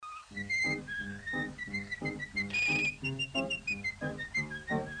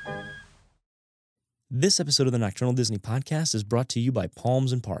This episode of the Nocturnal Disney Podcast is brought to you by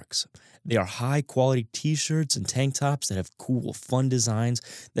Palms and Parks. They are high-quality t-shirts and tank tops that have cool, fun designs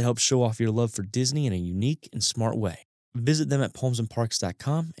that help show off your love for Disney in a unique and smart way. Visit them at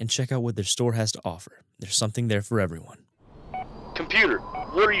palmsandparks.com and check out what their store has to offer. There's something there for everyone. Computer,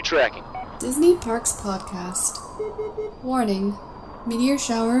 what are you tracking? Disney Parks Podcast. Warning. Meteor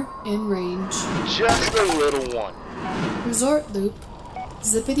shower in range. Just a little one. Resort loop.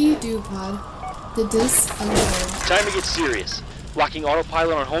 Zippity-doo-pod. The Dis Unload. Time to get serious. Locking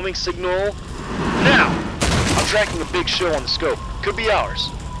autopilot on homing signal. Now! I'm tracking a big show on the scope. Could be ours.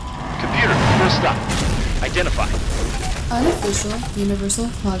 Computer, full stop. Identify. Unofficial Universal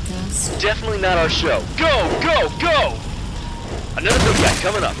Podcast. Definitely not our show. Go, go, go! Another big guy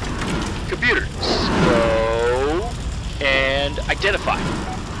coming up. Computer, slow, and identify.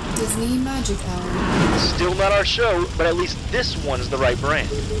 Disney Magic Hour. Still not our show, but at least this one's the right brand.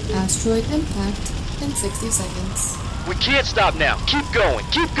 Asteroid Impact in 60 seconds. We can't stop now. Keep going,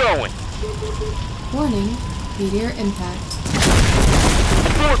 keep going. Warning. Meteor Impact.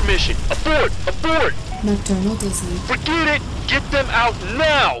 Abort mission. Abort, abort. Nocturnal Disney. Forget it. Get them out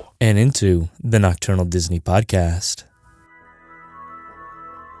now. And into the Nocturnal Disney Podcast.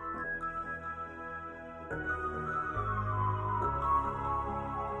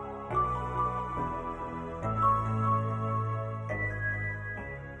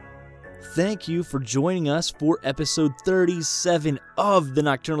 Thank you for joining us for episode 37 of the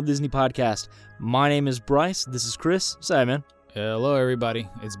Nocturnal Disney Podcast. My name is Bryce. This is Chris. Say hi, man. Hello, everybody.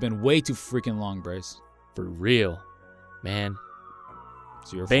 It's been way too freaking long, Bryce. For real. Man.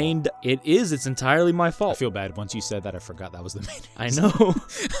 It's your Bane, fault. it is. It's entirely my I fault. feel bad. Once you said that, I forgot that was the main I reason. know.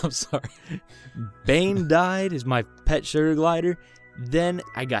 I'm sorry. Bane died is my pet sugar glider. Then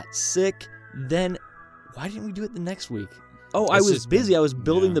I got sick. Then, why didn't we do it the next week? Oh, I It's was just busy. been- I was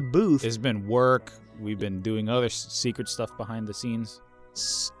building yeah. the booth. It's been work. We've been doing other secret stuff behind the scenes.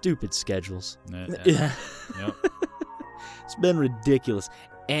 Stupid schedules. Yeah. Yep. It's been ridiculous.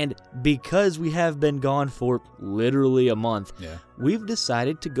 And because we have been gone for literally a month, Yeah. we've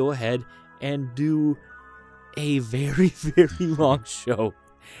decided to go ahead and do a very, very long show.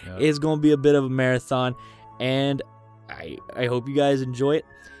 Yep. It's going to be a bit of a marathon, and I hope you guys enjoy it.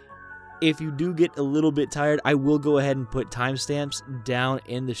 If you do get a little bit tired, I will go ahead and put timestamps down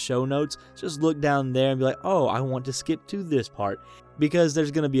in the show notes. Just look down there and be like, oh, I want to skip to this part, because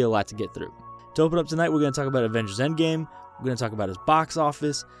there's going to be a lot to get through. To open up tonight, we're going to talk about Avengers Endgame. We're going to talk about his box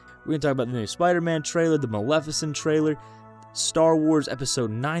office. We're going to talk about the new Spider-Man trailer, the Maleficent trailer, Star Wars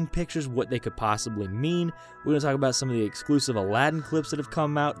Episode 9 pictures, what they could possibly mean. We're going to talk about some of the exclusive Aladdin clips that have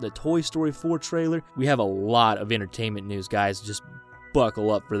come out, the Toy Story 4 trailer. We have a lot of entertainment news, guys. Just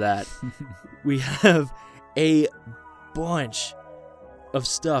buckle up for that. We have a bunch of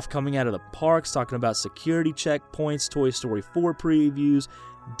stuff coming out of the parks, talking about security checkpoints, Toy Story 4 previews,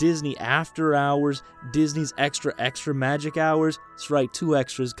 Disney After Hours, Disney's Extra Magic Hours. That's right, 2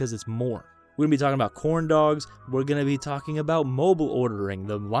 extras because it's more. We're going to be talking about corn dogs. We're going to be talking about mobile ordering,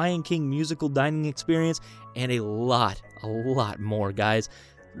 the Lion King musical dining experience, and a lot more, guys.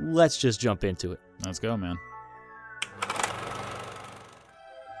 Let's just jump into it. Let's go, man.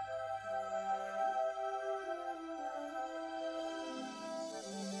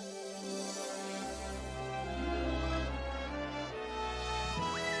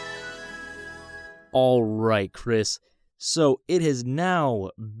 All right, Chris. So it has now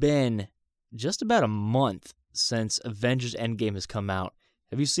been just about a month since Avengers Endgame has come out.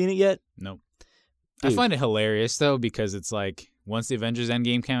 Have you seen it yet? Nope. Dude. I find it hilarious, though, because it's like, once the Avengers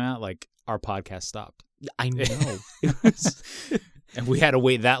Endgame came out, like, our podcast stopped. I know. It was- And we had to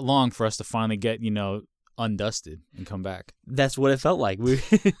wait that long for us to finally get, undusted and come back. That's what it felt like.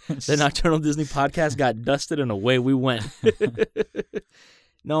 The Nocturnal Disney Podcast got dusted and away we went.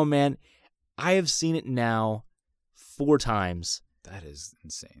 No, man. I have seen it now 4 times. That is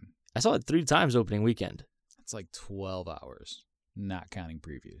insane. I saw it 3 times opening weekend. That's like 12 hours, not counting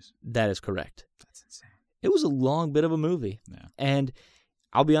previews. That is correct. That's insane. It was a long bit of a movie. Yeah. And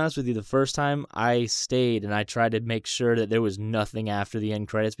I'll be honest with you, the first time I stayed and I tried to make sure that there was nothing after the end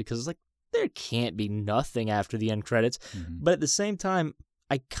credits, because it's like, there can't be nothing after the end credits. Mm-hmm. But at the same time,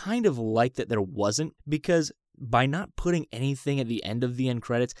 I kind of like that there wasn't, because by not putting anything at the end of the end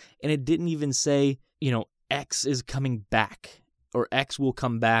credits, and it didn't even say, X is coming back, or X will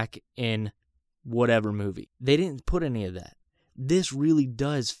come back in whatever movie. They didn't put any of that. This really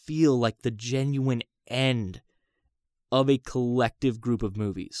does feel like the genuine end of a collective group of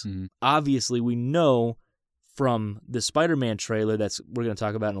movies. Mm-hmm. Obviously, we know from the Spider-Man trailer we're going to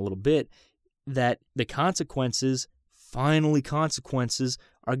talk about in a little bit that the consequences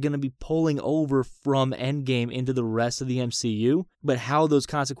are going to be pulling over from Endgame into the rest of the MCU, but how those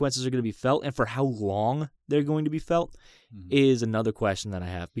consequences are going to be felt and for how long they're going to be felt is another question that I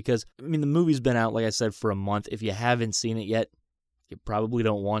have. Because, I mean, the movie's been out, like I said, for a month. If you haven't seen it yet, you probably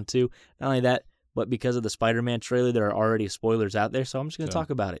don't want to. Not only that, but because of the Spider-Man trailer, there are already spoilers out there, so I'm just going to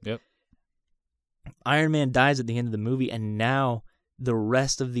talk about it. Yep. Iron Man dies at the end of the movie, and now the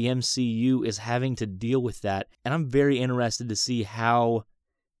rest of the MCU is having to deal with that. And I'm very interested to see how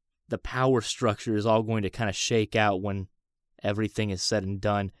the power structure is all going to kind of shake out when everything is said and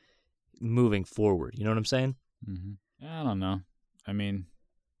done moving forward. You know what I'm saying? Mm-hmm. I don't know. I mean,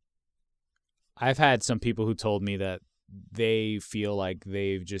 I've had some people who told me that they feel like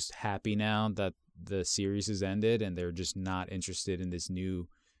they've just happy now that the series has ended and they're just not interested in this new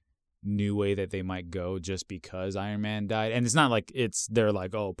way that they might go just because Iron Man died. And it's not like they're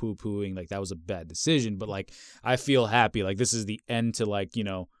like, oh, poo-pooing, like that was a bad decision, but like I feel happy, like this is the end to, like, you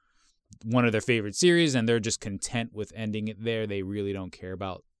know, one of their favorite series, and they're just content with ending it there. They really don't care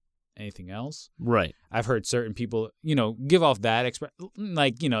about anything else. Right. I've heard certain people, you know, give off that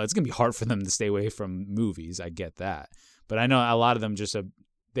like, you know, it's gonna be hard for them to stay away from movies. I get that, but I know a lot of them just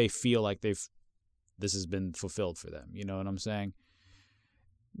they feel like this has been fulfilled for them. You know what I'm saying?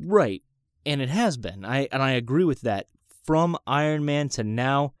 Right. And it has been. I agree with that. From Iron Man to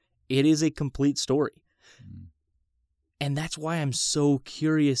now, it is a complete story. And that's why I'm so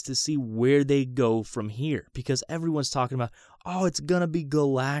curious to see where they go from here. Because everyone's talking about, oh, it's going to be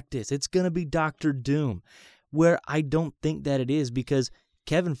Galactus. It's going to be Doctor Doom. Where I don't think that it is, because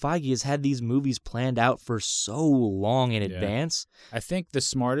Kevin Feige has had these movies planned out for so long in advance. I think the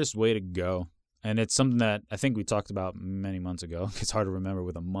smartest way to go, and it's something that I think we talked about many months ago. It's hard to remember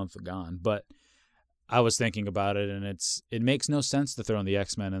with a month gone, but I was thinking about it, and it makes no sense to throw in the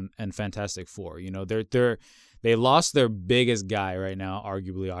X-Men and Fantastic Four. You know, they lost their biggest guy right now,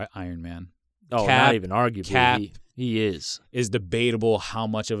 arguably Iron Man. Oh, Cap, not even arguably. Cap he is debatable how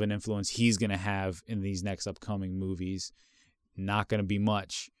much of an influence he's going to have in these next upcoming movies. Not going to be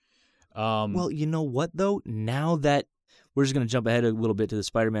much. Well, you know what, though? Now that we're just going to jump ahead a little bit to the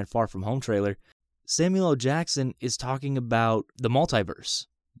Spider-Man Far From Home trailer, Samuel L. Jackson is talking about the multiverse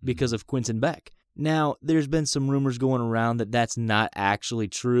because of Quentin Beck. Now, there's been some rumors going around that that's not actually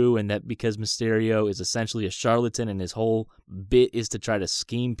true, and that because Mysterio is essentially a charlatan and his whole bit is to try to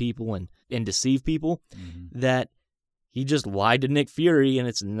scheme people and deceive people, that he just lied to Nick Fury and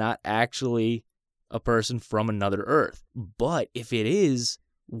it's not actually a person from another Earth. But if it is,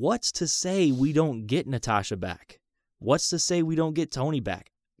 what's to say we don't get Natasha back? What's to say we don't get Tony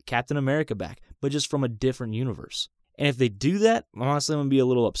back, Captain America back, but just from a different universe? And if they do that, I'm honestly going to be a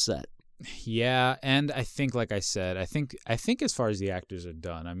little upset. Yeah, and I think, like I said, I think as far as the actors are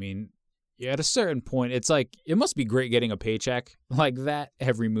done, I mean, at a certain point, it's like, it must be great getting a paycheck like that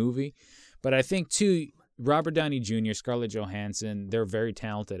every movie. But I think, too, Robert Downey Jr., Scarlett Johansson, they're very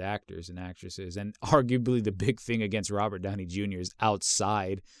talented actors and actresses. And arguably the big thing against Robert Downey Jr. is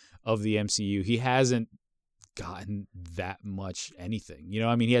outside of the MCU, he hasn't gotten that much anything. You know,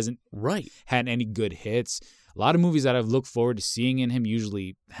 I mean, he hasn't had any good hits. A lot of movies that I've looked forward to seeing in him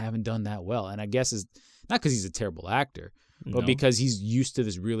usually haven't done that well. And I guess it's not because he's a terrible actor, but because he's used to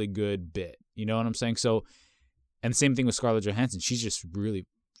this really good bit. You know what I'm saying? So, and the same thing with Scarlett Johansson. She's just really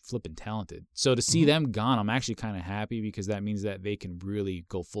flipping talented. So to see them gone, I'm actually kind of happy, because that means that they can really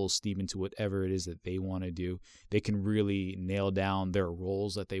go full steam into whatever it is that they want to do. They can really nail down their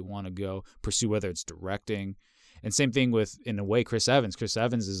roles that they want to go pursue, whether it's directing. And same thing with, in a way, Chris Evans. Chris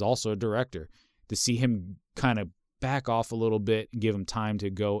Evans is also a director. To see him kind of back off a little bit and give him time to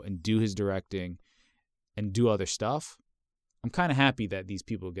go and do his directing and do other stuff, I'm kind of happy that these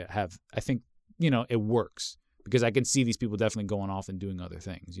people I think, you know, it works, because I can see these people definitely going off and doing other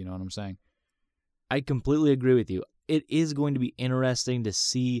things. You know what I'm saying? I completely agree with you. It is going to be interesting to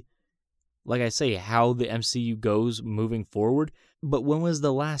see, like I say, how the MCU goes moving forward. But when was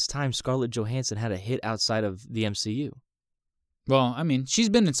the last time Scarlett Johansson had a hit outside of the MCU? Well, I mean, she's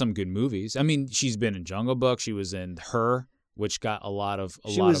been in some good movies. I mean, she's been in Jungle Book. She was in Her, which got a lot of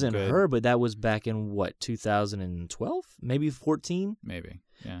good. She was in Her, but that was back in, what, 2012? Maybe 14? Maybe,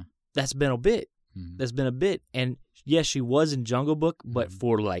 yeah. That's been a bit. That's been a bit. And yes, she was in Jungle Book, but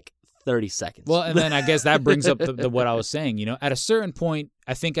for like 30 seconds. Well, and then I guess that brings up the what I was saying. You know, at a certain point,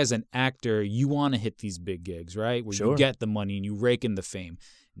 I think as an actor, you want to hit these big gigs, right? Where you get the money and you rake in the fame.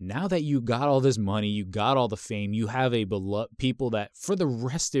 Now that you got all this money, you got all the fame, you have a beloved people that for the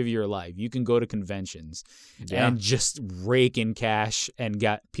rest of your life, you can go to conventions and just rake in cash and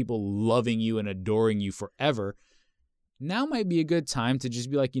got people loving you and adoring you forever. now might be a good time to just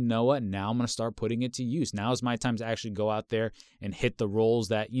be like, you know what? Now I'm going to start putting it to use. Now is my time to actually go out there and hit the roles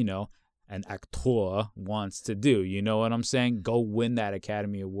that, you know, an actor wants to do. You know what I'm saying? Go win that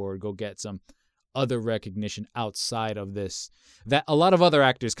Academy Award. Go get some other recognition outside of this that a lot of other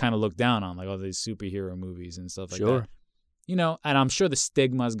actors kind of look down on, like all these superhero movies and stuff like that. You know, and I'm sure the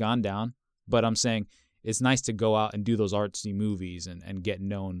stigma's gone down, but I'm saying it's nice to go out and do those artsy movies and get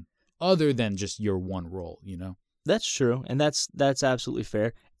known other than just your one role, you know? That's true, and that's absolutely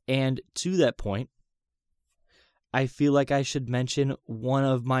fair. And to that point, I feel like I should mention one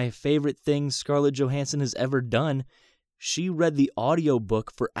of my favorite things Scarlett Johansson has ever done. She read the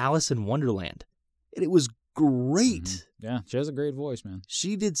audiobook for Alice in Wonderland, and it was great. Mm-hmm. Yeah, she has a great voice, man.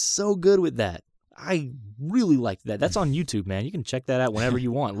 She did so good with that. I really liked that. That's on YouTube, man. You can check that out whenever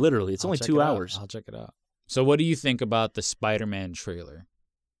you want. Literally, it's only 2 hours. I'll check it out. So what do you think about the Spider-Man trailer?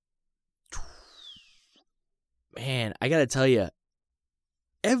 Man, I got to tell you,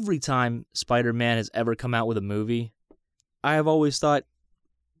 every time Spider-Man has ever come out with a movie, I have always thought,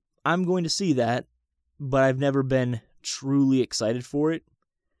 I'm going to see that, but I've never been truly excited for it.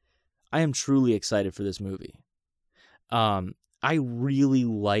 I am truly excited for this movie. I really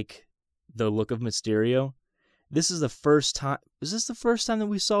like the look of Mysterio. This is the first time. Is this the first time that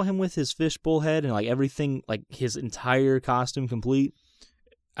we saw him with his fishbowl head and like everything, like his entire costume complete?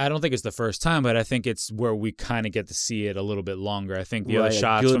 I don't think it's the first time, but I think it's where we kind of get to see it a little bit longer. I think the other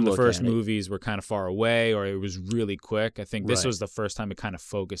shots from the first movies were kind of far away, or it was really quick. I think this was the first time it kind of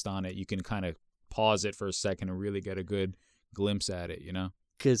focused on it. You can kind of pause it for a second and really get a good glimpse at it, you know?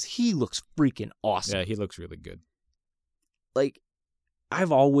 Because he looks freaking awesome. Yeah, he looks really good. Like,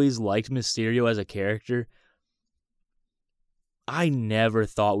 I've always liked Mysterio as a character. I never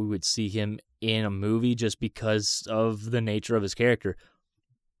thought we would see him in a movie just because of the nature of his character.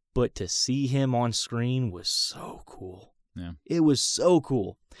 But to see him on screen was so cool. Yeah. It was so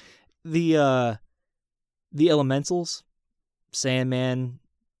cool. The Elementals, Sandman,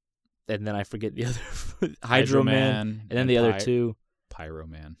 and then I forget the other, Hydro Man, and then the other two. Pyro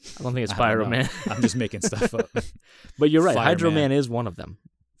Man. I don't think it's Pyro Man. I'm just making stuff up. But you're right. Fireman. Hydro Man is one of them.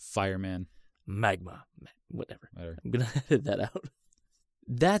 Fireman. Magma. Whatever. I'm going to edit that out.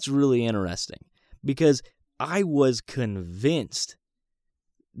 That's really interesting because I was convinced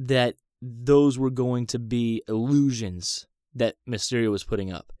that those were going to be illusions that Mysterio was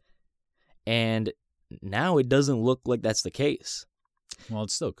putting up. And now it doesn't look like that's the case. Well,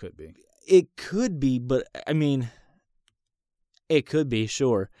 it still could be. It could be, but I mean, it could be,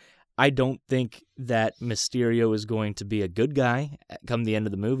 sure. I don't think that Mysterio is going to be a good guy come the end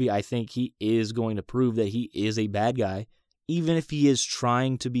of the movie. I think he is going to prove that he is a bad guy, even if he is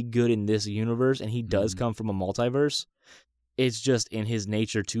trying to be good in this universe and he does come from a multiverse. It's just in his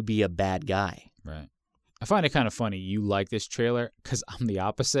nature to be a bad guy. Right. I find it kind of funny you like this trailer because I'm the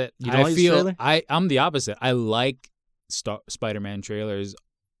opposite. You don't like this trailer? I'm the opposite. I like Spider-Man trailers.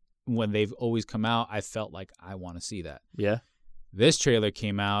 When they've always come out, I felt like I want to see that. Yeah. This trailer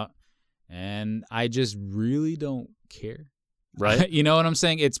came out, and I just really don't care. Right. You know what I'm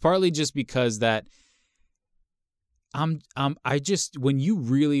saying? It's partly just because that when you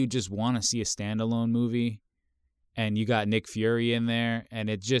really just want to see a standalone movie, and you got Nick Fury in there, and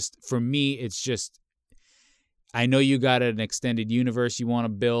it just, for me, it's just, I know you got an extended universe you want to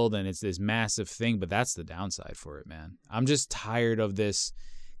build, and it's this massive thing, but that's the downside for it, man. I'm just tired of this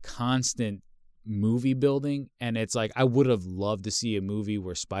constant movie building, and it's like, I would have loved to see a movie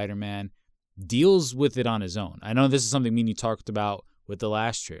where Spider-Man deals with it on his own. I know this is something me and you talked about with the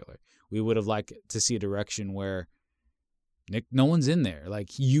last trailer. We would have liked to see a direction where Nick, no one's in there. Like,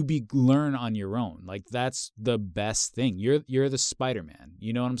 you learn on your own. Like, that's the best thing. You're the Spider-Man.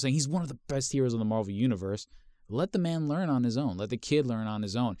 You know what I'm saying? He's one of the best heroes in the Marvel Universe. Let the man learn on his own. Let the kid learn on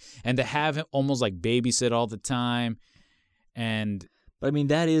his own. And to have him almost like babysit all the time, and but I mean,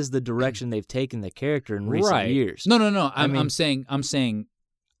 that is the direction they've taken the character in recent years. No. I'm saying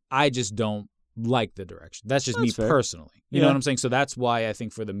I just don't like the direction. That's just me personally. You know what I'm saying? So that's why I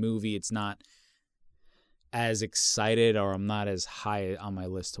think for the movie, it's not as excited, or I'm not as high on my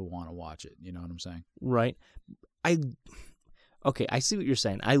list to want to watch it. You know what I'm saying? Right. Okay, I see what you're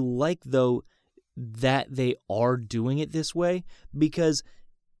saying. I like, though, that they are doing it this way, because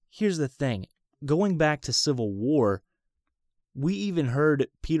here's the thing. Going back to Civil War, we even heard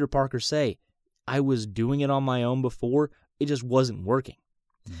Peter Parker say, I was doing it on my own before, it just wasn't working.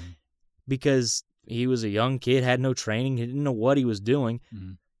 Mm-hmm. Because he was a young kid, had no training, he didn't know what he was doing.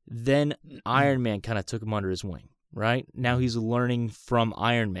 Mm-hmm. Then Iron Man kind of took him under his wing, right? Now he's learning from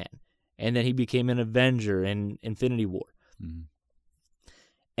Iron Man. And then he became an Avenger in Infinity War. Mm-hmm.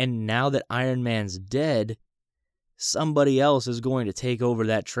 And now that Iron Man's dead, somebody else is going to take over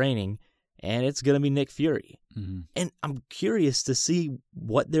that training, and it's going to be Nick Fury. Mm-hmm. And I'm curious to see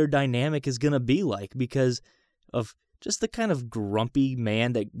what their dynamic is going to be like because of just the kind of grumpy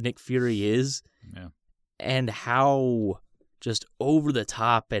man that Nick Fury is, and how just over the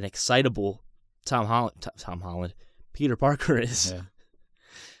top and excitable Tom Holland, Peter Parker is. Yeah.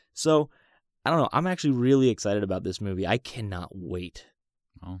 So, I don't know. I'm actually really excited about this movie. I cannot wait.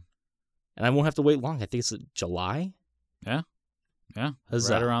 Oh. And I won't have to wait long. I think it's July. Yeah.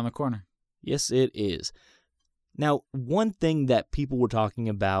 Huzzah. Right around the corner. Yes, it is. Now, one thing that people were talking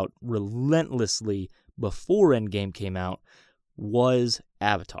about relentlessly before Endgame came out was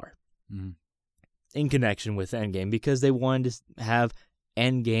Avatar. Mm-hmm. In connection with Endgame, because they wanted to have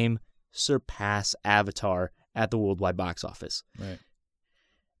Endgame surpass Avatar at the worldwide box office. Right.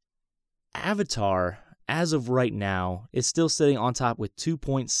 Avatar, as of right now, is still sitting on top with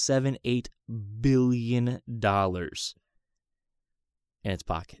 $2.78 billion in its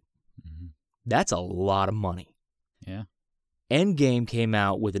pocket. Mm-hmm. That's a lot of money. Yeah. Endgame came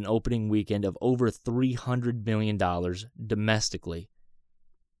out with an opening weekend of over $300 million domestically.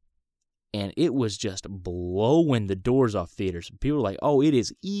 And it was just blowing the doors off theaters. People were like, oh, it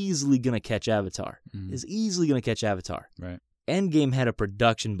is easily going to catch Avatar. Mm-hmm. It's easily going to catch Avatar. Right. Endgame had a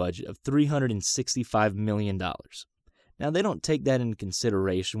production budget of $365 million. Now, they don't take that into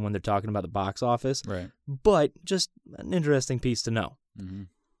consideration when they're talking about the box office, Right. but just an interesting piece to know. Mm-hmm.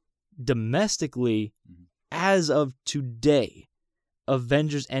 Domestically, as of today,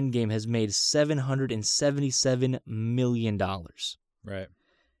 Avengers Endgame has made $777 million. Right.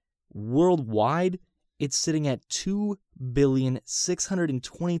 Worldwide, it's sitting at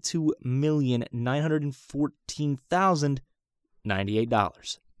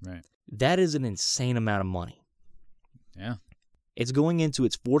 $2,622,914,098. Right. That is an insane amount of money. Yeah. It's going into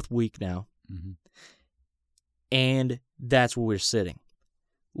its fourth week now, Mm-hmm. and that's where we're sitting.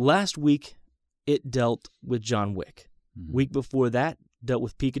 Last week, it dealt with John Wick. Mm-hmm. Week before that, dealt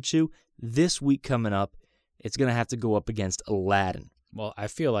with Pikachu. This week coming up, it's going to have to go up against Aladdin. Well, I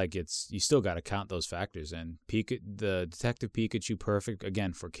feel like you still got to count those factors in. The Detective Pikachu Perfect,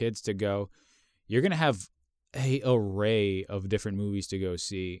 again, for kids to go. You're going to have an array of different movies to go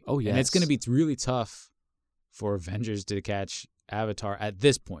see. Oh, yes. And it's going to be really tough for Avengers to catch Avatar at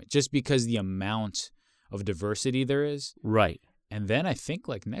this point, just because the amount of diversity there is. Right. And then I think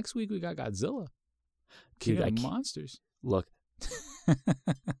like next week we got Godzilla. King Dude, of Monsters. Look.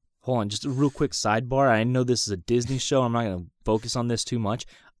 Hold on, just a real quick sidebar. I know this is a Disney show. I'm not going to focus on this too much.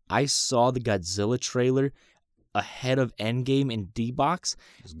 I saw the Godzilla trailer ahead of Endgame in D-Box.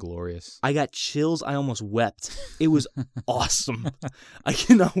 It was glorious. I got chills. I almost wept. It was awesome. I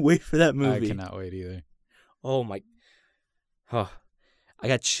cannot wait for that movie. I cannot wait either. Oh, my. Oh, I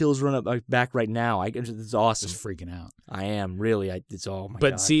got chills running up my back right now. It's awesome. Just freaking out. I am, really. It's oh, my God.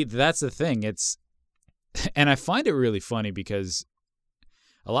 But see, that's the thing. And I find it really funny because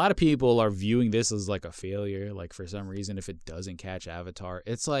a lot of people are viewing this as like a failure, like for some reason, if it doesn't catch Avatar.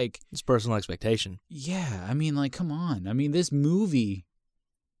 It's like... It's personal expectation. Yeah, I mean, like, come on. I mean, this movie,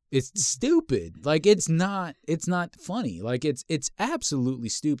 it's stupid. Like, it's not funny. Like, it's absolutely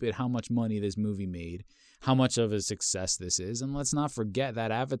stupid how much money this movie made, how much of a success this is. And let's not forget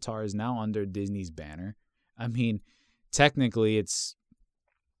that Avatar is now under Disney's banner. I mean, technically, it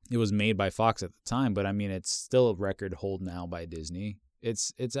was made by Fox at the time, but I mean, it's still a record hold now by Disney.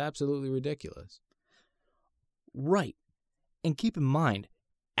 It's absolutely ridiculous. Right. And keep in mind,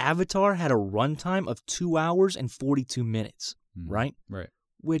 Avatar had a runtime of 2 hours and 42 minutes, right? Right.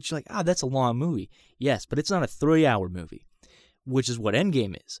 Which, like, that's a long movie. Yes, but it's not a 3-hour movie, which is what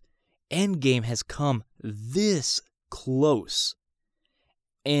Endgame is. Endgame has come this close,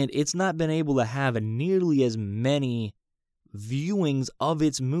 and it's not been able to have nearly as many viewings of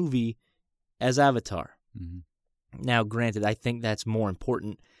its movie as Avatar. Mm-hmm. Now, granted, I think that's more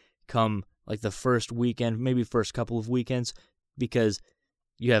important come like the first weekend, maybe first couple of weekends, because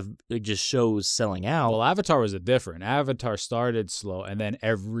you have just shows selling out. Well, Avatar was different. Avatar started slow, and then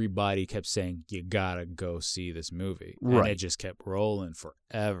everybody kept saying, you gotta go see this movie. Right. And it just kept rolling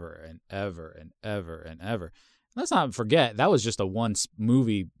forever and ever and ever and ever. Let's not forget, that was just a one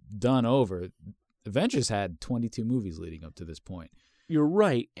movie done over. Avengers had 22 movies leading up to this point. You're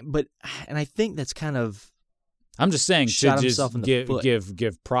right, and I think that's kind of... I'm just saying Shot to just himself in the foot.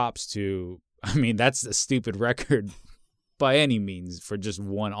 give props to. I mean, that's a stupid record by any means for just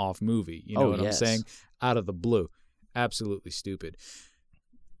one off movie. You know what yes. I'm saying? Out of the blue, absolutely stupid.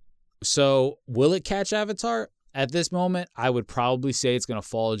 So, will it catch Avatar? At this moment, I would probably say it's going to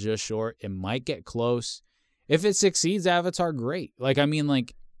fall just short. It might get close. If it succeeds, Avatar, great. Like, I mean,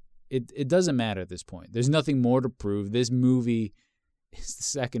 like, it doesn't matter at this point. There's nothing more to prove. This movie is the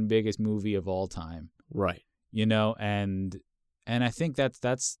second biggest movie of all time. Right. You know, and I think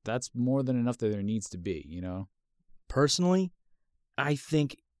that's more than enough that there needs to be, you know. Personally, I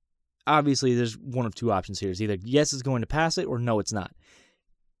think obviously there's one of two options here. It's either yes, it's going to pass it, or no, it's not.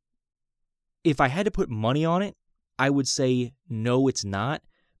 If I had to put money on it, I would say no, it's not.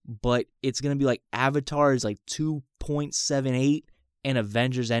 But it's going to be like Avatar is like 2.78 and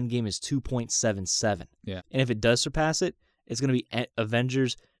Avengers Endgame is 2.77. Yeah. And if it does surpass it, it's going to be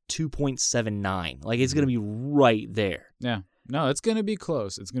Avengers 2.79. Like, it's going to be right there. Yeah. No, it's going to be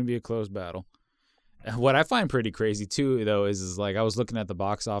close. It's going to be a close battle. What I find pretty crazy, too, though, is like I was looking at the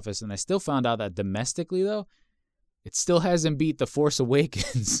box office, and I still found out that domestically, though, it still hasn't beat The Force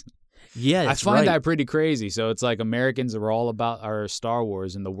Awakens. Yeah, I find that pretty crazy. So it's like Americans are all about our Star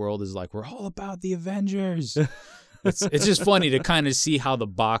Wars, and the world is like, we're all about the Avengers. It's just funny to kind of see how the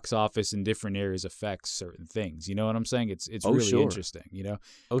box office in different areas affects certain things. You know what I'm saying? It's really interesting, you know?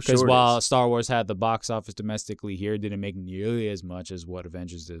 Because while Star Wars had the box office domestically here, it didn't make nearly as much as what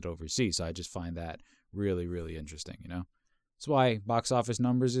Avengers did overseas. So I just find that really, really interesting, you know? That's why box office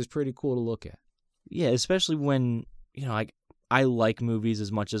numbers is pretty cool to look at. Yeah, especially when, you know, like, I like movies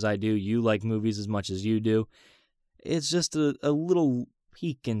as much as I do. You like movies as much as you do. It's just a little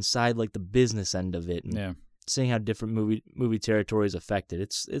peek inside, like, the business end of it. And yeah. Seeing how different movie territories affect it.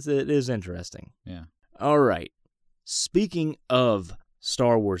 It is interesting. Yeah. All right. Speaking of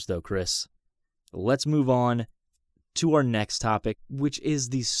Star Wars, though, Chris, let's move on to our next topic, which is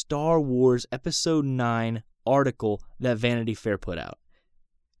the Star Wars Episode 9 article that Vanity Fair put out.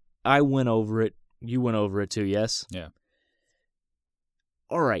 I went over it. You went over it too, yes? Yeah.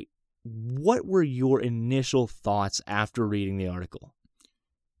 All right. What were your initial thoughts after reading the article?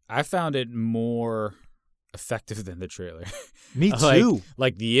 I found it more effective than the trailer. Me too.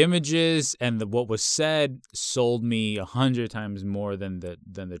 Like the images and what was said sold me 100 times more than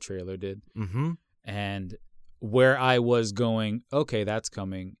the trailer did. Mm-hmm. And where I was going, okay, that's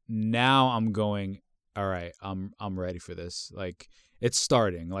coming. Now I'm going, all right, I'm ready for this. Like, it's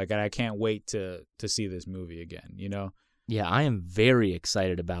starting. Like, and I can't wait to see this movie again, you know? Yeah, I am very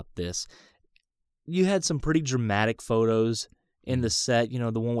excited about this. You had some pretty dramatic photos in the set, you know,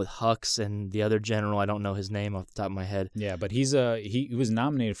 the one with Hux and the other general. I don't know his name off the top of my head. Yeah, but he was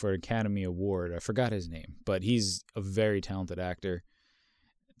nominated for an Academy Award. I forgot his name, but he's a very talented actor.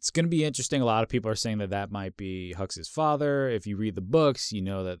 It's going to be interesting. A lot of people are saying that might be Hux's father. If you read the books, you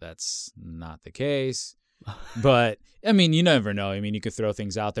know that that's not the case. But, I mean, you never know. I mean, you could throw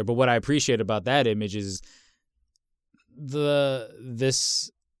things out there. But what I appreciate about that image is the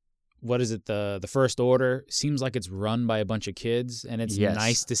First Order seems like it's run by a bunch of kids, and it's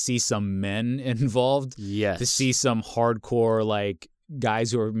nice to see some men involved. Yes. To see some hardcore, like,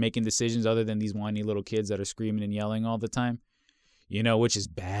 guys who are making decisions other than these whiny little kids that are screaming and yelling all the time, you know, which is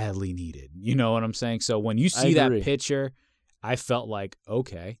badly needed. You know what I'm saying? So when you see that picture, I felt like,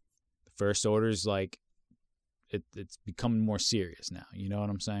 okay, the First Order's like, it's becoming more serious now. You know what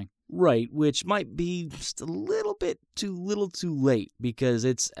I'm saying? Right, which might be just a little bit too late because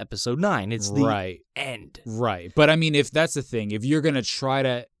it's Episode 9. It's the end. Right. But, I mean, if that's the thing, if you're going to try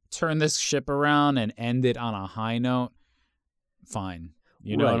to turn this ship around and end it on a high note, fine.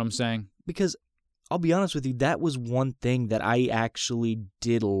 You know what I'm saying? Because I'll be honest with you, that was one thing that I actually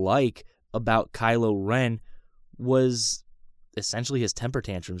did like about Kylo Ren was essentially his temper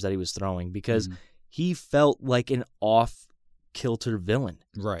tantrums that he was throwing because he felt like an off-kilter villain.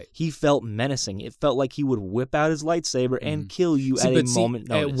 Right. He felt menacing. It felt like he would whip out his lightsaber and kill you at a moment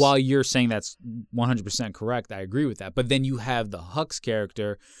notice. While you're saying that's 100% correct, I agree with that. But then you have the Hux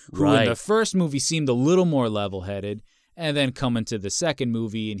character who in the first movie seemed a little more level-headed, and then come into the second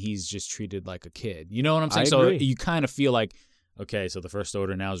movie and he's just treated like a kid. You know what I'm saying? So you kind of feel like, okay, so the First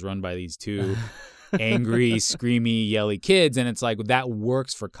Order now is run by these two angry, screamy, yelly kids, and it's like that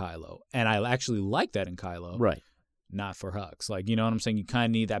works for Kylo. And I actually like that in Kylo. Right. Not for Hux. Like, you know what I'm saying? You kind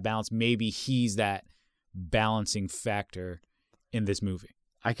of need that balance. Maybe he's that balancing factor in this movie.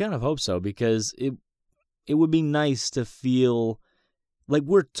 I kind of hope so because it would be nice to feel like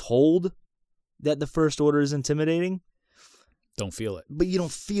we're told that the First Order is intimidating. Don't feel it. But you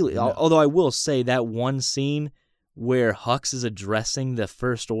don't feel it. No. Although I will say that one scene where Hux is addressing the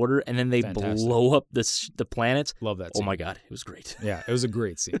First Order and then they blow up the planets. Love that scene. Oh my God, it was great. Yeah, it was a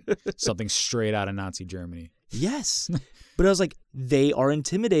great scene. Something straight out of Nazi Germany. Yes. But I was like, they are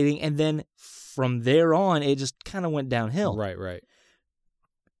intimidating. And then from there on, it just kind of went downhill. Right.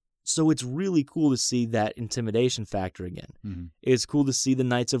 So it's really cool to see that intimidation factor again. Mm-hmm. It's cool to see the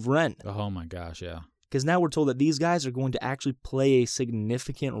Knights of Ren. Oh my gosh, yeah. because now we're told that these guys are going to actually play a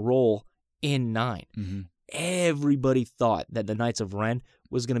significant role in 9. Mm-hmm. Everybody thought that the Knights of Ren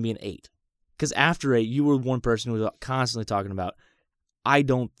was going to be an 8. Because after 8, you were one person who was constantly talking about, I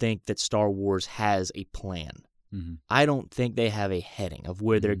don't think that Star Wars has a plan. Mm-hmm. I don't think they have a heading of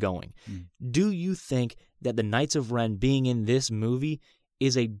where they're going. Mm-hmm. Do you think that the Knights of Ren being in this movie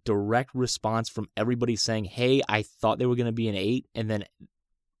is a direct response from everybody saying, hey, I thought they were going to be an 8, and then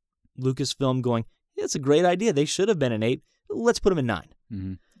Lucasfilm going, yeah, it's a great idea. They should have been an 8. Let's put them in 9.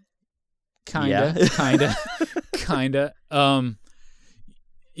 Mm-hmm. Kinda.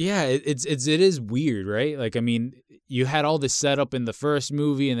 Yeah, it is weird, right? Like, I mean, you had all this setup in the first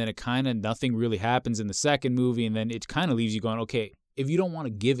movie, and then it kind of nothing really happens in the second movie, and then it kind of leaves you going, okay, if you don't want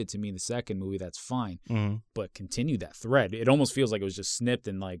to give it to me in the second movie, that's fine, but continue that thread. It almost feels like it was just snipped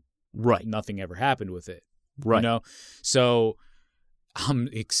and like nothing ever happened with it, right? You know, so I'm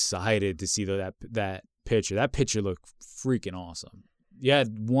excited to see that picture. That picture looked freaking awesome. You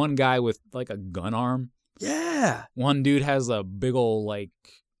had one guy with like a gun arm. Yeah. One dude has a big old like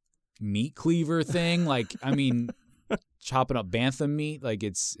meat cleaver thing. Like, I mean, chopping up bantam meat. Like,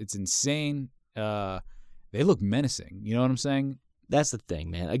 it's insane. They look menacing. You know what I'm saying? That's the thing,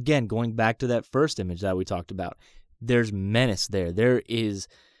 man. Again, going back to that first image that we talked about, there's menace there. There is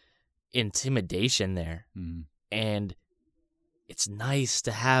intimidation there. Mm-hmm. And it's nice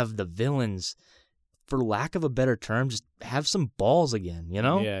to have the villains, for lack of a better term, just have some balls again, you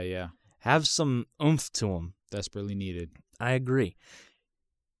know? Yeah. Have some oomph to them. Desperately needed. I agree.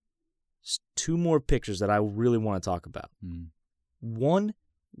 2 more pictures that I really want to talk about. Mm. One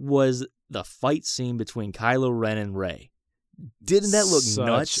was the fight scene between Kylo Ren and Rey. Didn't that look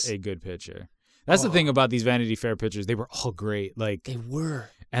nuts? Such a good picture. That's the thing about these Vanity Fair pictures. They were all great. Like, they were.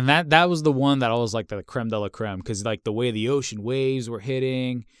 And that was the one that I was like the creme de la creme, because like the way the ocean waves were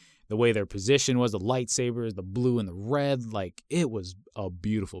hitting, the way their position was, the lightsabers, the blue and the red, like it was a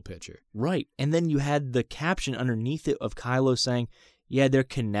beautiful picture. Right. And then you had the caption underneath it of Kylo saying, yeah, their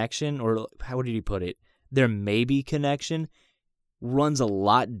connection, or how did he put it? Their maybe connection runs a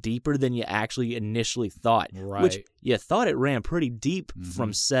lot deeper than you actually initially thought. Right. Which you thought it ran pretty deep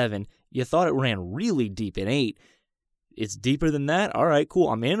from 7. You thought it ran really deep in 8. It's deeper than that? All right, cool.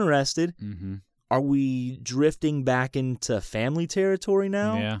 I'm interested. Mm-hmm. Are we drifting back into family territory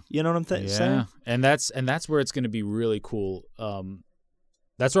now? Yeah. You know what I'm saying? And that's where it's going to be really cool.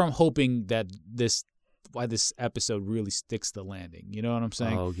 That's where I'm hoping that this episode really sticks the landing. You know what I'm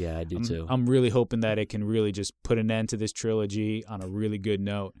saying? Oh, yeah, I do too. I'm really hoping that it can really just put an end to this trilogy on a really good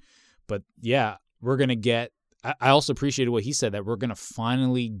note. But yeah, we're going to get, I also appreciated what he said, that we're going to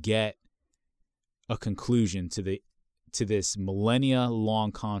finally get a conclusion to this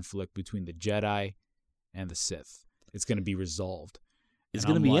millennia-long conflict between the Jedi and the Sith. It's going to be resolved. It's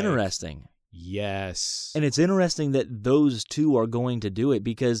going to be interesting. Yes. And it's interesting that those two are going to do it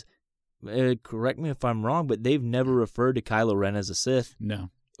because, correct me if I'm wrong, but they've never referred to Kylo Ren as a Sith.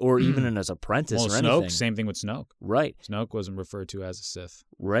 No. Or even as apprentice or anything. Same thing with Snoke. Right. Snoke wasn't referred to as a Sith.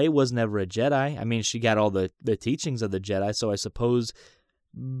 Rey was never a Jedi. I mean, she got all the teachings of the Jedi, so I suppose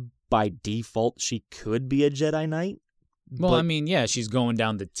by default she could be a Jedi Knight. Well, I mean, yeah, she's going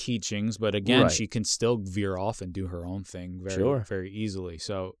down the teachings, but again, Right. she can still veer off and do her own thing Sure. very easily.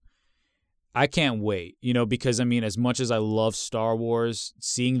 So I can't wait, because, I mean, as much as I love Star Wars,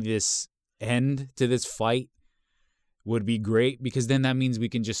 seeing this end to this fight would be great, because then that means we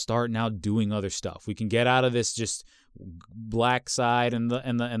can just start now doing other stuff. We can get out of this just black side and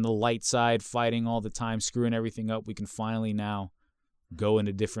the light side fighting all the time, screwing everything up. We can finally now go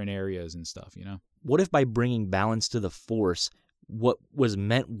into different areas and stuff, What if by bringing balance to the Force, what was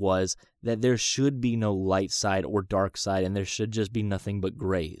meant was that there should be no light side or dark side, and there should just be nothing but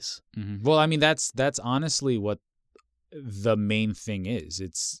grays? Mm-hmm. Well, I mean, that's honestly what the main thing is.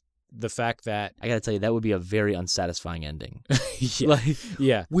 It's the fact that I got to tell you, that would be a very unsatisfying ending.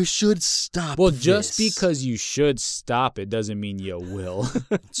 yeah. We should stop Well, this. just because you should stop it doesn't mean you will.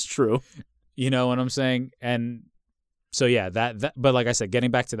 It's true. You know what I'm saying? And so, yeah, that. But like I said,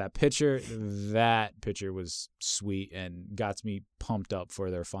 getting back to that picture was sweet and got me pumped up for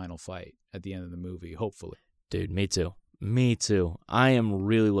their final fight at the end of the movie, hopefully. Dude, me too. Me too. I am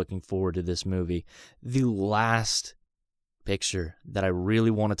really looking forward to this movie. The last picture that I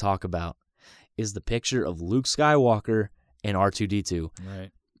really want to talk about is the picture of Luke Skywalker and R2-D2.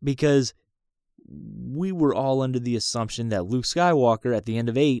 Right. Because we were all under the assumption that Luke Skywalker at the end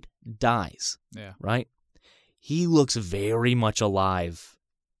of 8 dies. Yeah. Right? He looks very much alive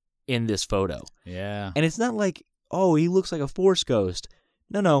in this photo. Yeah. And it's not like, oh, he looks like a Force ghost.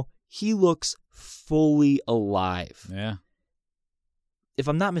 No, he looks fully alive. Yeah. if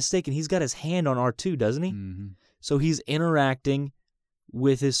I'm not mistaken, he's got his hand on R2, doesn't he? Mm-hmm. So he's interacting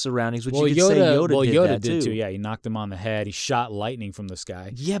with his surroundings, which Well, you could say Yoda did that too. Yeah, he knocked him on the head. He shot lightning from the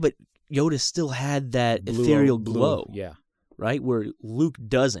sky. Yeah, but Yoda still had that Blue- ethereal blue, glow, Yeah. right? Where Luke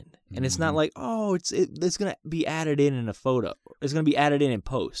doesn't. And it's not Mhm. like, oh, it's going to be added in a photo. It's going to be added in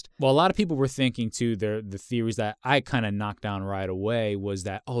post. Well, a lot of people were thinking, too, the theories that I kind of knocked down right away was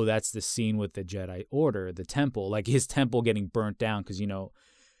that, oh, that's the scene with the Jedi Order, the temple, like his temple getting burnt down because,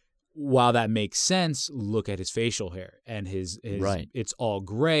 while that makes sense, look at his facial hair and his Right. It's all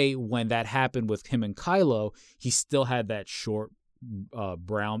gray. When that happened with him and Kylo, he still had that short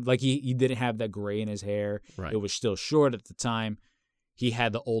brown, like he didn't have that gray in his hair. Right. It was still short at the time. He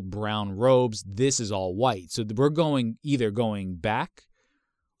had the old brown robes. This is all white. So we're either going back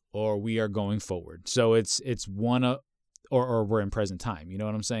or we are going forward. So it's one of, or we're in present time. You know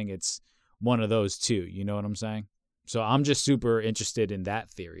what I'm saying? It's one of those two. You know what I'm saying? So I'm just super interested in that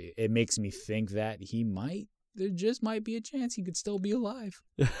theory. It makes me think that there just might be a chance he could still be alive.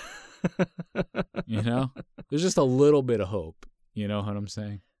 There's just a little bit of hope. You know what I'm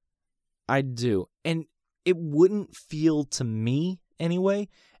saying? I do. And it wouldn't feel to me, anyway,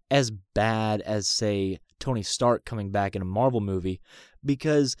 as bad as, say, Tony Stark coming back in a Marvel movie,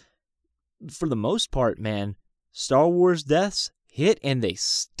 because for the most part, man, Star Wars deaths hit and they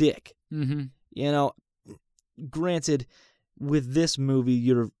stick. Mm-hmm. Granted, with this movie,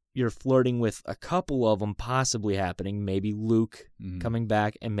 you're flirting with a couple of them possibly happening, maybe Luke coming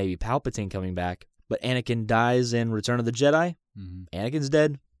back and maybe Palpatine coming back, but Anakin dies in Return of the Jedi. Mm-hmm. Anakin's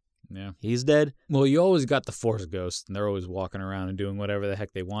dead. Yeah. He's dead. Well, you always got the Force ghosts, and they're always walking around and doing whatever the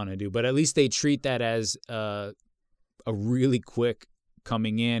heck they want to do. But at least they treat that as a really quick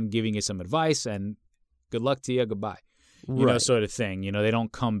coming in, giving you some advice, and good luck to you, goodbye. Sort of thing. They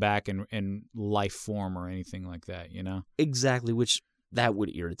don't come back in life form or anything like that, Exactly, which that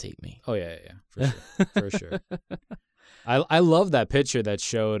would irritate me. Oh, yeah, for sure. I love that picture that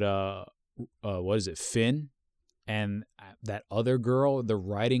showed, what is it, Finn? And that other girl, they're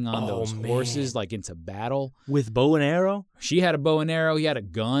riding on those horses like into battle with bow and arrow. She had a bow and arrow. He had a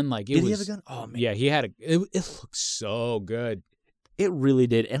gun. Did he have a gun? Oh man, yeah, he had it looked so good. It really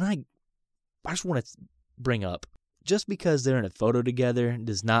did. And I just want to bring up, just because they're in a photo together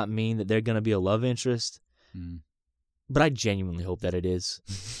does not mean that they're going to be a love interest. Mm. But I genuinely hope that it is.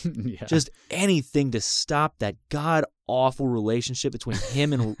 Yeah. Just anything to stop that god awful relationship between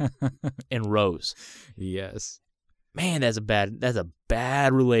him and Rose. Yes. Man, that's a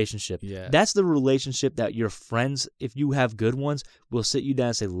bad relationship. Yeah. That's the relationship that your friends, if you have good ones, will sit you down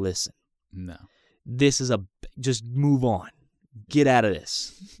and say, listen, no, this is just move on. Get out of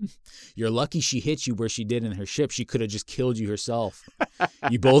this. You're lucky she hit you where she did in her ship. She could have just killed you herself.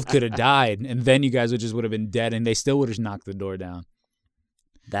 You both could have died, and then you guys would have been dead, and they still would have knocked the door down.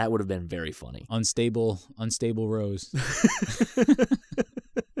 That would have been very funny. Unstable Rose.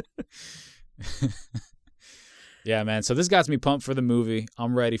 Yeah, man. So this got me pumped for the movie.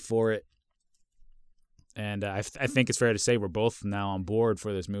 I'm ready for it. And I think it's fair to say we're both now on board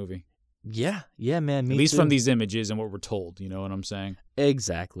for this movie. Yeah, man. Me At least too. from these images and what we're told. You know what I'm saying?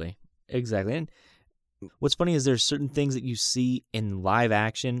 Exactly. And what's funny is there's certain things that you see in live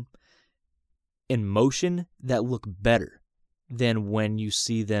action, in motion, that look better than when you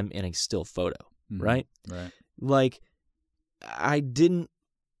see them in a still photo, right? Right. Like, I didn't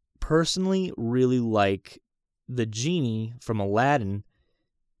personally really like the genie from Aladdin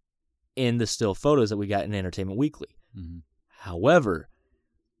in the still photos that we got in Entertainment Weekly. Mm-hmm. However,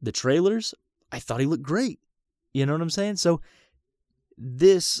 the trailers, I thought he looked great. You know what I'm saying? So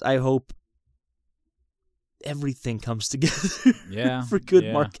this, I hope everything comes together for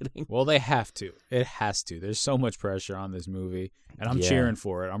good marketing. Well, they have to. It has to. There's so much pressure on this movie, and I'm cheering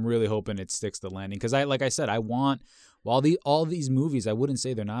for it. I'm really hoping it sticks the landing because, like I said, I want all these movies. I wouldn't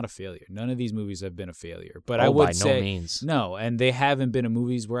say they're not a failure. None of these movies have been a failure, but I would by say no means. No, and they haven't been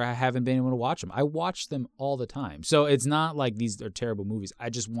movies where I haven't been able to watch them. I watch them all the time, so it's not like these are terrible movies. I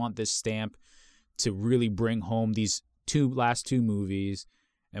just want this stamp to really bring home these last two movies.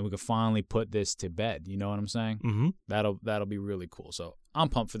 And we could finally put this to bed. You know what I'm saying? Mm-hmm. That'll be really cool. So I'm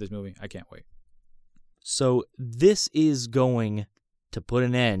pumped for this movie. I can't wait. So this is going to put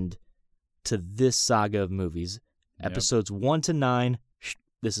an end to this saga of movies. Yep. Episodes 1 to 9,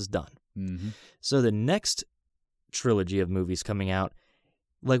 this is done. Mm-hmm. So the next trilogy of movies coming out,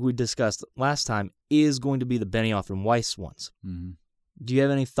 like we discussed last time, is going to be the Benioff and Weiss ones. Mm-hmm. Do you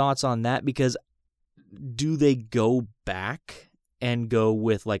have any thoughts on that? Because do they go back and go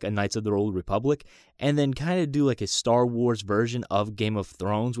with like a Knights of the Old Republic and then kind of do like a Star Wars version of Game of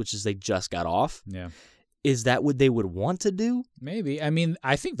Thrones, which is they just got off? Yeah. Is that what they would want to do? Maybe. I mean,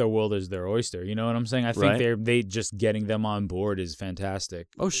 I think the world is their oyster. You know what I'm saying? I think Right. they just getting them on board is fantastic.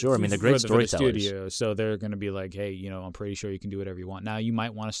 Oh, sure. I mean, they're For great the- for the storytellers. studio, so they're going to be like, hey, I'm pretty sure you can do whatever you want. Now, you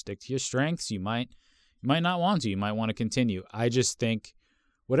might want to stick to your strengths. You might not want to. You might want to continue. I just think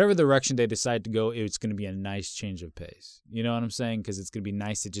whatever direction they decide to go, it's going to be a nice change of pace. You know what I'm saying? Because it's going to be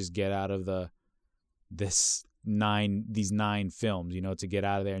nice to just get out of these 9 films. To get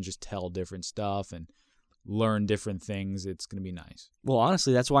out of there and just tell different stuff and learn different things. It's going to be nice. Well,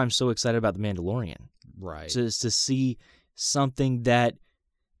 honestly, that's why I'm so excited about The Mandalorian. Right. Just to see something that,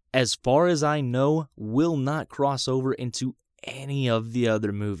 as far as I know, will not cross over into any of the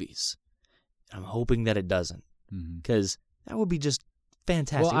other movies. I'm hoping that it doesn't, because that would be just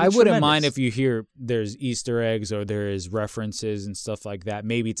fantastic. Well, I wouldn't mind if you hear there's Easter eggs or there is references and stuff like that,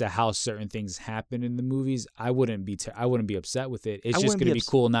 maybe to how certain things happen in the movies. I wouldn't be upset with it. It's just going to be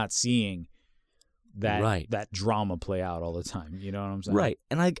cool not seeing that drama play out all the time. You know what I'm saying? Right.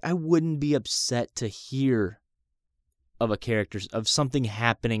 And I wouldn't be upset to hear of a character, of something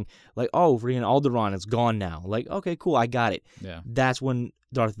happening, like, oh, freaking Alderaan is gone now. Like, okay, cool, I got it. Yeah. That's when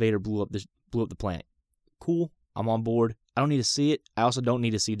Darth Vader blew up the planet. Cool, I'm on board. I don't need to see it. I also don't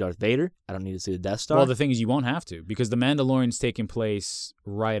need to see Darth Vader. I don't need to see the Death Star. Well, the thing is, you won't have to, because The Mandalorian's taking place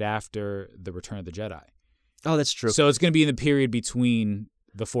right after The Return of the Jedi. Oh, that's true. So it's going to be in the period between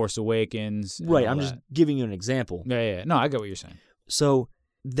The Force Awakens. And Right, all I'm that. just giving you an example. Yeah. No, I get what you're saying. So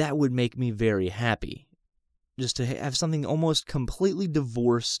that would make me very happy, just to have something almost completely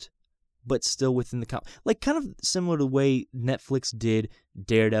divorced, but still within the like kind of similar to the way Netflix did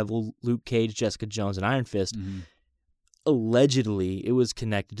Daredevil, Luke Cage, Jessica Jones, and Iron Fist. Allegedly, it was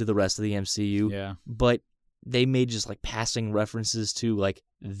connected to the rest of the MCU. Yeah. But they made just like passing references to like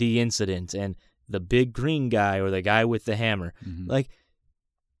the incident and the big green guy or the guy with the hammer. Like,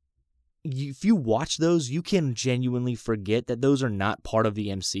 if you watch those, you can genuinely forget that those are not part of the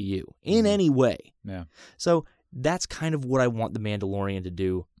MCU in any way. Yeah. So that's kind of what I want The Mandalorian to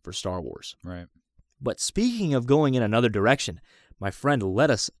do for Star Wars. Right. But speaking of going in another direction, my friend,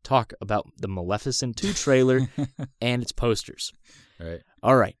 let us talk about the Maleficent 2 trailer and its posters. Right.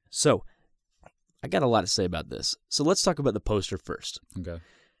 All right. So I got a lot to say about this. So let's talk about the poster first. Okay.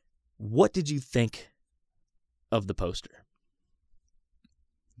 What did you think of the poster?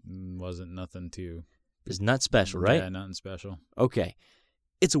 Wasn't nothing too... It's not special, right? Yeah, nothing special. Okay.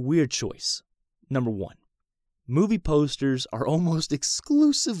 It's a weird choice. Number one, movie posters are almost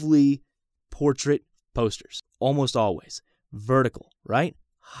exclusively portrait posters. Almost always. Vertical, right?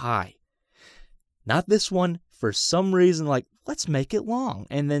 High. Not this one. For some reason, like, let's make it long.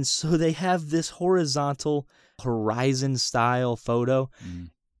 And then so they have this horizontal horizon-style photo.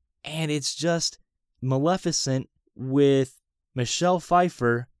 And it's just Maleficent with Michelle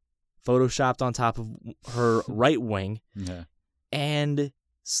Pfeiffer photoshopped on top of her right wing. Yeah. And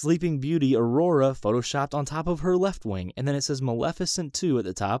Sleeping Beauty, Aurora, photoshopped on top of her left wing. And then it says Maleficent 2 at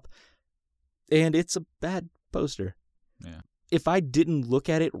the top. And it's a bad poster. Yeah. If I didn't look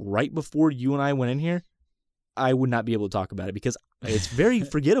at it right before you and I went in here, I would not be able to talk about it because it's very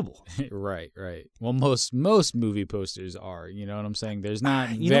forgettable. Right. Well, most movie posters are. You know what I'm saying? There's not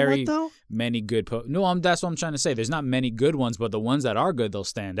many good No, that's what I'm trying to say. There's not many good ones, but the ones that are good, they'll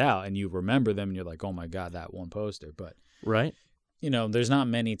stand out, and you remember them, and you're like, oh my God, that one poster. But right? There's not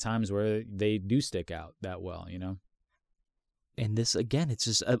many times where they do stick out that well. And this, again, it's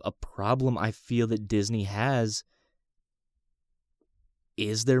just a problem I feel that Disney has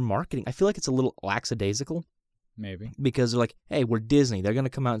is their marketing. I feel like it's a little lackadaisical. Maybe. Because they're like, hey, we're Disney. They're going to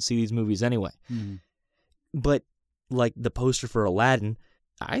come out and see these movies anyway. But like the poster for Aladdin,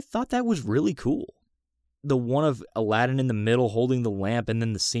 I thought that was really cool. The one of Aladdin in the middle holding the lamp and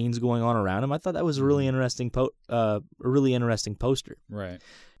then the scenes going on around him, I thought that was a really interesting poster. Right.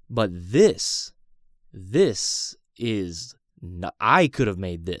 But this is I could have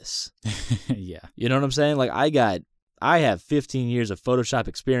made this. Yeah. You know what I'm saying? Like I have 15 years of Photoshop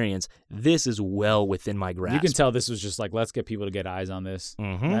experience. This is well within my grasp. You can tell this was just like, let's get people to get eyes on this.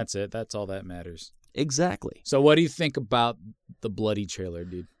 Mm-hmm. That's it. That's all that matters. Exactly. So what do you think about the bloody trailer,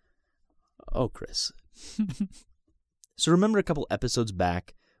 dude? Oh, Chris. So remember a couple episodes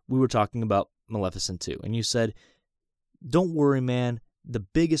back, we were talking about Maleficent 2, and you said, don't worry, man. The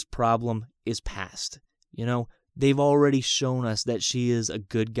biggest problem is past. They've already shown us that she is a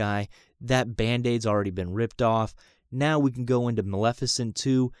good guy. That Band-Aid's already been ripped off. Now we can go into Maleficent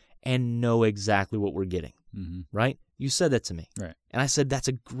 2 and know exactly what we're getting. Right? You said that to me. Right. And I said, that's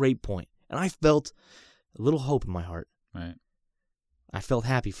a great point. And I felt a little hope in my heart. Right. I felt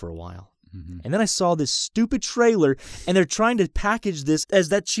happy for a while. Mm-hmm. And then I saw this stupid trailer, and they're trying to package this as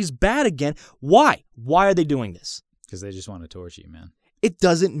that she's bad again. Why? Why are they doing this? Because they just want to torture you, man. It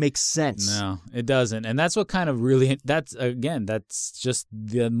doesn't make sense. No, it doesn't. And that's what kind of really, that's just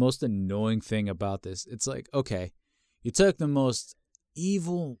the most annoying thing about this. It's like, okay, you took the most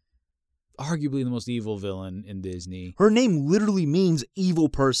evil, arguably the most evil villain in Disney. Her name literally means evil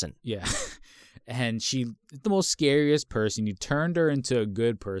person. Yeah. And she's the most scariest person. You turned her into a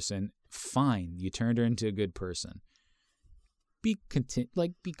good person. Fine. You turned her into a good person. Be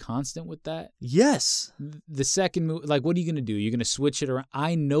constant with that. Yes. The second movie, like, what are you going to do? You're going to switch it around.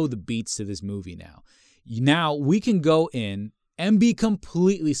 I know the beats to this movie now. Now we can go in and be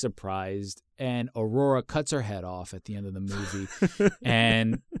completely surprised, and Aurora cuts her head off at the end of the movie,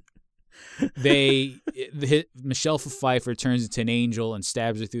 and Michelle Pfeiffer turns into an angel and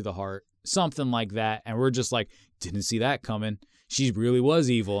stabs her through the heart, something like that, and we're just like, didn't see that coming. She really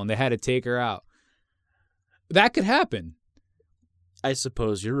was evil, and they had to take her out. That could happen. I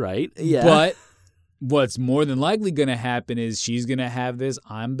suppose you're right. Yeah. But what's more than likely going to happen is she's going to have this,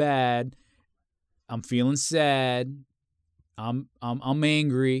 I'm bad, I'm feeling sad, I'm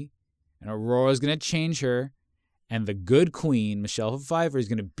angry, and Aurora's going to change her, and the good queen, Michelle Pfeiffer, is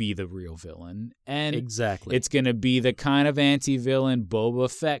going to be the real villain. And exactly. It's going to be the kind of anti-villain,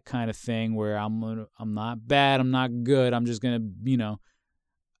 Boba Fett kind of thing where I'm not bad, I'm not good, I'm just going to,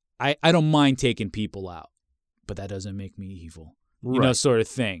 I don't mind taking people out, but that doesn't make me evil. Right. Sort of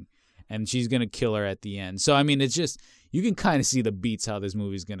thing. And she's going to kill her at the end. So, I mean, it's just, you can kind of see the beats how this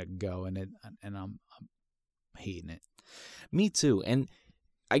movie's going to go, and I'm hating it. Me too. And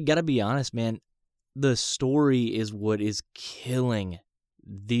I got to be honest, man, the story is what is killing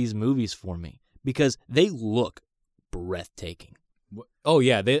these movies for me because they look breathtaking. Oh,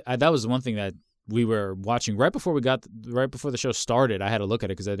 yeah. That was one thing that we were watching right before the show started. I had to look at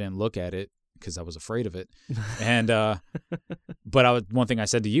it because I didn't look at it, because I was afraid of it. And but one thing I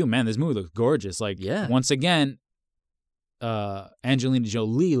said to you, man, this movie looks gorgeous. Like, yeah. Once again, Angelina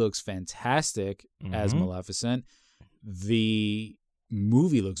Jolie looks fantastic as Maleficent. The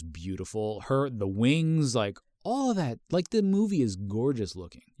movie looks beautiful. The wings, like all of that. Like, the movie is gorgeous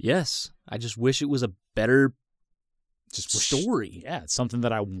looking. Yes. I just wish it was a better story. Yeah, it's something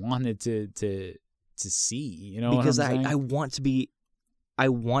that I wanted to see. Because what I'm saying? I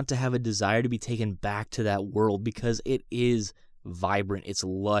want to have a desire to be taken back to that world because it is vibrant, it's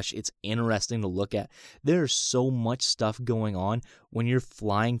lush, it's interesting to look at. There's so much stuff going on when you're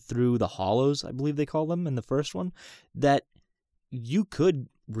flying through the hollows, I believe they call them in the first one, that you could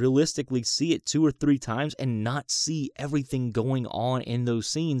realistically see it 2 or 3 times and not see everything going on in those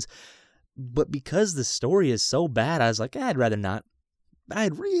scenes. But because the story is so bad, I was like, I'd rather not.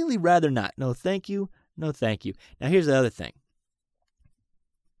 I'd really rather not. No, thank you. No, thank you. Now, here's the other thing.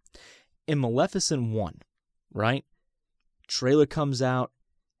 In Maleficent 1, right? Trailer comes out,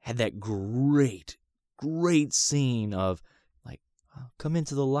 had that great scene of, like, come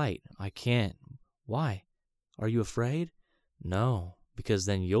into the light. I can't. Why? Are you afraid? No, because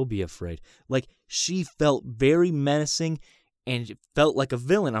then you'll be afraid. Like, she felt very menacing and it felt like a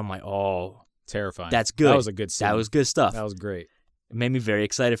villain. I'm like, oh. Terrifying. That's good. That was a good scene. That was good stuff. That was great. It made me very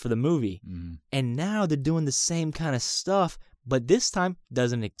excited for the movie. Mm-hmm. And now they're doing the same kind of stuff, but this time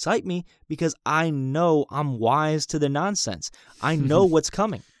doesn't excite me because I know I'm wise to the nonsense. I know what's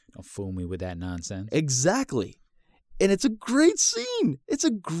coming. Don't fool me with that nonsense. Exactly. And it's a great scene. It's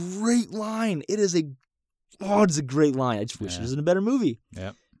a great line. It's a great line. I just wish it was in a better movie.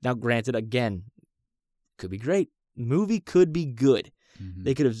 Yep. Now, granted, again, could be great. Movie could be good. Mm-hmm.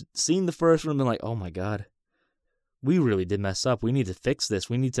 They could have seen the first one and been like, oh my God, we really did mess up. We need to fix this.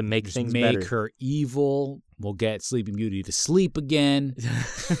 We need to make things better. Make her evil. We'll get Sleeping Beauty to sleep again.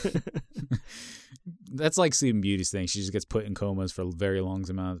 That's like Sleeping Beauty's thing. She just gets put in comas for a very long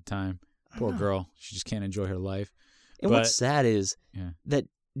amount of time. Poor girl. She just can't enjoy her life. And what's sad is that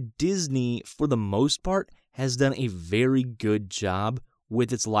Disney, for the most part, has done a very good job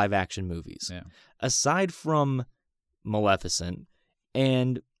with its live-action movies. Yeah. Aside from Maleficent,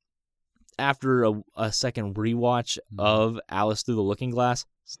 and after a second rewatch of Alice Through the Looking Glass,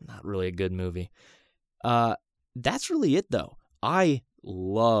 it's not really a good movie. That's really it, though. I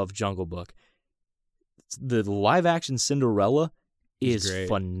love Jungle Book. The live-action Cinderella is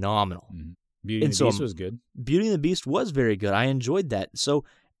phenomenal. Mm-hmm. Beauty and the Beast was good. Beauty and the Beast was very good. I enjoyed that. So,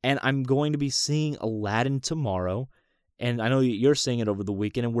 and I'm going to be seeing Aladdin tomorrow, and I know you're seeing it over the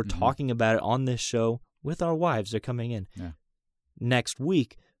weekend, and we're talking about it on this show with our wives. They're coming in next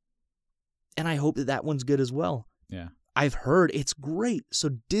week, and I hope that one's good as well. Yeah, I've heard it's great. So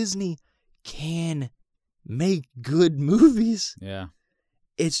Disney can make good movies. Yeah.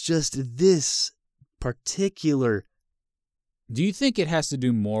 It's just this particular. Do you think it has to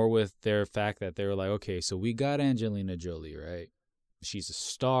do more with their fact that they were like, okay, so we got Angelina Jolie, right? She's a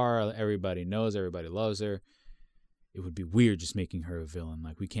star. Everybody knows. Everybody loves her. It would be weird just making her a villain.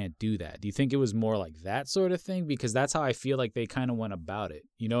 Like, we can't do that. Do you think it was more like that sort of thing? Because that's how I feel like they kind of went about it.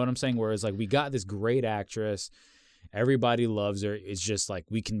 You know what I'm saying? Whereas, like, we got this great actress. Everybody loves her. It's just like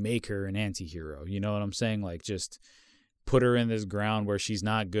we can make her an anti-hero. You know what I'm saying? Like, just put her in this ground where she's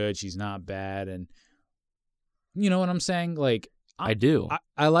not good, she's not bad. And you know what I'm saying? Like, I do.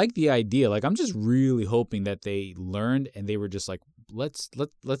 I like the idea. Like, I'm just really hoping that they learned and they were just like, let's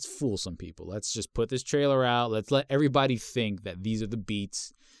fool some people. Let's just put this trailer out. Let's let everybody think that these are the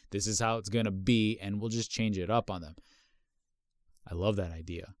beats. This is how it's going to be, and we'll just change it up on them. I love that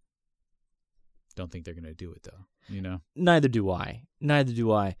idea. Don't think they're going to do it, though, you know? Neither do I.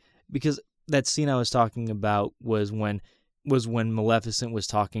 Because that scene I was talking about was when Maleficent was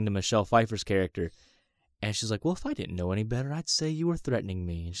talking to Michelle Pfeiffer's character. And she's like, well, if I didn't know any better, I'd say you were threatening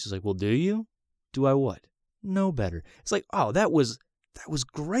me. And she's like, well, do you? Do I what? Know better. It's like, oh, that was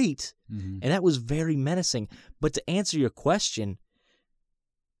great. Mm-hmm. And that was very menacing. But to answer your question,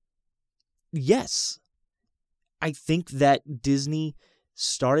 yes. I think that Disney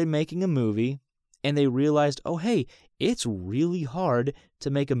started making a movie and they realized, oh, hey, it's really hard to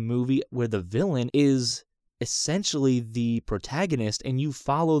make a movie where the villain is essentially the protagonist and you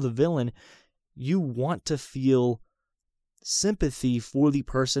follow the villain. You want to feel sympathy for the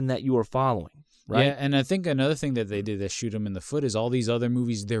person that you are following, right? Yeah, and I think another thing that they did that shoot them in the foot is all these other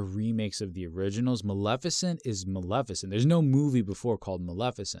movies, they're remakes of the originals. Maleficent is Maleficent. There's no movie before called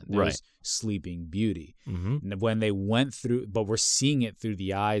Maleficent. There's Right. Sleeping Beauty. Mm-hmm. And when they went through, but we're seeing it through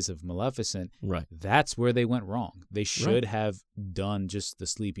the eyes of Maleficent, Right. that's where they went wrong. They should have done just the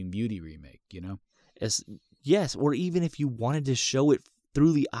Sleeping Beauty remake, you know? Yes, or even if you wanted to show it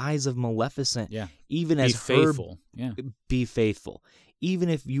through the eyes of Maleficent, Yeah. even Be as faithful. Yeah. be faithful. Even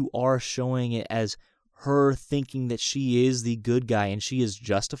if you are showing it as her thinking that she is the good guy and she is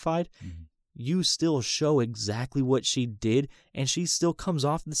justified, Mhm. you still show exactly what she did and she still comes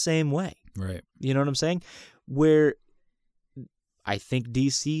off the same way. Right. You know what I'm saying? Where I think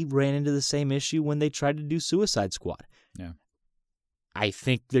DC ran into the same issue when they tried to do Suicide Squad. Yeah. I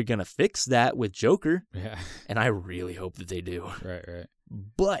think they're going to fix that with Joker, Yeah. and I really hope that they do. Right.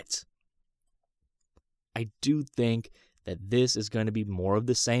 But I do think that this is going to be more of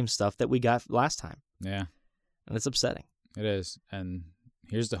the same stuff that we got last time, Yeah. and it's upsetting. It is. And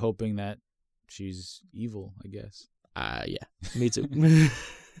here's the hoping that she's evil, I guess. Yeah, me too.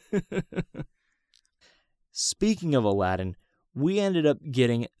 Speaking of Aladdin, we ended up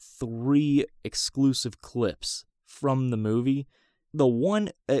getting 3 exclusive clips from the movie. The one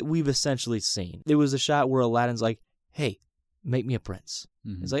we've essentially seen. There was a shot where Aladdin's like, hey, make me a prince.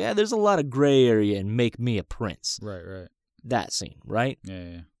 Mhm. It's like, yeah, there's a lot of gray area in make me a prince. Right. That scene, right?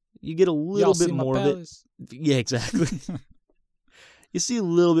 Yeah. You get a little Y'all bit see my more of it. palace? Yeah, exactly. You see a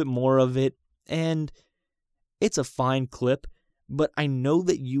little bit more of it, and it's a fine clip, but I know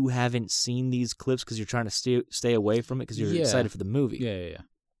that you haven't seen these clips because you're trying to stay away from it because you're Yeah. excited for the movie. Yeah.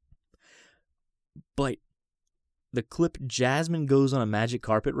 But the clip Jasmine goes on a magic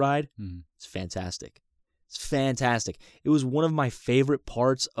carpet ride, Mhm. it's fantastic. It's fantastic. It was one of my favorite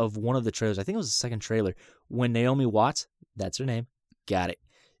parts of one of the trailers. I think it was the second trailer when Naomi Watts, that's her name, got it.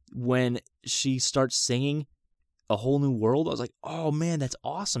 When she starts singing A Whole New World, I was like, oh man, that's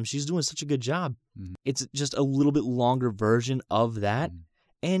awesome. She's doing such a good job. Mhm. It's just a little bit longer version of that. Mhm.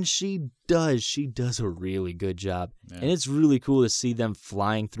 And she does a really good job. Yeah. And it's really cool to see them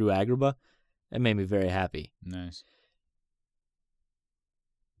flying through Agrabah. That made me very happy. Nice.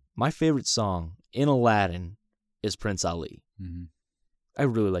 My favorite song in Aladdin is Prince Ali. Mm-hmm. I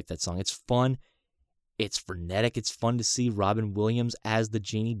really like that song. It's fun. It's frenetic. It's fun to see Robin Williams as the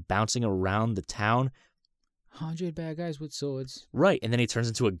genie bouncing around the town. 100 bad guys with swords. Right. And then he turns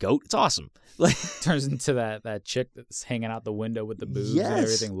into a goat. It's awesome. Like Turns into that chick that's hanging out the window with the boobs Yes. and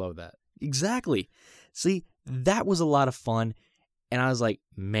everything. Love that. Exactly. See, that was a lot of fun. And I was like,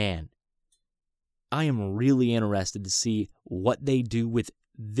 man, I am really interested to see what they do with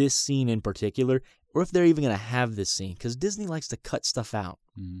this scene in particular, or if they're even going to have this scene, because Disney likes to cut stuff out.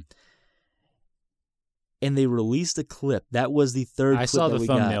 Mm-hmm. And they released a clip. That was the third clip I saw that the we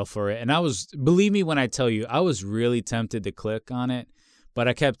thumbnail got. for it, and believe me when I tell you, I was really tempted to click on it, but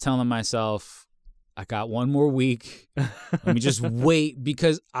I kept telling myself, I got one more week. Let me just wait,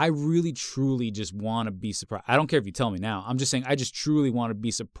 because I really, truly just want to be surprised. I don't care if you tell me now. I'm just saying I just truly want to be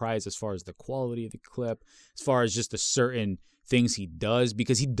surprised as far as the quality of the clip, as far as just the certain things he does,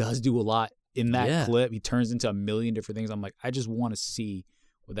 because he does do a lot in that Yeah. clip. He turns into a million different things. I'm like, I just want to see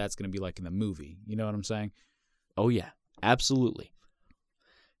what that's going to be like in the movie. You know what I'm saying? Oh, yeah. Absolutely.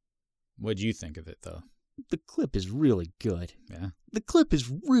 What do you think of it, though? The clip is really good. Yeah. The clip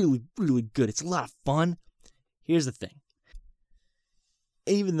is really, really good. It's a lot of fun. Here's the thing.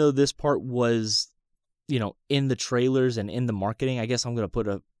 Even though this part was, in the trailers and in the marketing, I guess I'm going to put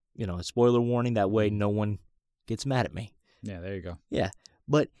a spoiler warning. That way no one gets mad at me. Yeah, there you go. Yeah.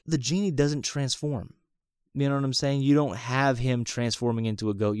 But the genie doesn't transform. You know what I'm saying? You don't have him transforming into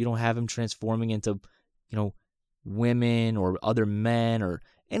a goat. You don't have him transforming into, women or other men or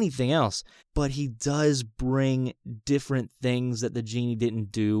anything else. But he does bring different things that the genie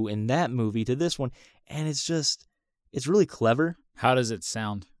didn't do in that movie to this one. And it's really clever. How does it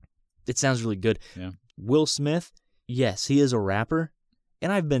sound? It sounds really good. Yeah. Will Smith, yes, he is a rapper.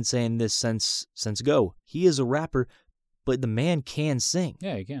 And I've been saying this since Go. He is a rapper, but the man can sing.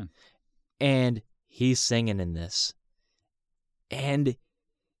 Yeah, he can. And he's singing in this. And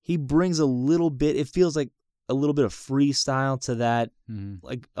he brings a little bit, it feels like a little bit of freestyle to that,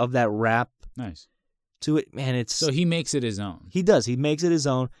 like of that rap. Nice. To it. Man, so he makes it his own. He does. He makes it his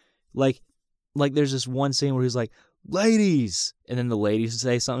own. Like there's this one scene where he's like, ladies. And then the ladies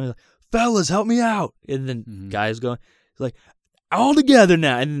say something like, fellas, help me out. And then guys going, he's like, all together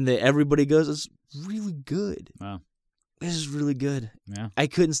now. And then everybody goes, it's really good. Wow. This is really good. Yeah. I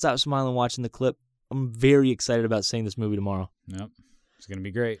couldn't stop smiling watching the clip. I'm very excited about seeing this movie tomorrow. Yep. It's going to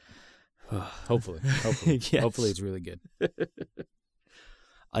be great. Hopefully. Yes. Hopefully it's really good.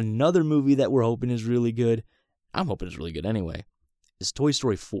 Another movie that we're hoping is really good, I'm hoping it's really good anyway, is Toy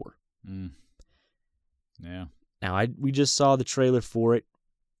Story 4. Yeah. Now, we just saw the trailer for it.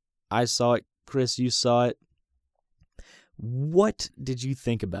 I saw it. Chris, you saw it. What did you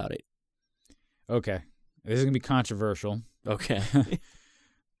think about it? Okay. This is going to be controversial. Okay.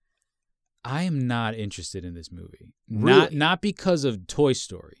 I am not interested in this movie. Really? Not because of Toy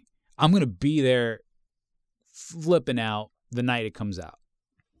Story. I'm going to be there flipping out the night it comes out.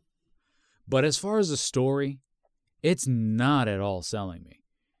 But as far as the story, it's not at all selling me.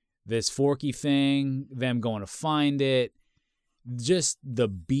 This Forky thing, them going to find it, just the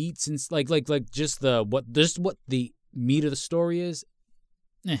beats and just what the meat of the story is.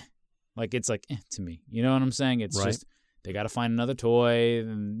 It's to me. You know what I'm saying? It's right. Just they got to find another toy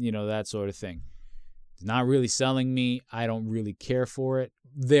and that sort of thing. It's not really selling me. I don't really care for it.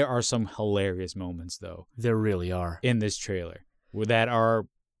 There are some hilarious moments though. There really are. In this trailer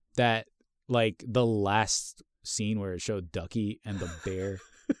like the last scene where it showed Ducky and the bear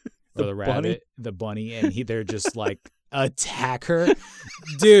or the rabbit, the bunny, and they're just like attack her.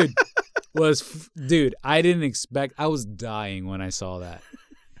 Dude, I didn't expect. I was dying when I saw that.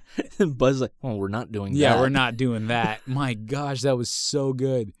 Buzz like, oh, we're not doing that. Yeah, we're not doing that. My gosh, that was so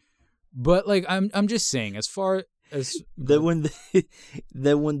good. But I'm just saying, as far as when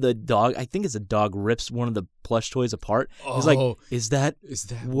the dog, I think it's a dog, rips one of the plush toys apart. He's like, is that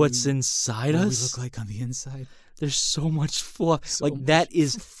what's inside us? We look like on the inside? There's so much fluff. That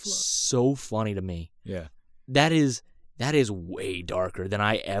is so funny to me. Yeah. That is way darker than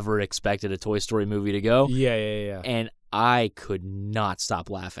I ever expected a Toy Story movie to go. Yeah. And I could not stop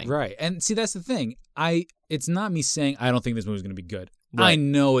laughing. Right. And see, that's the thing. It's not me saying I don't think this movie's going to be good. Right. I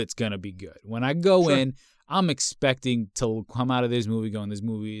know it's going to be good. When I go in, I'm expecting to come out of this movie going, this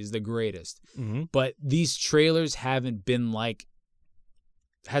movie is the greatest. Mm-hmm. But these trailers hasn't given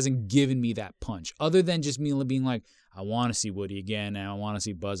me that punch. Other than just me being like, I want to see Woody again, and I want to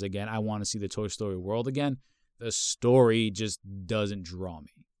see Buzz again. I want to see the Toy Story world again. The story just doesn't draw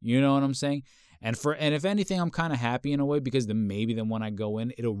me. You know what I'm saying? And if anything, I'm kind of happy in a way because then when I go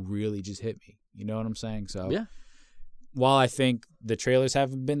in, it'll really just hit me. You know what I'm saying? So yeah. While I think the trailers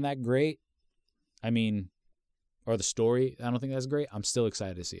haven't been that great, or the story, I don't think that's great. I'm still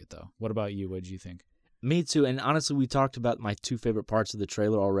excited to see it though. What about you? What did you think? Me too. And honestly, we talked about my two favorite parts of the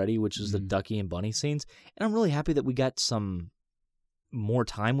trailer already, which is the Ducky and Bunny scenes. And I'm really happy that we got some more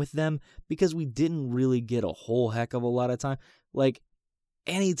time with them because we didn't really get a whole heck of a lot of time. Like,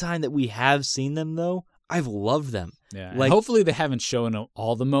 any time that we have seen them, though, I've loved them. Yeah. Like, hopefully they haven't shown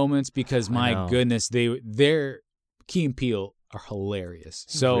all the moments because, my goodness, their Key and Peele are hilarious.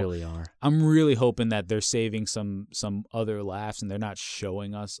 So they really are. I'm really hoping that they're saving some other laughs and they're not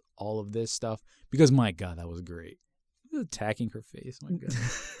showing us all of this stuff because, my God, that was great. Attacking her face. My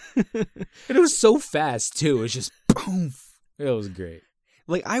God. And it was so fast, too. It was just boom. It was great.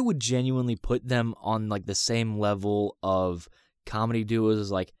 Like, I would genuinely put them on, like, the same level of comedy duos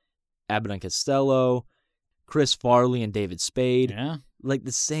as, like, Abbott and Costello, Chris Farley and David Spade. Yeah. Like,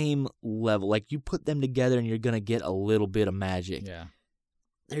 the same level. Like, you put them together and you're going to get a little bit of magic. Yeah.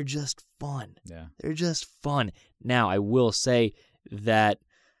 They're just fun. Yeah. They're just fun. Now, I will say that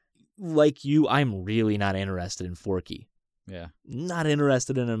like you, I'm really not interested in Forky. Yeah. Not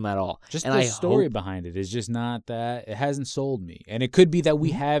interested in him at all. Just and the I story hope, behind it is just not that. It hasn't sold me. And it could be that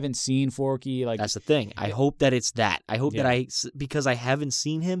we haven't seen Forky. Like, that's the thing. I hope that it's that. I hope Yeah. that because I haven't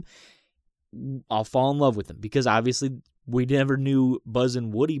seen him, I'll fall in love with him. Because obviously we never knew Buzz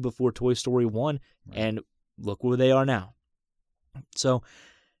and Woody before Toy Story 1. Right. And look where they are now. So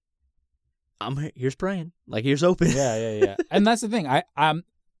here's praying. Like, here's hoping. Yeah. And that's the thing.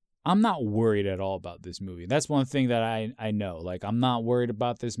 I'm not worried at all about this movie. That's one thing that I know. Like, I'm not worried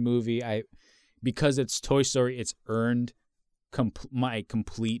about this movie. Because it's Toy Story, it's earned my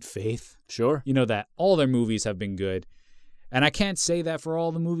complete faith. Sure. You know, that all their movies have been good. And I can't say that for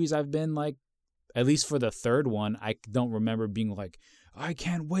all the movies I've been, like, at least for the third one, I don't remember being like, I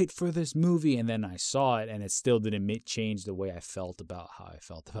can't wait for this movie. And then I saw it, and it still didn't change the way I felt about how I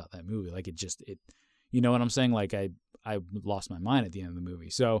felt about that movie. Like, it you know what I'm saying? Like, I lost my mind at the end of the movie.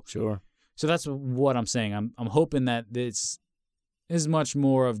 So Sure. So that's what I'm saying. I'm hoping that this is much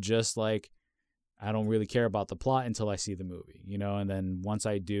more of just like, I don't really care about the plot until I see the movie, you know, and then once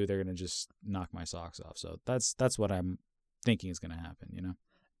I do, they're going to just knock my socks off. So that's what I'm thinking is going to happen, you know.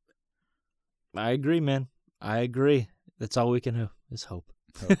 I agree, man. I agree. That's all we can do is hope.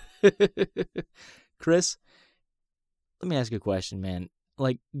 Chris, let me ask you a question, man.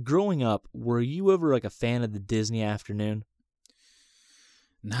 Like, growing up, were you ever like a fan of the Disney Afternoon?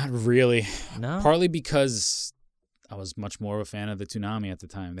 Not really. No? Partly because I was much more of a fan of the Toonami at the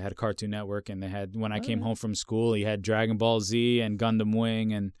time. They had a Cartoon Network, and they had, when I came home from school, you had Dragon Ball Z and Gundam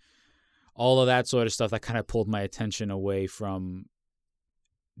Wing and all of that sort of stuff. That kind of pulled my attention away from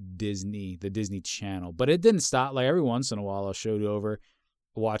Disney, the Disney Channel. But it didn't stop. Like, every once in a while, I'll show you over,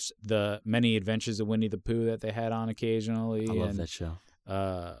 watch the Many Adventures of Winnie the Pooh that they had on occasionally. I love that show.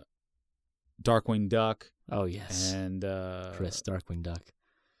 Darkwing Duck. Oh, yes. And Chris, Darkwing Duck.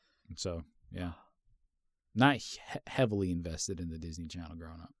 So, yeah. Not heavily invested in the Disney Channel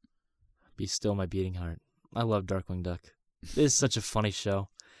growing up. Be Still My Beating Heart. I love Darkwing Duck. It's such a funny show.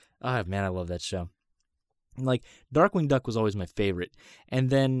 Oh, man, I love that show. Like, Darkwing Duck was always my favorite. And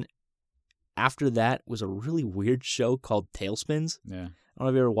then after that was a really weird show called Tailspins. Yeah. I don't know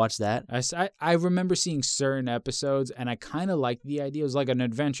if you ever watched that. I remember seeing certain episodes, and I kind of liked the idea. It was like an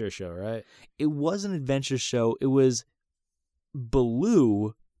adventure show, right? It was an adventure show. It was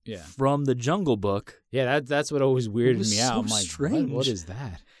Baloo from the Jungle Book. Yeah, that's what always weirded me out. So I'm like, strange. what is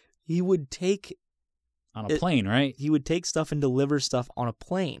that? He would take... On a plane, right? He would take stuff and deliver stuff on a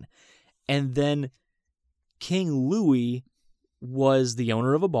plane. And then King Louie was the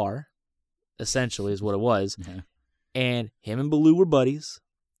owner of a bar, essentially is what it was. Yeah. And him and Baloo were buddies.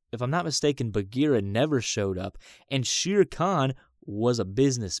 If I'm not mistaken, Bagheera never showed up. And Shere Khan was a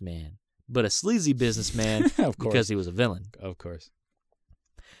businessman, but a sleazy businessman Of course. because he was a villain. Of course.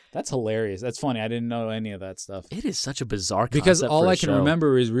 That's hilarious. That's funny. I didn't know any of that stuff. It is such a bizarre concept Because all for a I can show.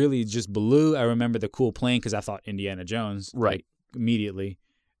 remember is really just Baloo. I remember the cool plane because I thought Indiana Jones. Right. Like, immediately.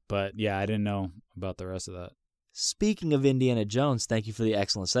 But yeah, I didn't know about the rest of that. Speaking of Indiana Jones, thank you for the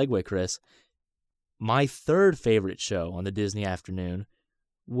excellent segue, Chris. My third favorite show on the Disney Afternoon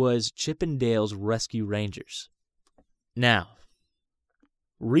was Chip and Dale's Rescue Rangers. Now,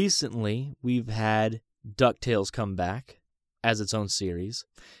 recently we've had DuckTales come back as its own series.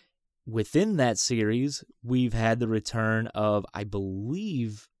 Within that series, we've had the return of, I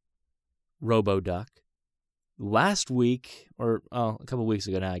believe, RoboDuck. Last week, or a couple weeks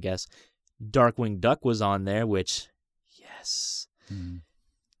ago now, I guess, Darkwing Duck was on there, which, yes,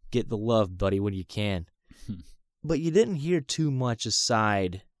 get the love, buddy, when you can. But you didn't hear too much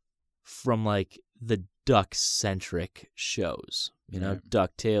aside from, like, the duck-centric shows. You know, Right.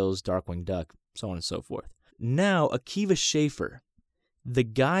 DuckTales, Darkwing Duck, so on and so forth. Now, Akiva Schaffer, the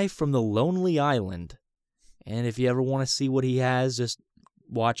guy from The Lonely Island, and if you ever want to see what he has, just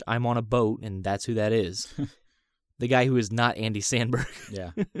watch I'm on a Boat, and that's who that is. The guy who is not Andy Samberg.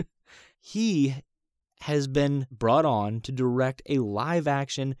 Yeah. He has been brought on to direct a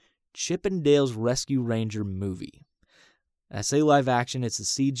live-action Chip and Dale's Rescue Ranger movie. I say live-action, it's a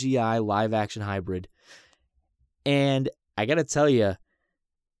CGI live-action hybrid. And I gotta tell you,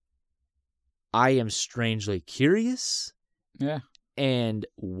 I am strangely curious Yeah. and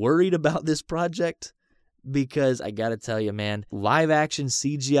worried about this project because I gotta tell you, man, live-action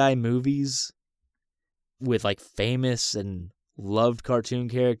CGI movies with like famous and loved cartoon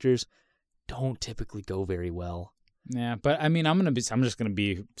characters don't typically go very well. Yeah, but I mean, I'm just gonna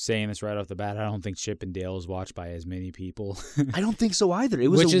be saying this right off the bat. I don't think Chip and Dale is watched by as many people. I don't think so either. It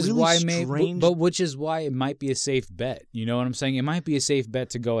was which a is really why strange... but which is why it might be a safe bet. You know what I'm saying? It might be a safe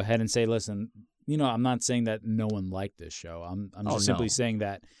bet to go ahead and say, listen, you know, I'm not saying that no one liked this show. I'm just simply saying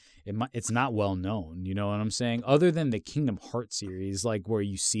that it's not well known. You know what I'm saying? Other than the Kingdom Hearts series, like where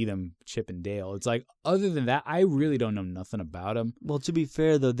you see them Chip and Dale, it's like other than that, I really don't know nothing about them. Well, to be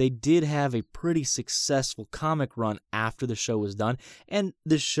fair though, they did have a pretty successful comic run after the show was done, and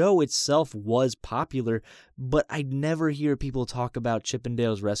the show itself was popular. But I never hear people talk about Chip and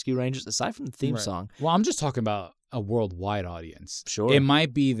Dale's Rescue Rangers aside from the theme song. Well, I'm just talking about a worldwide audience. Sure. It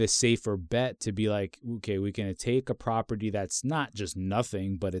might be the safer bet to be like, okay, we can take a property that's not just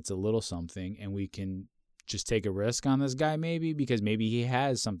nothing, but it's a little something, and we can just take a risk on this guy maybe because maybe he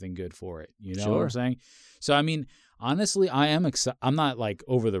has something good for it. You know what I'm saying? So, I mean, honestly, I'm not like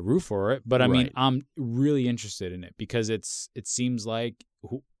over the roof for it, but I mean, I'm really interested in it because it seems like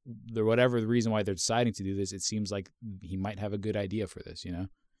whatever the reason why they're deciding to do this, it seems like he might have a good idea for this, you know?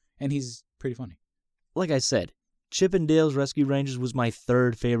 And he's pretty funny. Like I said, Chip and Dale's Rescue Rangers was my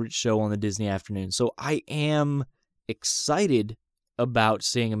third favorite show on the Disney afternoon, so I am excited about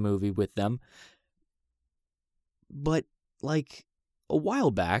seeing a movie with them. But, like, a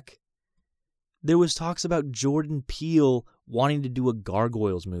while back, there was talks about Jordan Peele wanting to do a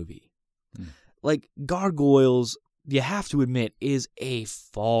Gargoyles movie. Like, Gargoyles, you have to admit, is a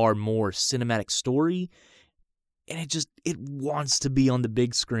far more cinematic story, and it wants to be on the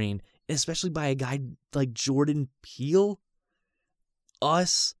big screen, especially by a guy like Jordan Peele.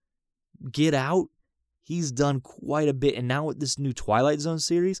 Us, Get Out, he's done quite a bit, and now with this new Twilight Zone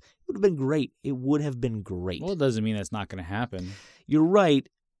series, it would have been great. It would have been great. Well, it doesn't mean that's not going to happen. You're right,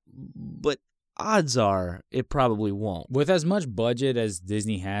 but odds are it probably won't. With as much budget as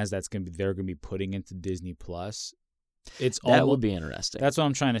Disney has, they're going to be putting into Disney Plus. That would be interesting. That's what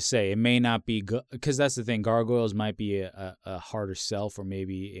I'm trying to say. It may not be good because that's the thing. Gargoyles might be a harder sell for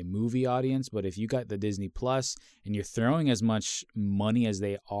maybe a movie audience, but if you got the Disney Plus and you're throwing as much money as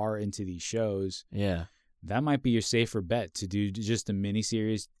they are into these shows, that might be your safer bet to do just a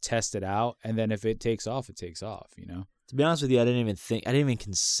miniseries, test it out, and then if it takes off, it takes off. You know. To be honest with you, I didn't even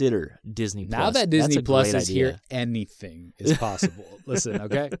consider Disney Plus. Now that Disney Plus is here, anything is possible. Listen,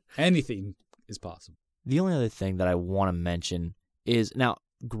 okay, anything is possible. The only other thing that I want to mention is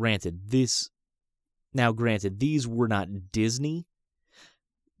granted, these were not Disney,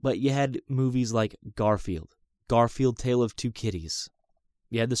 but you had movies like Garfield, Tale of Two Kitties.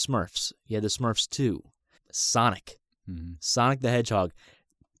 You had the Smurfs. You had the Smurfs 2. Sonic. Sonic the Hedgehog.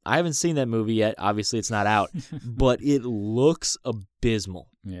 I haven't seen that movie yet. Obviously, it's not out, but it looks abysmal.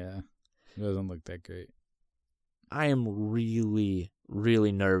 Yeah, it doesn't look that great. I am really,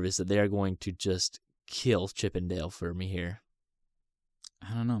 really nervous that they are going to just kill Chip and Dale for me here.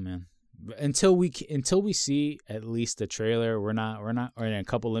 I don't know, man. Until we see at least the trailer, we're not, or in a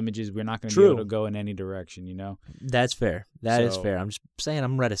couple images, we're not going to be able to go in any direction. You know. That's fair. That is fair. I'm just saying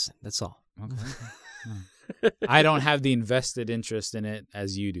I'm reticent. That's all. Okay. I don't have the invested interest in it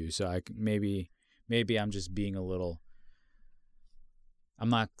as you do, so maybe I'm just being a little. I'm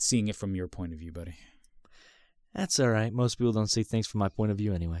not seeing it from your point of view, buddy. That's all right. Most people don't see things from my point of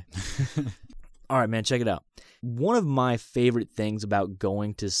view anyway. All right, man, check it out. One of my favorite things about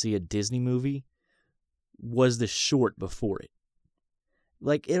going to see a Disney movie was the short before it.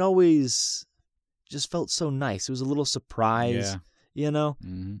 Like, it always just felt so nice. It was a little surprise, you know?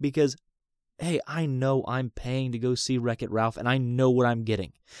 Mm-hmm. Because, hey, I know I'm paying to go see Wreck-It Ralph, and I know what I'm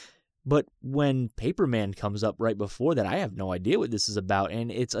getting. But when Paperman comes up right before that, I have no idea what this is about, and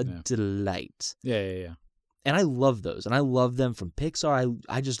it's a delight. Yeah. And I love those, and I love them from Pixar.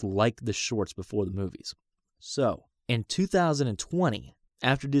 I just like the shorts before the movies. So, in 2020,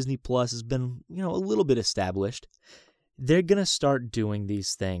 after Disney Plus has been, a little bit established, they're going to start doing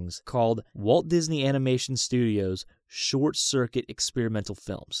these things called Walt Disney Animation Studios Short Circuit Experimental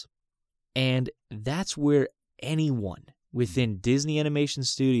Films. And that's where anyone within Disney Animation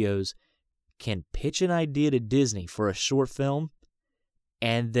Studios can pitch an idea to Disney for a short film,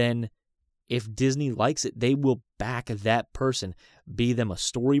 and then if Disney likes it, they will back that person, be them a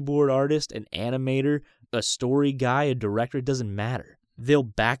storyboard artist, an animator, a story guy, a director, it doesn't matter. They'll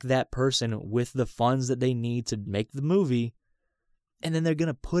back that person with the funds that they need to make the movie, and then they're going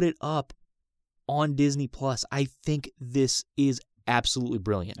to put it up on Disney Plus. I think this is absolutely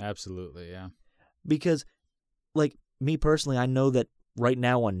brilliant. Absolutely, yeah. Because, like, me personally, I know that right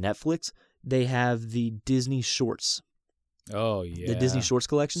now on Netflix, they have the Disney Shorts. Oh, yeah. The Disney Shorts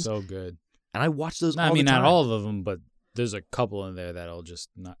collections. So good. And I watch those all the time. I mean, not all of them, but there's a couple in there that'll just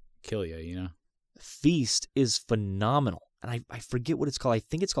not kill you, you know? Feast is phenomenal. And I forget what it's called. I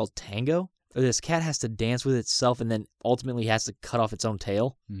think it's called Tango. Or this cat has to dance with itself and then ultimately has to cut off its own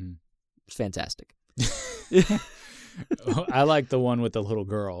tail. Mm. It's fantastic. I like the one with the little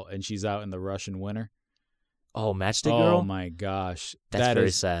girl, and she's out in the Russian winter. Oh, Matchstick Girl? Oh my gosh. That's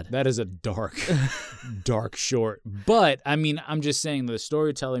very sad. That is a dark, dark short. But, I mean, I'm just saying the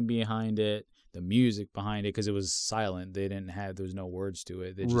storytelling behind it, the music behind it, because it was silent. There was no words to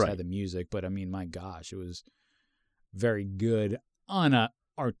it. They just had the music. But, I mean, my gosh, it was very good on a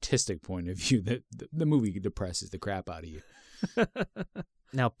artistic point of view. The movie depresses the crap out of you.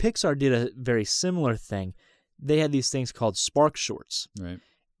 Now, Pixar did a very similar thing. They had these things called Spark Shorts. Right.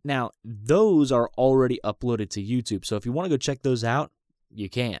 Now, those are already uploaded to YouTube, so if you want to go check those out, you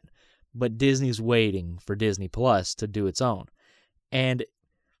can. But Disney's waiting for Disney Plus to do its own. And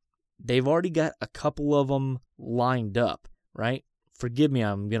they've already got a couple of them lined up, right? Forgive me,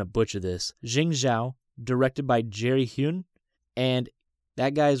 I'm going to butcher this. Jing Zhao, directed by Jerry Hune, and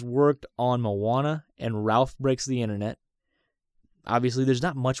that guy's worked on Moana and Ralph Breaks the Internet. Obviously, there's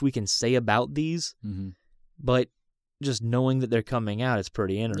not much we can say about these, but just knowing that they're coming out is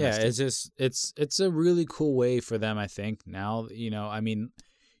pretty interesting. Yeah, it's a really cool way for them, I think. Now, I mean,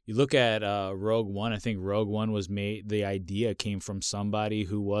 you look at Rogue One. I think Rogue One was made. The idea came from somebody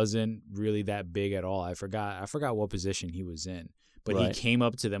who wasn't really that big at all. I forgot what position he was in, but he came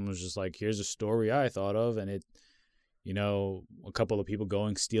up to them and was just like, "Here's a story I thought of," and it, a couple of people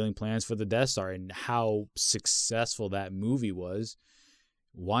stealing plans for the Death Star, and how successful that movie was.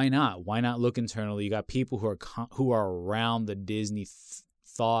 Why not? Why not look internally? You got people who are around the Disney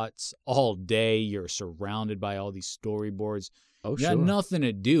thoughts all day. You're surrounded by all these storyboards. Oh, you got nothing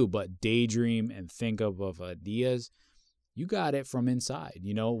to do but daydream and think of ideas. You got it from inside.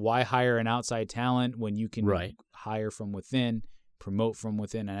 Why hire an outside talent when you can hire from within, promote from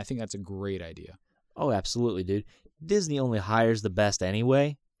within? And I think that's a great idea. Oh, absolutely, dude. Disney only hires the best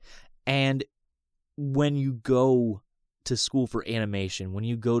anyway. And when you go to school for animation, when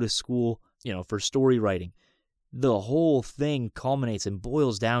you go to school, for story writing, the whole thing culminates and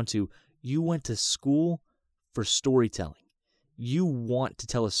boils down to you went to school for storytelling. You want to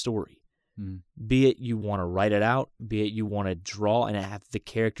tell a story. Be it you want to write it out, be it you want to draw and have the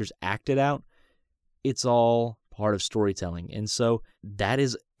characters act it out. It's all part of storytelling. And so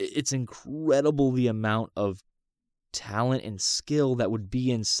it's incredible the amount of talent and skill that would be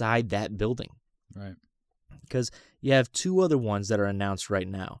inside that building. Right. Because you have two other ones that are announced right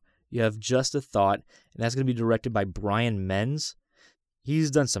now. You have Just a Thought, and that's going to be directed by Brian Menz.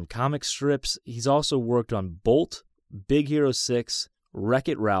 He's done some comic strips. He's also worked on Bolt, Big Hero 6,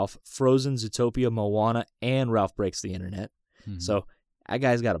 Wreck-It Ralph, Frozen, Zootopia, Moana, and Ralph Breaks the Internet. So that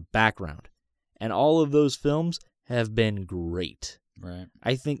guy's got a background. And all of those films have been great. Right.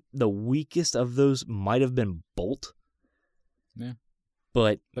 I think the weakest of those might have been Bolt. Yeah.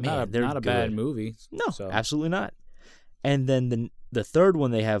 But man, not a bad movie. No, absolutely not. And then the third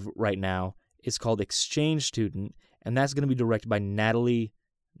one they have right now is called Exchange Student, and that's going to be directed by Natalie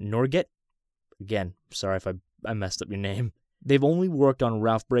Norgett. Again, sorry if I messed up your name. They've only worked on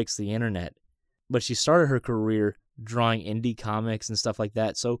Ralph Breaks the Internet, but she started her career drawing indie comics and stuff like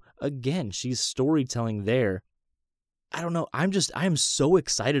that. So again, she's storytelling there. I don't know. I am so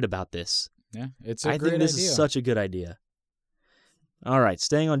excited about this. Yeah, it's a great idea. I think this is such a good idea. All right,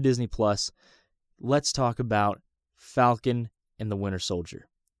 staying on Disney Plus, let's talk about Falcon and the Winter Soldier.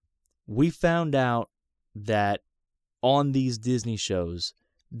 We found out that on these Disney shows,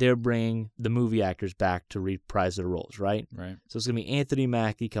 they're bringing the movie actors back to reprise their roles, right? Right. So it's going to be Anthony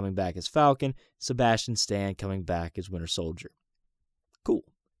Mackie coming back as Falcon, Sebastian Stan coming back as Winter Soldier. Cool.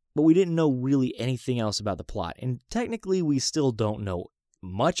 But we didn't know really anything else about the plot. And technically, we still don't know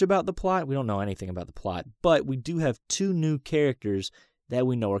much about the plot. We don't know anything about the plot. But we do have two new characters that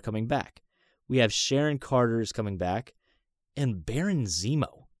we know are coming back. We have Sharon Carter is coming back, and Baron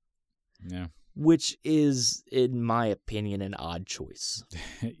Zemo. Yeah. Which is, in my opinion, an odd choice.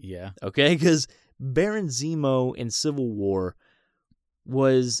 Yeah. Okay? Because Baron Zemo in Civil War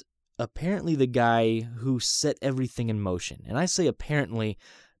was apparently the guy who set everything in motion. And I say apparently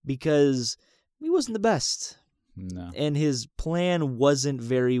because he wasn't the best. No. And his plan wasn't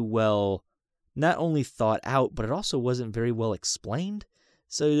very well, not only thought out, but it also wasn't very well explained.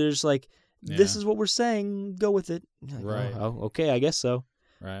 So there's like, this is what we're saying, go with it. Right. Oh, okay, I guess so.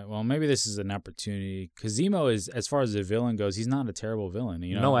 Right. Well, maybe this is an opportunity because Zemo is, as far as the villain goes, he's not a terrible villain.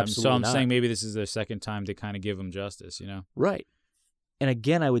 No, absolutely So I'm not. saying maybe this is their second time to kind of give him justice. Right. And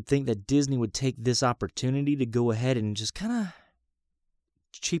again, I would think that Disney would take this opportunity to go ahead and just kind of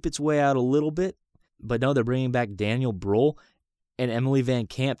cheap its way out a little bit. But no, they're bringing back Daniel Bruhl and Emily Van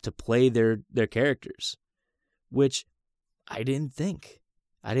Camp to play their characters, which I didn't think.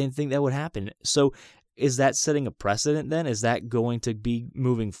 I didn't think that would happen. So is that setting a precedent then? Is that going to be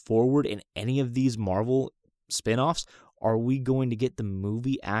moving forward in any of these Marvel spinoffs? Are we going to get the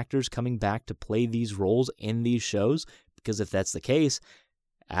movie actors coming back to play these roles in these shows? Because if that's the case,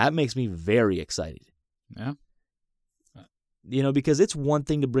 that makes me very excited. Yeah. Because it's one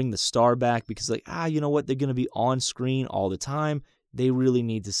thing to bring the star back because, you know what? They're going to be on screen all the time. They really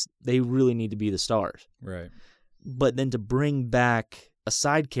need to be the stars. Right. But then to bring back a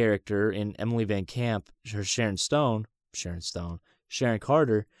side character in Emily Van Camp, Sharon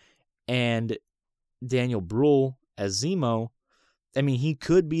Carter, and Daniel Bruhl as Zemo, I mean, he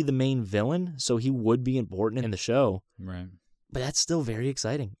could be the main villain, so he would be important in the show. Right. But that's still very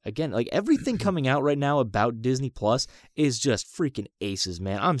exciting. Again, everything coming out right now about Disney Plus is just freaking aces,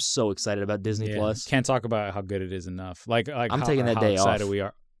 man. I'm so excited about Disney Plus. Can't talk about how good it is enough. I'm taking that day excited off. We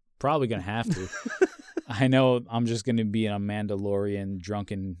are probably gonna have to. I know I'm just gonna be in a Mandalorian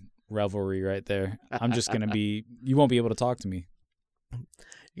drunken revelry right there. I'm just gonna be. You won't be able to talk to me.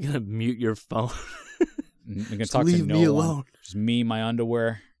 You're gonna mute your phone. You're gonna Just talk leave to no me one. alone. Just me, my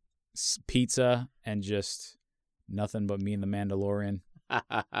underwear, pizza, and just nothing but me and the Mandalorian.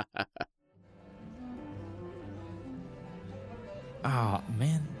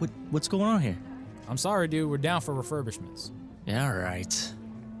 Man, what's going on here? I'm sorry, dude. We're down for refurbishments. Yeah,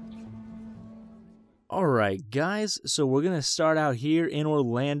 all right, guys. So we're gonna start out here in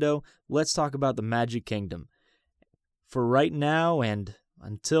Orlando. Let's talk about the Magic Kingdom. For right now, and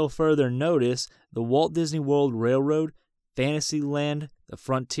until further notice, the Walt Disney World Railroad, Fantasyland, the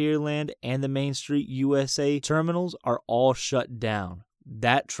Frontierland, and the Main Street USA terminals are all shut down.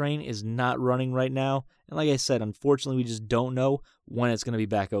 That train is not running right now, and like I said, unfortunately, we just don't know when it's going to be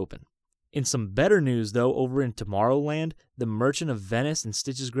back open. In some better news, though, over in Tomorrowland, the Merchant of Venice and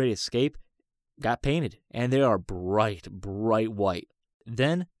Stitch's Great Escape got painted, and they are bright, bright white.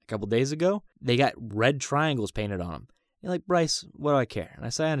 Then, a couple days ago, they got red triangles painted on them. You're like, Bryce, what do I care? And I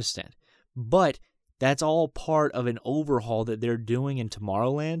say, I understand. But that's all part of an overhaul that they're doing in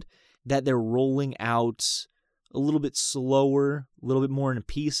Tomorrowland, that they're rolling out a little bit slower, a little bit more in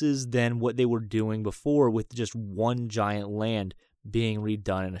pieces than what they were doing before with just one giant land being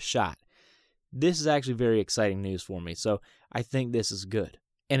redone in a shot. This is actually very exciting news for me, so I think this is good.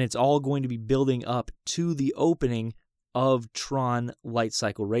 And it's all going to be building up to the opening of Tron Light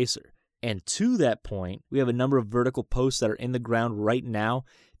Cycle Racer. And to that point, we have a number of vertical posts that are in the ground right now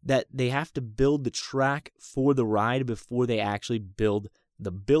that they have to build the track for the ride before they actually build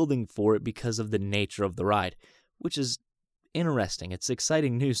the building for it because of the nature of the ride, which is interesting. It's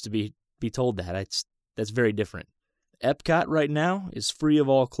exciting news to be told that. That's very different. Epcot right now is free of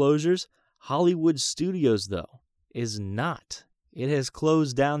all closures. Hollywood Studios, though, is not. It has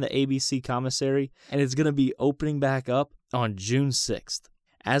closed down the ABC commissary, and it's going to be opening back up on June 6th.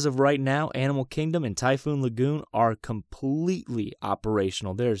 As of right now, Animal Kingdom and Typhoon Lagoon are completely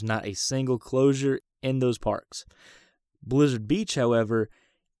operational. There's not a single closure in those parks. Blizzard Beach, however,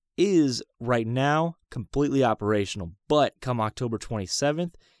 is right now completely operational, but come October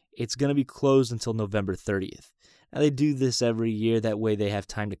 27th, it's going to be closed until November 30th. Now, they do this every year. That way they have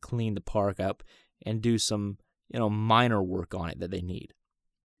time to clean the park up and do some, minor work on it that they need.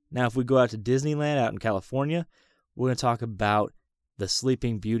 Now, if we go out to Disneyland out in California, we're going to talk about the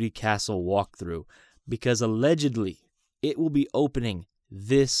Sleeping Beauty Castle walkthrough, because allegedly it will be opening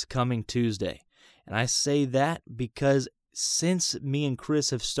this coming Tuesday. And I say that because since me and Chris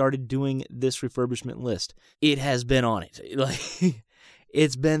have started doing this refurbishment list, it has been on it.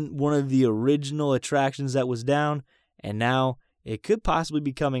 It's been one of the original attractions that was down, and now it could possibly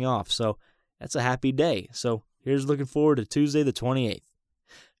be coming off. So that's a happy day. So here's looking forward to Tuesday the 28th.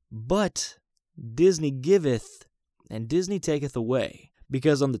 But Disney giveth and Disney taketh away,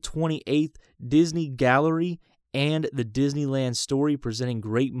 because on the 28th, Disney Gallery and the Disneyland Story presenting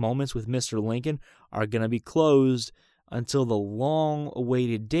Great Moments with Mr. Lincoln are going to be closed until the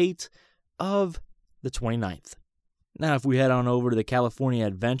long-awaited date of the 29th. Now, if we head on over to the California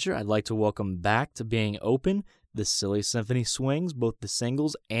Adventure, I'd like to welcome back to being open the Silly Symphony swings, both the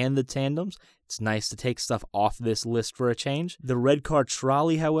singles and the tandems. It's nice to take stuff off this list for a change. The Red Car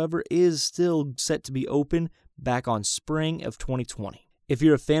Trolley, however, is still set to be open back on spring of 2020. If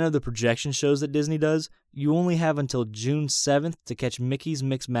you're a fan of the projection shows that Disney does, you only have until June 7th to catch Mickey's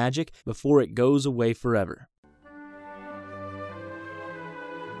Mixed Magic before it goes away forever.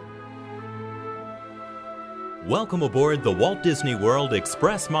 Welcome aboard the Walt Disney World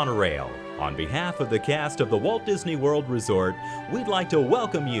Express Monorail. On behalf of the cast of the Walt Disney World Resort, we'd like to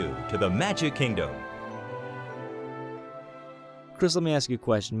welcome you to the Magic Kingdom. Chris, let me ask you a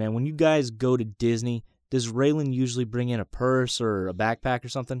question, man. When you guys go to Disney, does Raylan usually bring in a purse or a backpack or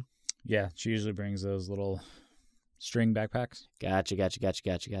something? Yeah, she usually brings those little string backpacks.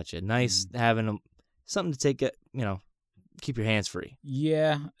 Gotcha. Nice having something to take keep your hands free.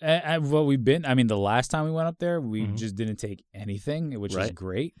 Yeah. Well, the last time we went up there, we Mhm. just didn't take anything, which is Right.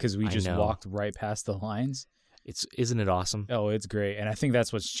 great because we I just know. walked right past the lines. Isn't it awesome? Oh, it's great. And I think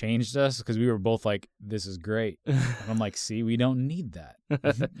that's what's changed us because we were both like, this is great. And I'm like, see, we don't need that.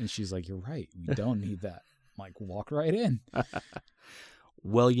 And she's like, you're right. We don't need that. I'm like, walk right in.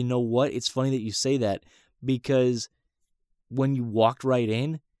 Well, you know what? It's funny that you say that because when you walked right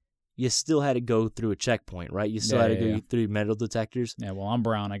in, you still had to go through a checkpoint, right? You still Yeah, had to yeah, go yeah. through metal detectors. Yeah, well, I'm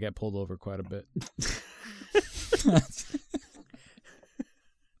brown. I get pulled over quite a bit.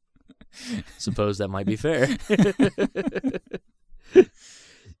 Suppose that might be fair.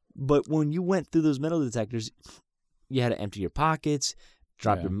 But when you went through those metal detectors, you had to empty your pockets,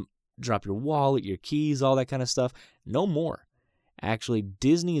 drop your wallet, your keys, all that kind of stuff. No more. Actually,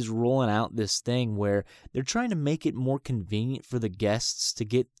 Disney is rolling out this thing where they're trying to make it more convenient for the guests to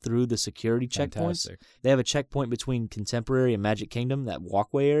get through the security checkpoints. Fantastic. They have a checkpoint between Contemporary and Magic Kingdom, that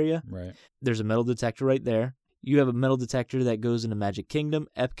walkway area. Right. There's a metal detector right there. You have a metal detector that goes into Magic Kingdom,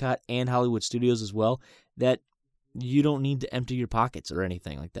 Epcot, and Hollywood Studios as well, that you don't need to empty your pockets or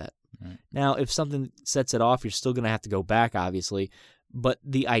anything like that. Right. Now, if something sets it off, you're still going to have to go back, obviously. But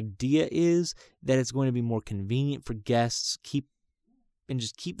the idea is that it's going to be more convenient for guests, keep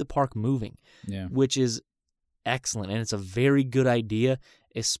the park moving, Yeah. which is excellent. And it's a very good idea,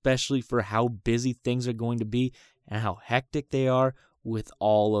 especially for how busy things are going to be and how hectic they are with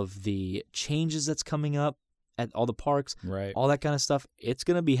all of the changes that's coming up at all the parks, Right. all that kind of stuff. It's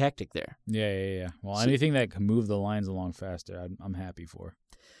going to be hectic there. Yeah. Well, So- anything that can move the lines along faster, I'm happy for.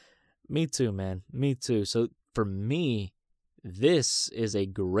 Me too, man. Me too. So for me, this is a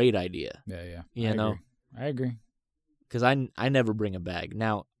great idea. Yeah. I agree. Because I never bring a bag.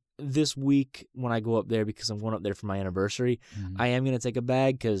 Now, this week when I go up there, because I'm going up there for my anniversary, Mhm. I am going to take a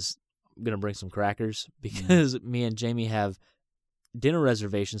bag because I'm going to bring some crackers because me and Jamie have dinner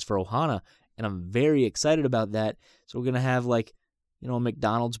reservations for Ohana, and I'm very excited about that. So we're going to have a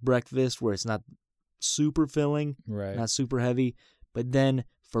McDonald's breakfast where it's not super filling, Right. not super heavy. But then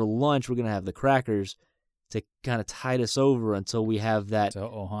for lunch, we're going to have the crackers to kind of tide us over until we have that So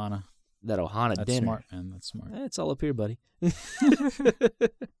Ohana. Ohana That's dinner. smart, man. That's smart. It's all up here, buddy.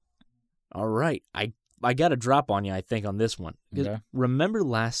 All right. I got a drop on you, I think, on this one. 'Cause Okay. remember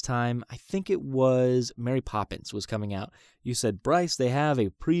last time, I think it was Mary Poppins was coming out. You said, Bryce, they have a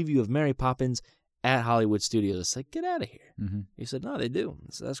preview of Mary Poppins at Hollywood Studios. I said, get out of here. Mm-hmm. You said, no, they do.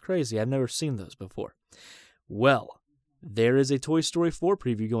 So that's crazy. I've never seen those before. Well, there is a Toy Story 4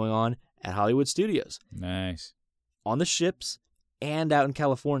 preview going on at Hollywood Studios Nice. on the ships and out in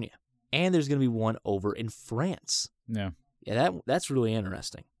California. And there's going to be one over in France. Yeah. Yeah, that's really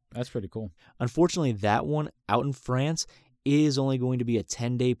interesting. That's pretty cool. Unfortunately, that one out in France is only going to be a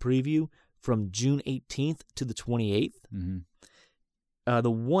 10-day preview from June 18th to the 28th. Mm-hmm.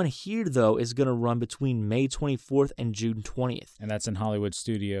 The one here, though, is going to run between May 24th and June 20th. And that's in Hollywood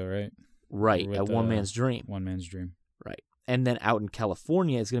Studio, right? Right, With at One Man's Dream. One Man's Dream. Right. And then out in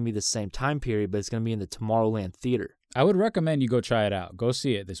California, it's going to be the same time period, but it's going to be in the Tomorrowland Theater. I would recommend you go try it out. Go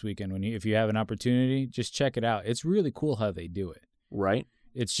see it this weekend if you have an opportunity. Just check it out. It's really cool how they do it. Right?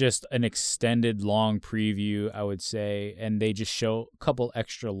 It's just an extended long preview, I would say, and they just show a couple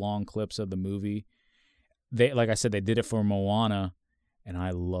extra long clips of the movie. They, like I said, they did it for Moana, and I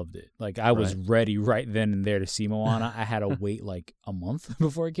loved it. Like, I was ready right then and there to see Moana. I had to wait like a month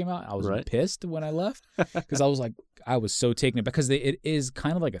before it came out. I was pissed when I left because I was so taken aback because it is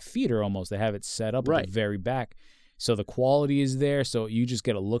kind of like a theater almost. They have it set up at the very back. So the quality is there, so you just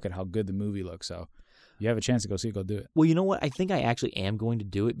get a look at how good the movie looks. So you have a chance to go see it, go do it. Well, you know what? I think I actually am going to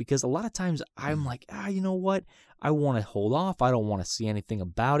do it because a lot of times I'm like, you know what? I want to hold off. I don't want to see anything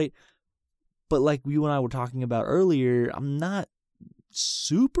about it. But like you and I were talking about earlier, I'm not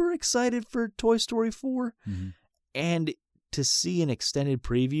super excited for Toy Story 4. Mm-hmm. And to see an extended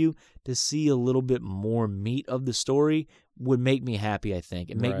preview, to see a little bit more meat of the story would make me happy, I think.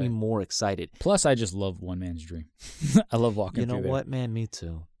 And make me more excited. Plus, I just love One Man's Dream. I love walking through there. You know what, man? Me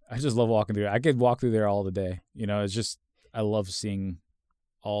too. I just love walking through. I could walk through there all the day. You know, it's just, I love seeing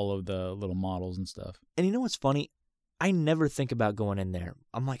all of the little models and stuff. And you know what's funny? I never think about going in there.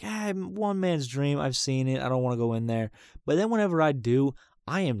 I'm like, One Man's Dream. I've seen it. I don't want to go in there. But then whenever I do,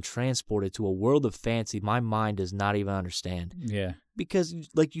 I am transported to a world of fancy my mind does not even understand. Yeah. Because,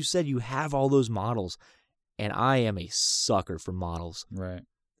 like you said, you have all those models. And I am a sucker for models. Right.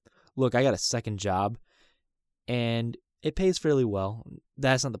 Look, I got a second job. And it pays fairly well.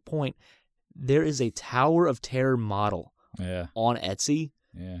 That's not the point. There is a Tower of Terror model on Etsy.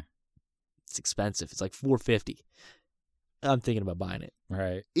 Yeah. It's expensive. It's like $450. I'm thinking about buying it.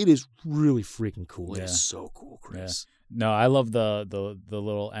 Right. It is really freaking cool. Yeah. It is so cool, Chris. No, I love the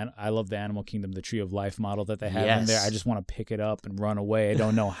little, and I love the Animal Kingdom, the Tree of Life model that they have in there. Yes. I just want to pick it up and run away. I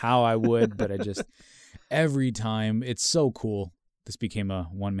don't know how I would, but I just, every time, it's so cool. This became a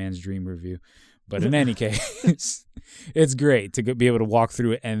one man's dream review. But in any case, it's great to be able to walk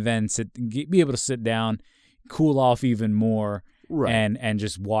through it and then be able to sit down, cool off even more, Right. and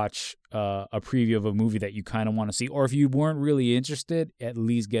just watch a preview of a movie that you kind of want to see. Or if you weren't really interested, at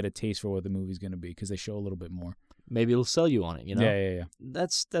least get a taste for what the movie's going to be because they show a little bit more. Maybe it'll sell you on it, you know? Yeah.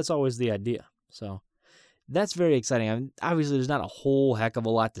 That's always the idea. So that's very exciting. I mean, obviously, there's not a whole heck of a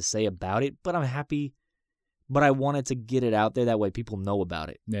lot to say about it, but I'm happy. But I wanted to get it out there that way people know about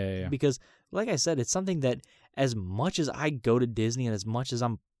it. Yeah. Because, like I said, it's something that as much as I go to Disney and as much as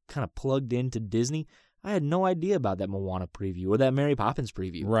I'm kind of plugged into Disney, I had no idea about that Moana preview or that Mary Poppins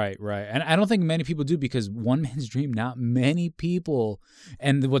preview. Right. And I don't think many people do because one man's dream, not many people.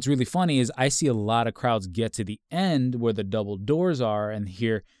 And what's really funny is I see a lot of crowds get to the end where the double doors are and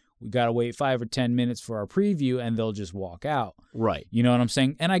here we got to wait 5 or 10 minutes for our preview and they'll just walk out. Right. You know what I'm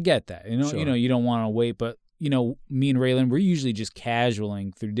saying? And I get that. Sure. You don't want to wait, but me and Raylan, we're usually just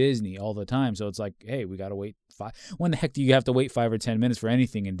casualing through Disney all the time. So it's like, hey, we got to wait 5. When the heck do you have to wait 5 or 10 minutes for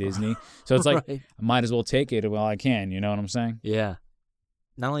anything in Disney? So it's like, Right. I might as well take it while I can. You know what I'm saying? Yeah.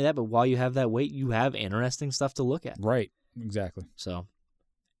 Not only that, but while you have that wait, you have interesting stuff to look at. Right. Exactly. So,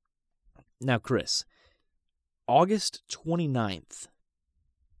 now, Chris, August 29th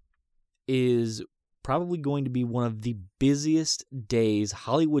is probably going to be one of the busiest days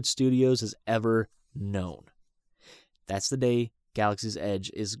Hollywood Studios has ever known. That's the day Galaxy's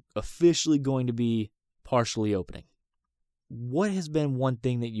Edge is officially going to be partially opening. What has been one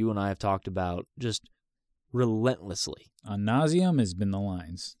thing that you and I have talked about just relentlessly? Ad nauseum has been the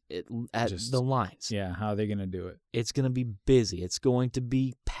lines. The lines. Yeah, how are they going to do it? It's going to be busy. It's going to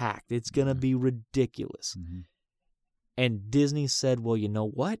be packed. It's going to be ridiculous. Mm-hmm. And Disney said, well, you know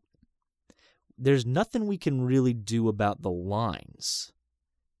what? There's nothing we can really do about the lines,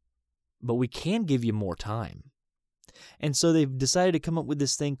 but we can give you more time. And so they've decided to come up with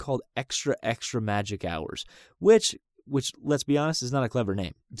this thing called extra magic hours, which let's be honest, is not a clever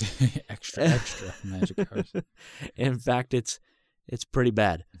name. extra magic hours. In fact, it's pretty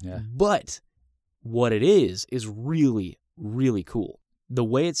bad. Yeah. But what it is really, really cool. The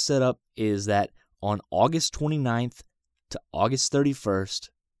way it's set up is that on August 29th to August 31st,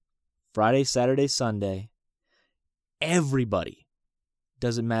 Friday, Saturday, Sunday, everybody,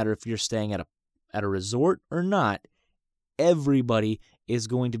 doesn't matter if you're staying at a resort or not, everybody is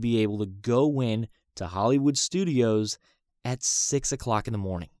going to be able to go in to Hollywood Studios at 6 o'clock in the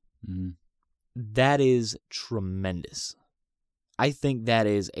morning. Mm-hmm. That is tremendous. I think that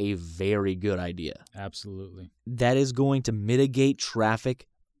is a very good idea. Absolutely. That is going to mitigate traffic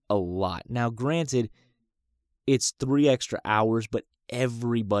a lot. Now, granted, it's 3 extra hours, but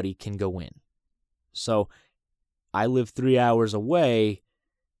everybody can go in. So, I live 3 hours away.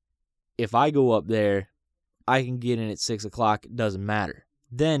 If I go up there, I can get in at 6 o'clock. It doesn't matter.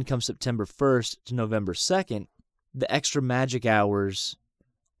 Then, come September 1st to November 2nd, the extra magic hours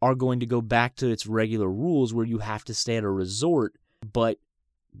are going to go back to its regular rules where you have to stay at a resort, but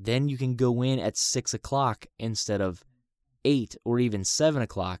then you can go in at 6 o'clock instead of 8 or even 7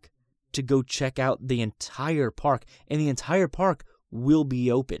 o'clock to go check out the entire park. And the entire park will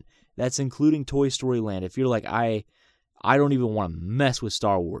be open. That's including Toy Story Land. If you're like, I don't even want to mess with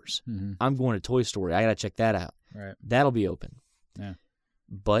Star Wars. Mm-hmm. I'm going to Toy Story. I got to check that out. Right. That'll be open. Yeah.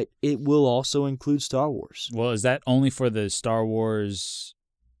 But it will also include Star Wars. Well, is that only for the Star Wars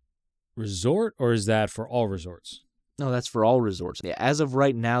resort or is that for all resorts? No, that's for all resorts. As of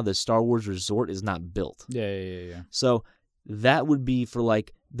right now, the Star Wars resort is not built. Yeah. So that would be for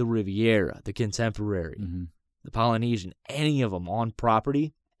like the Riviera, the Contemporary, Mm-hmm. the Polynesian, any of them on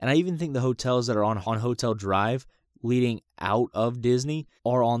property. And I even think the hotels that are on Hotel Drive leading out of Disney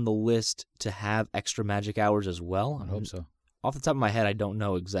are on the list to have extra magic hours as well. I hope so. Off the top of my head, I don't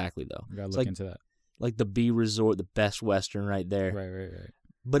know exactly, though. We got to It's look like, into that. like the B Resort, the Best Western right there. Right.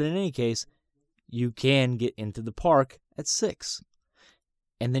 But in any case, you can get into the park at 6.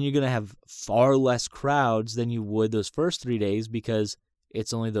 And then you're going to have far less crowds than you would those first 3 days because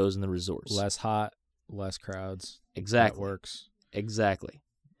it's only those in the resorts. Less hot, less crowds. Exactly. That works. Exactly.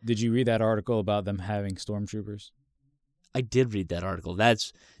 Did you read that article about them having stormtroopers? I did read that article.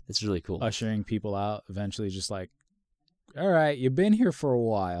 That's really cool. Ushering people out, eventually just like, all right, you've been here for a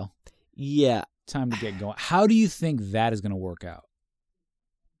while. Yeah. Time to get going. How do you think that is going to work out?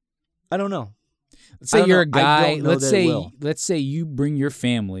 I don't know. Let's say you're a I guy. don't know that it will. Let's say you bring your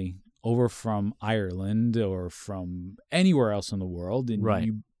family over from Ireland or from anywhere else in the world, and Right.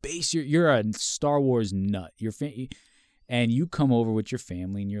 you base you're a Star Wars nut. and you come over with your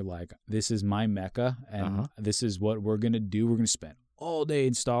family and you're like, this is my Mecca and this is what we're going to do. We're going to spend all day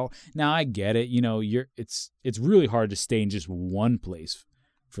in Star Wars. Now, I get it. You know, it's really hard to stay in just one place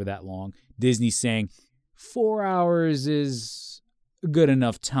for that long. Disney's saying 4 hours is a good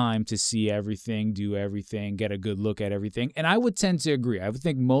enough time to see everything, do everything, get a good look at everything. And I would tend to agree. I would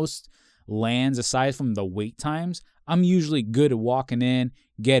think most lands, aside from the wait times, I'm usually good at walking in,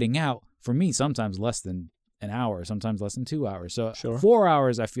 getting out. For me, sometimes less than an hour, sometimes less than 2 hours. So 4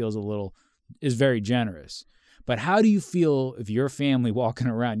 hours, I feel, is very generous. But how do you feel if your family walking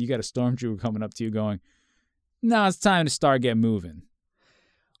around, you got a stormtrooper coming up to you going, no, it's time to start getting moving?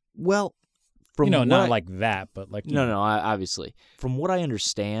 Well, from not like that, but like... No, obviously. From what I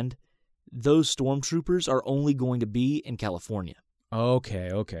understand, those stormtroopers are only going to be in California. Okay.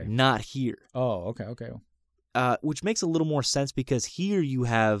 Not here. Oh, okay. Which makes a little more sense because here you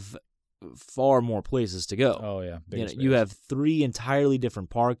have far more places to go. Oh, yeah. You have 3 entirely different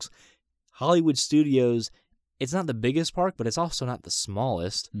parks. Hollywood Studios, it's not the biggest park, but it's also not the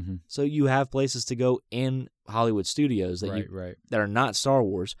smallest. Mm-hmm. So you have places to go in Hollywood Studios that are not Star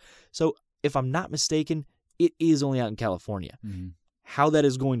Wars. So if I'm not mistaken, it is only out in California. Mm-hmm. How that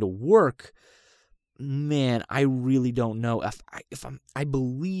is going to work, man, I really don't know. I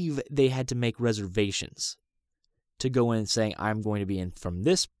believe they had to make reservations to go in saying, I'm going to be in from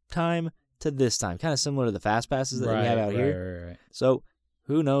this time to this time. Kind of similar to the Fast Passes that we have out here. Right. So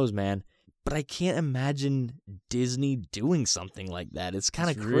who knows, man? But I can't imagine Disney doing something like that. It's kind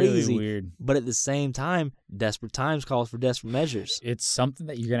of crazy. Really weird. But at the same time, desperate times calls for desperate measures. It's something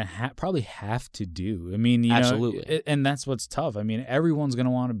that you're going to probably have to do. I mean, you Absolutely. know, and that's what's tough. I mean, everyone's going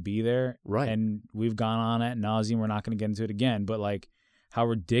to want to be there. Right. And we've gone on ad nauseum. We're not going to get into it again. But, like, how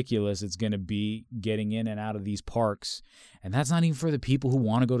ridiculous it's going to be getting in and out of these parks. And that's not even for the people who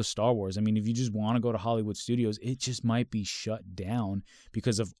want to go to Star Wars. I mean, if you just want to go to Hollywood Studios, it just might be shut down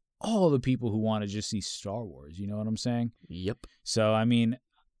because of all the people who want to just see Star Wars. You know what I'm saying? Yep. So, I mean,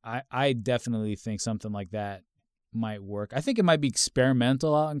 I definitely think something like that might work. I think it might be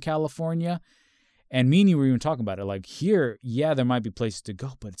experimental out in California. And me and you were even talking about it. Like here, yeah, there might be places to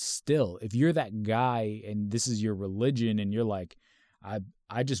go, but still, if you're that guy and this is your religion and you're like,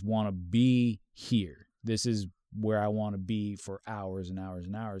 I just want to be here. This is where I want to be for hours and hours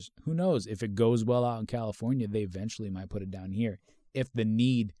and hours. Who knows? If it goes well out in California, they eventually might put it down here. If the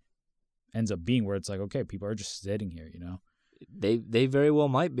need ends up being where it's like, okay, people are just sitting here, you know? They very well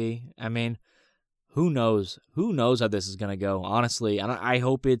might be. I mean, who knows? Who knows how this is going to go, honestly. And I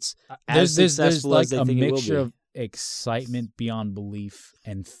hope it's as successful as they think it will be. There's like a mixture of excitement beyond belief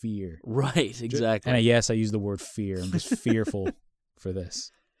and fear. Right, exactly. And yes, I use the word fear. I'm just fearful for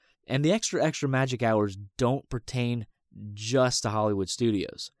this. And the extra magic hours don't pertain just to Hollywood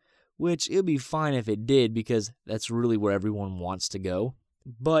Studios, which it would be fine if it did because that's really where everyone wants to go.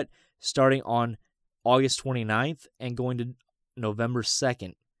 But starting on August 29th and going to November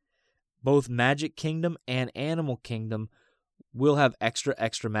 2nd, both Magic Kingdom and Animal Kingdom will have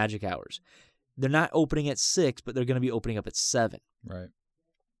extra magic hours. They're not opening at 6, but they're going to be opening up at 7.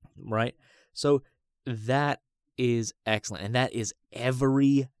 Right? So that is excellent. And that is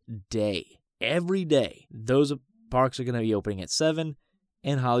every day. Every day. Those parks are going to be opening at 7,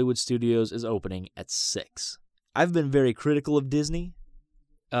 and Hollywood Studios is opening at 6. I've been very critical of Disney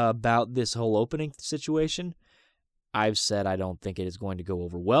about this whole opening situation. I've said I don't think it is going to go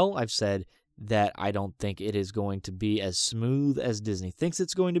over well. I've said that I don't think it is going to be as smooth as Disney thinks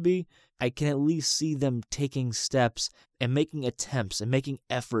it's going to be. I can at least see them taking steps and making attempts and making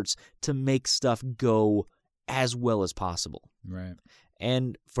efforts to make stuff go as well as possible. Right.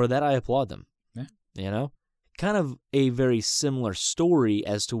 And for that, I applaud them. Yeah. You know? Kind of a very similar story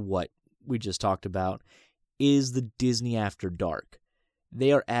as to what we just talked about is the Disney After Dark.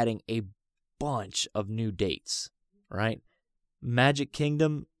 They are adding a bunch of new dates, right? Magic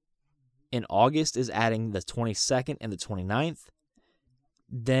Kingdom in August is adding the 22nd and the 29th.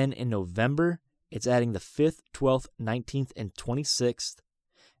 Then in November, it's adding the 5th, 12th, 19th, and 26th.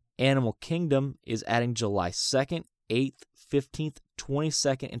 Animal Kingdom is adding July 2nd, 8th, 15th,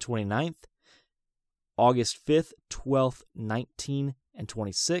 22nd, and 29th. August 5th, 12th, 19th, and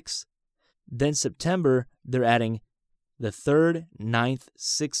 26th. Then September, they're adding the 3rd, 9th,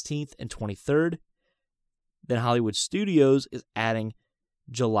 16th, and 23rd. Then Hollywood Studios is adding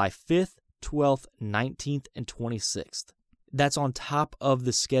July 5th, 12th, 19th, and 26th. That's on top of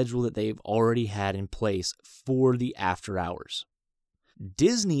the schedule that they've already had in place for the after hours.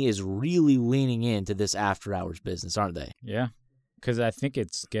 Disney is really leaning into this after hours business, aren't they? Yeah, because I think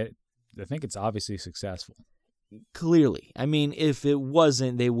it's obviously successful. Clearly. I mean, if it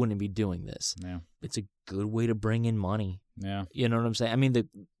wasn't, they wouldn't be doing this. Yeah. It's a good way to bring in money. Yeah. You know what I'm saying? I mean,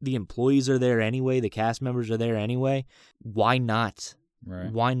 the employees are there anyway. The cast members are there anyway. Why not?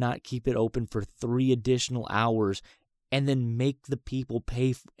 Right. Why not keep it open for 3 additional hours and then make the people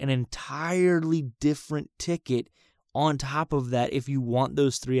pay an entirely different ticket on top of that if you want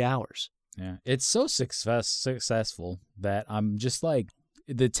those 3 hours? Yeah. It's so successful that I'm just like,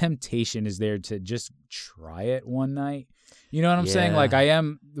 the temptation is there to just try it one night. You know what I'm saying? Like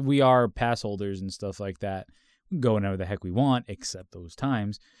we are pass holders and stuff like that. We can go whenever the heck we want, except those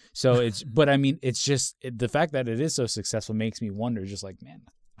times. So but I mean, it's just the fact that it is so successful makes me wonder, just like, man,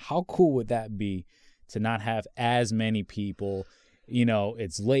 how cool would that be to not have as many people? You know,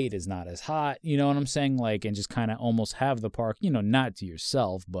 it's late, it's not as hot. You know what I'm saying? Like, and just kind of almost have the park, you know, not to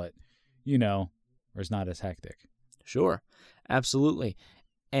yourself, but, you know, where it's not as hectic. Sure. Absolutely.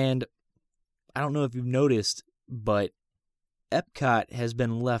 And I don't know if you've noticed, but Epcot has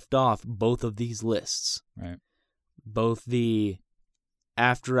been left off both of these lists. Right. Both the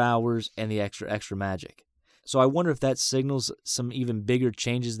after hours and the extra magic. So I wonder if that signals some even bigger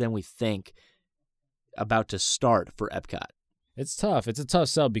changes than we think about to start for Epcot. It's tough. It's a tough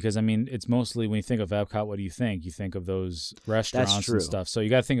sell because, I mean, it's mostly when you think of Epcot, what do you think? You think of those restaurants and stuff. So you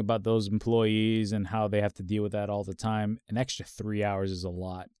got to think about those employees and how they have to deal with that all the time. An extra 3 hours is a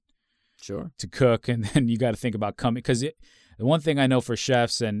lot. Sure. To cook, and then you got to think about coming. Because the one thing I know for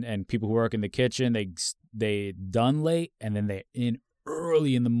chefs and people who work in the kitchen, they done late, and then they're in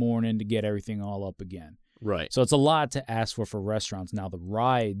early in the morning to get everything all up again. Right. So it's a lot to ask for restaurants. Now, the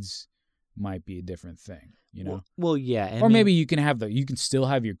rides might be a different thing, you know? Well yeah. Or maybe you can still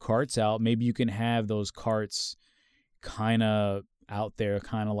have your carts out. Maybe you can have those carts kind of out there,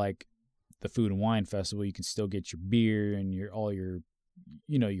 kind of like the Food and Wine Festival. You can still get your beer and all your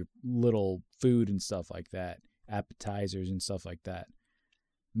little food and stuff like that, appetizers and stuff like that.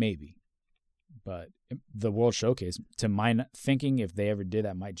 Maybe. But the World Showcase, to my thinking, if they ever did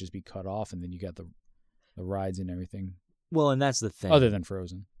that, might just be cut off, and then you got the rides and everything. Well, and that's the thing. Other than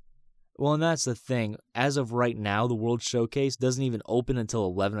Frozen. Well, and that's the thing. As of right now, the World Showcase doesn't even open until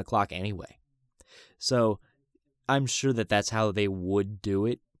 11 o'clock anyway. So I'm sure that's how they would do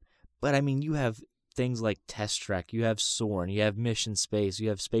it. But, I mean, you have things like Test Trek, you have Soarin', you have Mission Space, you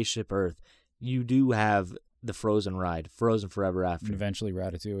have Spaceship Earth. You do have the Frozen ride, Frozen Forever After. And eventually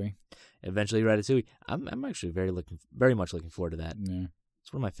Ratatouille. I'm actually very much looking forward to that. Yeah.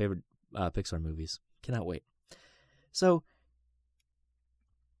 It's one of my favorite Pixar movies. Cannot wait. So,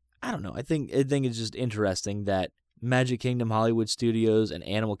 I don't know. I think it's just interesting that Magic Kingdom, Hollywood Studios, and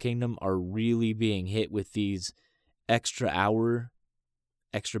Animal Kingdom are really being hit with these extra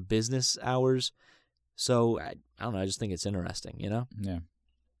business hours. So, I don't know. I just think it's interesting, you know? Yeah.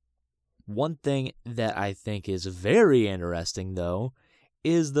 One thing that I think is very interesting, though,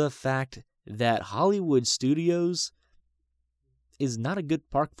 is the fact that Hollywood Studios is not a good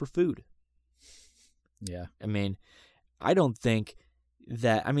park for food. Yeah. I mean, I don't think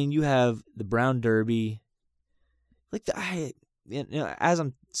that, I mean, you have the Brown Derby. Like, as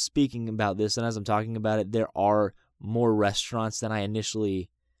I'm speaking about this and as I'm talking about it, there are more restaurants than I initially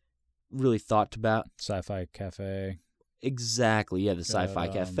really thought about. Sci-Fi Cafe. Exactly. Yeah, the Sci-Fi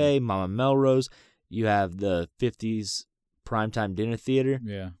Cafe, Mama Melrose. You have the 50s Primetime Dinner Theater.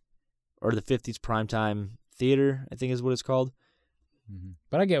 Yeah. Or the 50s Primetime Theater, I think is what it's called. Mm-hmm.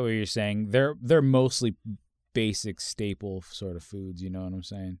 But I get what you're saying. They're mostly basic staple sort of foods, you know what I'm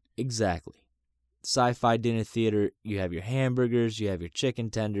saying? Exactly. Sci-Fi Dinner Theater, you have your hamburgers, you have your chicken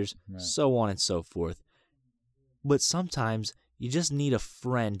tenders, right, so on and so forth. But sometimes you just need a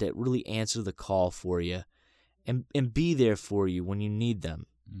friend to really answer the call for you and be there for you when you need them,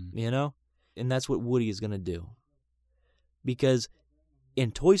 you know? And that's what Woody is going to do. Because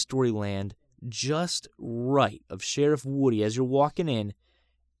in Toy Story Land, just right of Sheriff Woody, as you're walking in,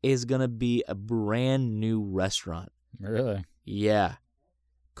 is going to be a brand new restaurant. Really? Yeah.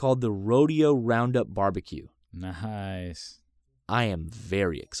 Called the Rodeo Roundup Barbecue. Nice. I am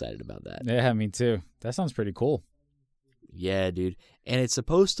very excited about that. Yeah, me too. That sounds pretty cool. Yeah, dude. And it's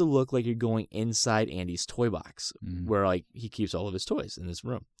supposed to look like you're going inside Andy's toy box, where, like, he keeps all of his toys in this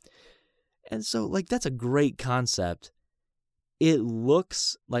room. And so, like, that's a great concept. It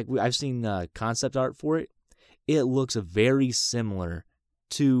looks like, I've seen concept art for it. It looks very similar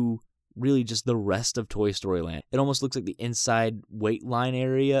to really just the rest of Toy Story Land. It almost looks like the inside weight line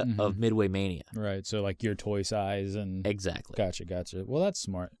area of Midway Mania. Right, so like your toy size and... Exactly. Gotcha. Well, that's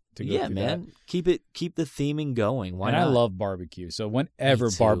smart to go yeah, through man. that. Keep the theming going. Why and not? I love barbecue, so whenever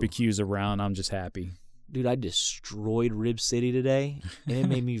barbecue's around, I'm just happy. Dude, I destroyed Rib City today, and it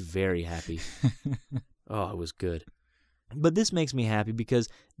made me very happy. Oh, it was good. But this makes me happy because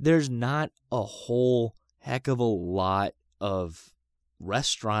there's not a whole heck of a lot of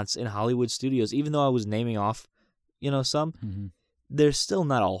restaurants in Hollywood studios. Even though I was naming off, some, Mm-hmm. there's still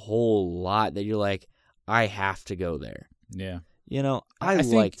not a whole lot that you're like, I have to go there. Yeah. I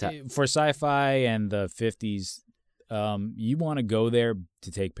like think for sci-fi and the 50s, you want to go there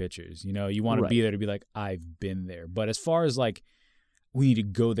to take pictures. You want to be there to be like, I've been there. But as far as like, we need to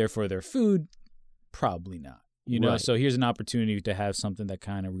go there for their food, probably not. Right. So here's an opportunity to have something that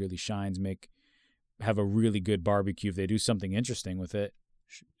kind of really shines, have a really good barbecue. If they do something interesting with it,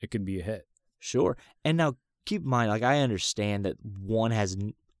 it can be a hit. Sure. And now keep in mind, like, I understand that one has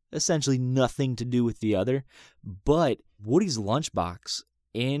essentially nothing to do with the other, but Woody's Lunchbox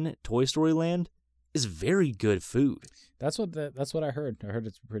in Toy Story Land is very good food. That's what I heard. I heard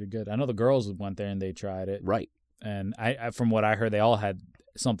it's pretty good. I know the girls went there and they tried it. Right. And I from what I heard, they all had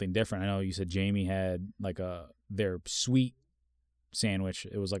something different. I know you said Jamie had like their sweet sandwich.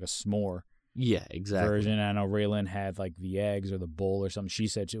 It was like a s'more Yeah, exactly. version. I know Raylan had like the eggs or the bowl or something. She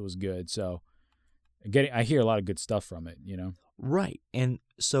said it was good. So I hear a lot of good stuff from it, Right. And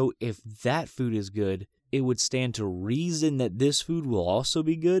so if that food is good, it would stand to reason that this food will also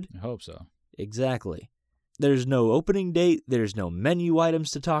be good. I hope so. Exactly. There's no opening date. There's no menu items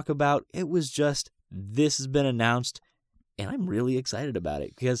to talk about. It was just, this has been announced, and I'm really excited about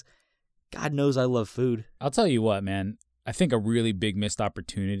it because God knows I love food. I'll tell you what, man. I think a really big missed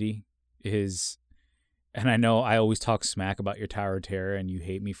opportunity is, and I know I always talk smack about your Tower of Terror and you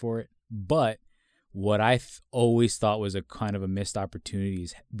hate me for it, but what I always thought was a kind of a missed opportunity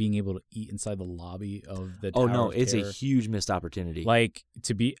is being able to eat inside the lobby of the Tower of Terror. It's a huge missed opportunity. Like,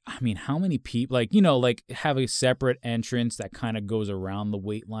 how many people, have a separate entrance that kind of goes around the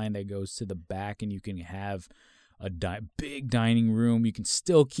wait line that goes to the back, and you can have a big dining room. You can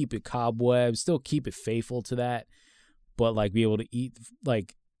still keep it cobwebs, still keep it faithful to that, but, like, be able to eat,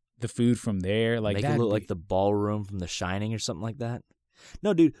 like, the food from there. Like, make it look like the ballroom from The Shining or something like that.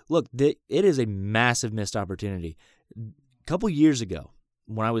 No, dude, look, it is a massive missed opportunity. A couple years ago,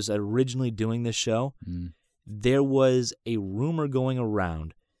 when I was originally doing this show, there was a rumor going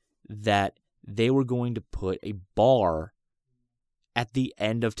around that they were going to put a bar at the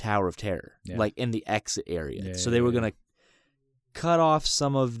end of Tower of Terror, like in the exit area. So they were going to cut off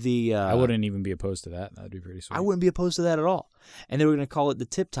some of the... I wouldn't even be opposed to that. That'd be pretty sweet. I wouldn't be opposed to that at all. And they were going to call it the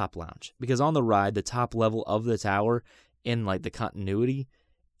Tip Top Lounge, because on the ride, the top level of the tower, in like the continuity,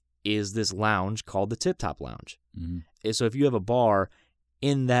 is this lounge called the Tip Top Lounge. Mm-hmm. So if you have a bar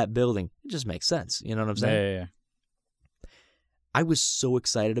in that building, it just makes sense. You know what I'm saying? Yeah. I was so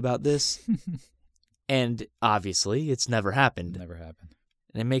excited about this, and obviously it's never happened. Never happened.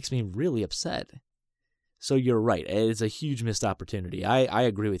 And it makes me really upset. So you're right. It's a huge missed opportunity. I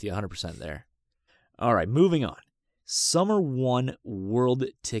agree with you 100% there. All right, moving on. Summer 1 World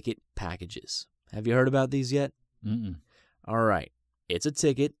Ticket Packages. Have you heard about these yet? Mm-mm. All right. It's a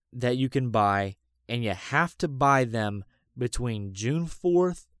ticket that you can buy, and you have to buy them between June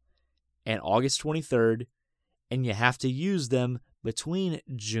 4th and August 23rd, and you have to use them between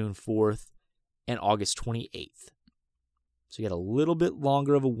June 4th and August 28th. So you got a little bit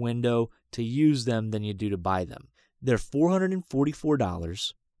longer of a window to use them than you do to buy them. They're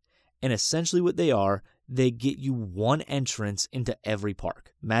 $444, and essentially what they are, they get you one entrance into every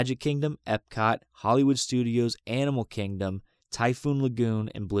park. Magic Kingdom, Epcot, Hollywood Studios, Animal Kingdom, Typhoon Lagoon,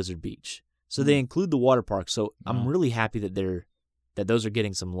 and Blizzard Beach. So they include the water parks. So I'm really happy that those are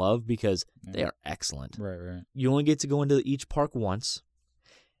getting some love, because they are excellent. Right. You only get to go into each park once.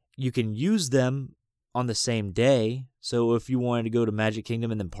 You can use them on the same day. So if you wanted to go to Magic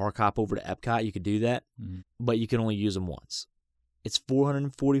Kingdom and then park hop over to Epcot, you could do that. Mm-hmm. But you can only use them once. It's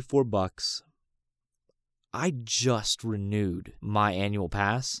 $444. I just renewed my annual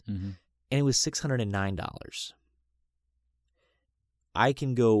pass, and it was $609. I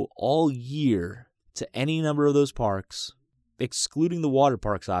can go all year to any number of those parks, excluding the water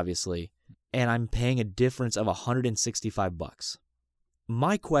parks, obviously, and I'm paying a difference of $165.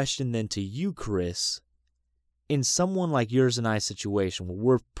 My question then to you, Chris, in someone like yours and I's situation, where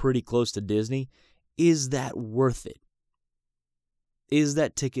we're pretty close to Disney, is that worth it? Is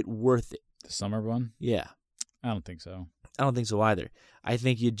that ticket worth it? The summer one? Yeah. I don't think so. I don't think so either. I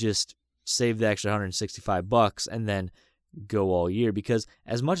think you'd just save the extra $165 and then go all year, because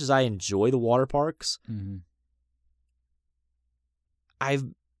as much as I enjoy the water parks, I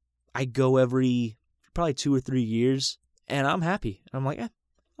go every probably 2 or 3 years, and I'm happy. I'm like,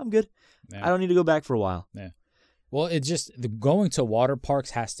 I'm good. Yeah. I don't need to go back for a while. Yeah. Well, it's just going to water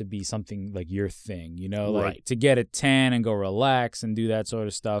parks has to be something like your thing, like right. To get a tan and go relax and do that sort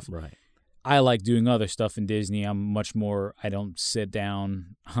of stuff. Right. I like doing other stuff in Disney. I'm much more, I don't sit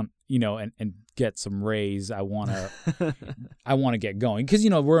down, and get some rays. I want to get going. Because,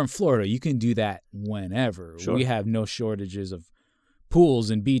 we're in Florida. You can do that whenever. Sure. We have no shortages of pools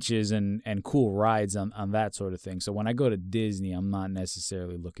and beaches and cool rides on that sort of thing. So when I go to Disney, I'm not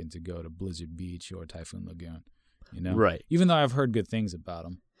necessarily looking to go to Blizzard Beach or Typhoon Lagoon, Right. Even though I've heard good things about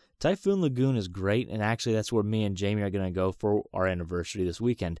them. Typhoon Lagoon is great, and actually that's where me and Jamie are going to go for our anniversary this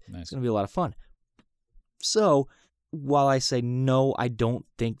weekend. Nice. It's going to be a lot of fun. So, while I say no, I don't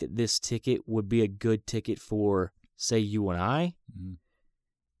think that this ticket would be a good ticket for, say, you and I,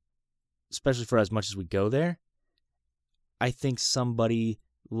 especially for as much as we go there. I think somebody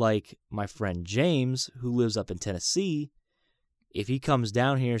like my friend James, who lives up in Tennessee, if he comes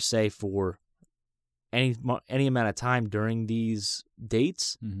down here, say, for any amount of time during these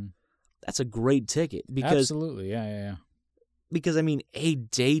dates, that's a great ticket. Because, absolutely, yeah. Because, I mean, a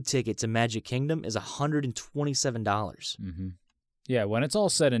day ticket to Magic Kingdom is $127. Yeah, when it's all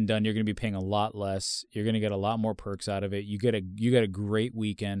said and done, you're going to be paying a lot less. You're going to get a lot more perks out of it. You get a great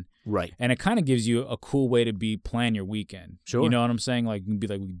weekend. Right. And it kind of gives you a cool way to plan your weekend. Sure. You know what I'm saying? Like, you can be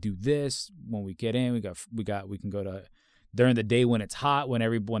like, we do this when we get in. We can go to during the day when it's hot, when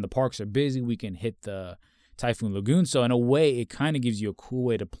the parks are busy, we can hit the Typhoon Lagoon. So in a way, it kind of gives you a cool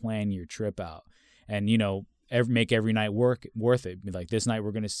way to plan your trip out, and make every night worth it. Like, this night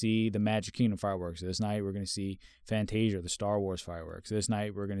we're going to see the Magic Kingdom fireworks. This night we're going to see Fantasia, the Star Wars fireworks. This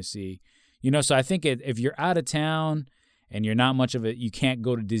night we're going to see, So I think if you're out of town and you're not much of it, you can't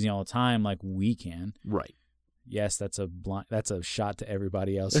go to Disney all the time like we can. Right. Yes, that's a shot to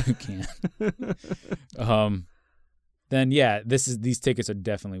everybody else who can. Then yeah, these tickets are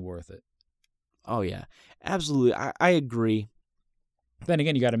definitely worth it. Oh yeah, absolutely. I agree. Then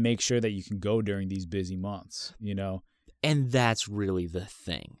again, you got to make sure that you can go during these busy months, And that's really the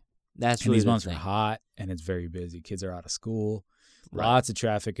thing. And these months are hot and it's very busy. Kids are out of school. Right. Lots of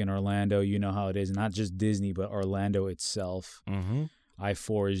traffic in Orlando. You know how it is. Not just Disney, but Orlando itself. Mm-hmm.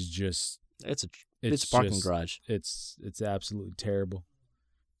 I-4 is just... It's a parking garage. It's absolutely terrible.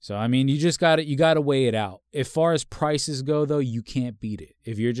 So, I mean, you got to weigh it out. As far as prices go, though, you can't beat it.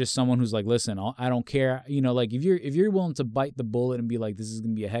 If you're just someone who's like, listen, I don't care. Like if you're willing to bite the bullet and be like, this is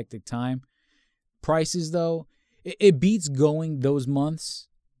going to be a hectic time. Prices, though, it beats going those months,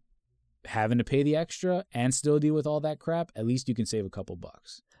 having to pay the extra and still deal with all that crap. At least you can save a couple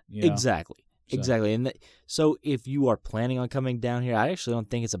bucks. Exactly. So. Exactly. And so if you are planning on coming down here, I actually don't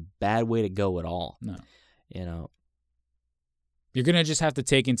think it's a bad way to go at all. No. You're going to just have to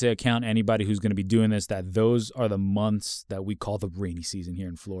take into account anybody who's going to be doing this, that those are the months that we call the rainy season here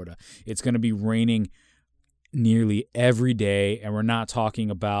in Florida. It's going to be raining nearly every day, and we're not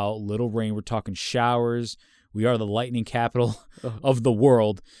talking about little rain. We're talking showers. We are the lightning capital of the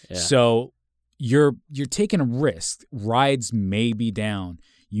world. Yeah. So you're taking a risk. Rides may be down.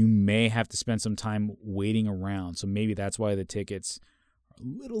 You may have to spend some time waiting around. So maybe that's why the tickets are a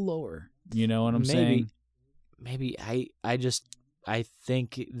little lower. You know what I'm saying? Maybe I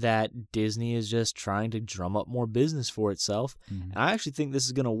think that Disney is just trying to drum up more business for itself. Mm-hmm. And I actually think this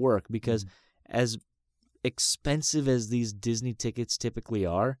is going to work because as expensive as these Disney tickets typically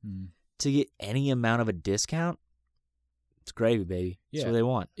are, to get any amount of a discount, it's gravy, baby. That's what they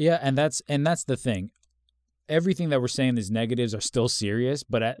want. Yeah, and that's the thing. Everything that we're saying, these negatives are still serious,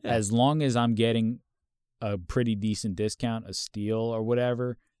 but as long as I'm getting a pretty decent discount, a steal or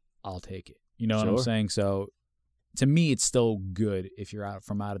whatever, I'll take it. You know what I'm saying? So to me, it's still good if you're out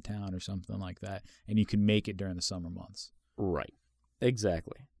of town or something like that, and you can make it during the summer months. Right.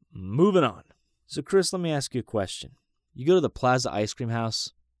 Exactly. Moving on. So, Chris, let me ask you a question. You go to the Plaza Ice Cream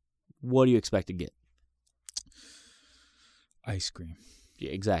House, what do you expect to get? Ice cream.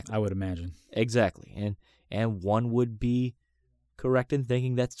 Yeah, exactly. I would imagine. Exactly. And one would be correct in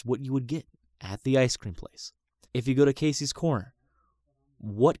thinking that's what you would get at the ice cream place. If you go to Casey's Corner,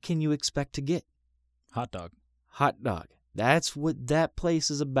 what can you expect to get? Hot dog. Hot dog. That's what that place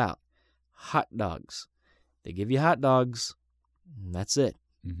is about. Hot dogs. They give you hot dogs, and that's it.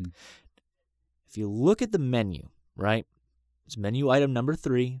 Mm-hmm. If you look at the menu, right? It's menu item number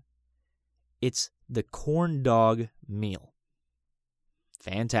 3. It's the corn dog meal.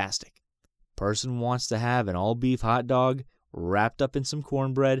 Fantastic. Person wants to have an all-beef hot dog wrapped up in some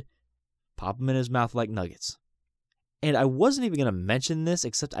cornbread, pop them in his mouth like nuggets. And I wasn't even going to mention this,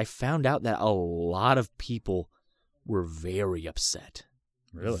 except I found out that a lot of people were very upset.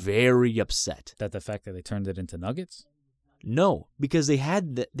 Really? Very upset. That the fact that they turned it into nuggets? No, because they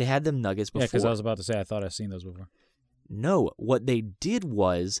had them nuggets before. Yeah, because I was about to say, I thought I've seen those before. No, what they did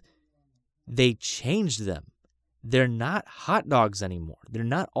was they changed them. they're not hot dogs anymore. They're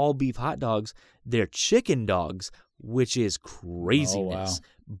not all beef hot dogs. They're chicken dogs, which is craziness.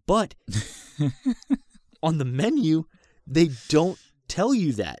 But on the menu, they don't tell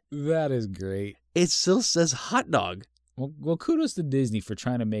you that. That is great. It still says hot dog. Well, kudos to Disney for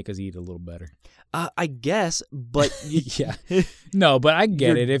trying to make us eat a little better. I guess, but Yeah. No, but I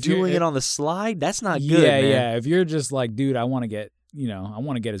get it. If doing you're it on the slide, that's not good, yeah, man. yeah. If you're just like, dude, I want to get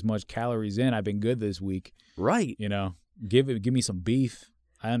as much calories in. I've been good this week. Right. Give me some beef.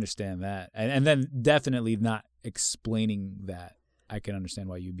 I understand that. And then definitely not explaining that. I can understand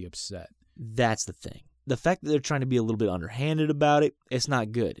why you'd be upset. That's the thing. The fact that they're trying to be a little bit underhanded about it, it's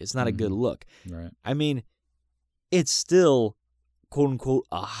not good. It's not a good look. Right. I mean, it's still, quote unquote,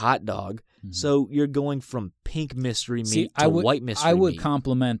 a hot dog. Mm-hmm. So you're going from pink mystery meat to white mystery meat. I would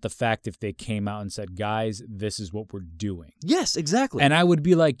compliment the fact if they came out and said, guys, this is what we're doing. Yes, exactly. And I would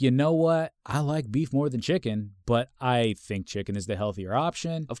be like, you know what? I like beef more than chicken, but I think chicken is the healthier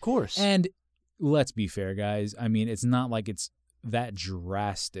option. Of course. And let's be fair, guys. I mean, it's not like it's that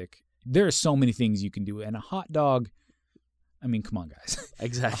drastic. There are so many things you can do. And a hot dog, I mean, come on, guys.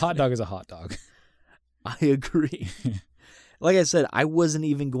 Exactly. A hot dog is a hot dog. I agree. Like I said, I wasn't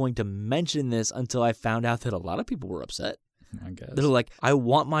even going to mention this until I found out that a lot of people were upset. I guess. They're like, I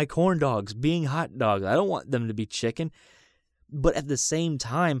want my corn dogs being hot dogs. I don't want them to be chicken. But at the same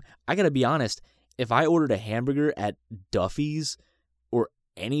time, I got to be honest, if I ordered a hamburger at Duffy's or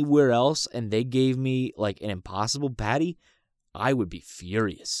anywhere else and they gave me like an Impossible patty, I would be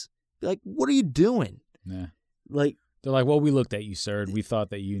furious. Be like, what are you doing? Yeah. Like, they're like, well, we looked at you, sir, and we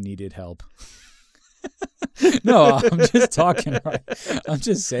thought that you needed help. No, I'm just talking. Right? I'm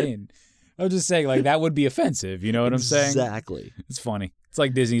just saying, like, that would be offensive. You know what I'm saying? Exactly. It's funny. It's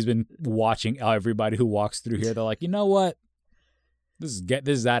like Disney's been watching everybody who walks through here. They're like, you know what? This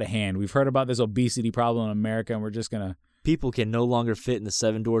is out of hand. We've heard about this obesity problem in America, and we're just going to... People can no longer fit in the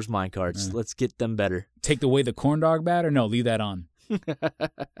 7 Doors minecarts. Yeah. Let's get them better. Take away the corn dog batter? No, leave that on.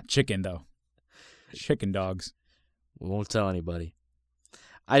 Chicken, though. Chicken dogs. We won't tell anybody.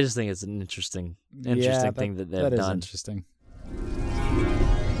 I just think it's an interesting thing that they've done. done. Is interesting.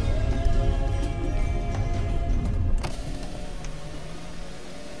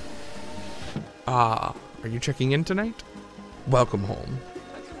 Are you checking in tonight? Welcome home.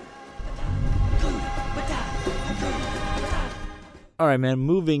 All right, man,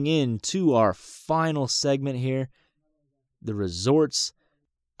 moving into our final segment here, the resorts.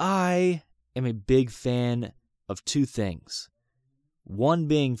 I am a big fan of 2 things. 1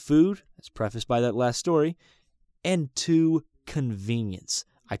 being food, as prefaced by that last story, and 2, convenience.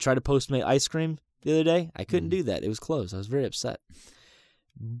 I tried to Postmate ice cream the other day. I couldn't do that. It was closed. I was very upset.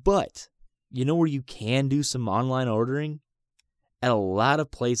 But you know where you can do some online ordering? At a lot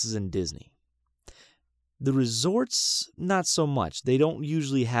of places in Disney. The resorts, not so much. They don't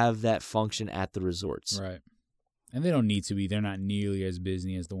usually have that function at the resorts. Right. And they don't need to be. They're not nearly as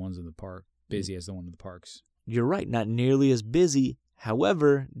busy as the ones in the park. Busy as the one in the parks. You're right, not nearly as busy.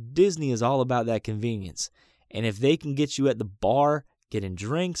 However, Disney is all about that convenience. And if they can get you at the bar getting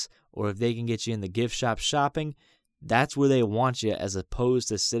drinks, or if they can get you in the gift shop shopping, that's where they want you as opposed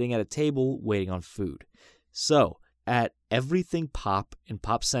to sitting at a table waiting on food. So, at Everything Pop in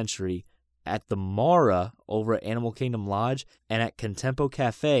Pop Century, at the Mara over at Animal Kingdom Lodge, and at Contempo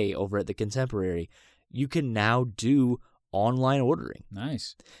Cafe over at the Contemporary, you can now do online ordering.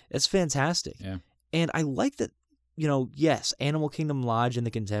 Nice. That's fantastic. Yeah. And I like that, yes, Animal Kingdom Lodge and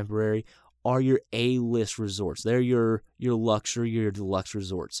the Contemporary are your A-list resorts. They're your luxury, your deluxe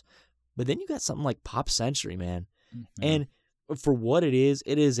resorts. But then you got something like Pop Century, man. Yeah. And for what it is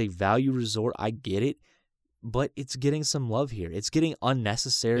a value resort. I get it. But it's getting some love here. It's getting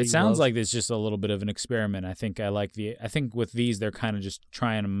unnecessary. It sounds love. like it's just a little bit of an experiment. I think with these they're kind of just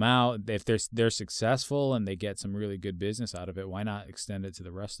trying them out. If they're successful and they get some really good business out of it, why not extend it to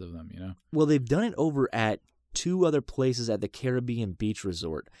the rest of them, Well, they've done it over at 2 other places at the Caribbean Beach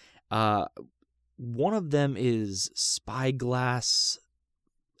Resort. One of them is Spyglass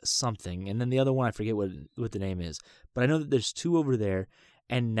something, and then the other one I forget what the name is. But I know that there's 2 over there,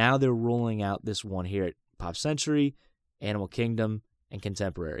 and now they're rolling out this one here at Pop Century, Animal Kingdom, and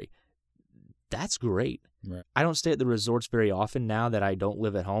Contemporary. That's great. Right. I don't stay at the resorts very often now that I don't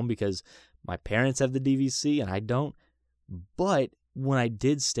live at home because my parents have the DVC and I don't. But when I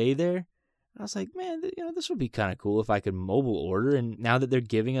did stay there, I was like, man, this would be kind of cool if I could mobile order. And now that they're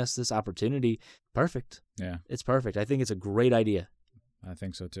giving us this opportunity, perfect. Yeah. It's perfect. I think it's a great idea. I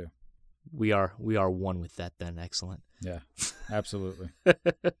think so too. We are one with that then. Excellent. Yeah, absolutely.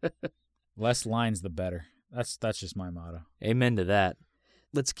 Less lines, the better. That's just my motto. Amen to that.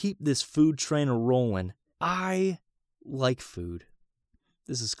 Let's keep this food train rolling. I like food.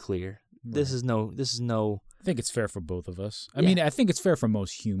 This is clear. This is no. I think it's fair for both of us. I Yeah. mean, I think it's fair for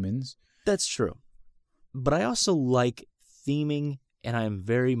most humans. That's true. But I also like theming, and I'm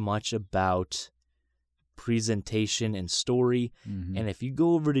very much about presentation and story. Mhm. And if you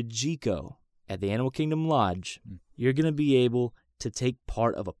go over to Jico at the Animal Kingdom Lodge, you're going to be able to take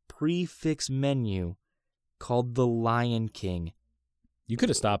part of a prefix menu called the Lion King. You could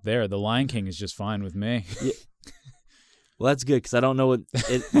have stopped there. The Lion King is just fine with me. Well, that's good because I don't know what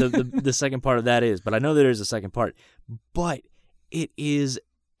the second part of that is, but I know there is a second part. But it is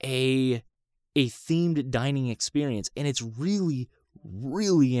a themed dining experience, and it's really,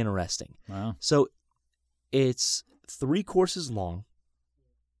 really interesting. Wow. So it's 3 courses long.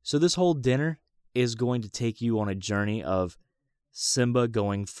 So this whole dinner is going to take you on a journey of Simba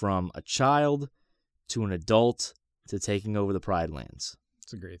going from a child to an adult to taking over the Pride Lands.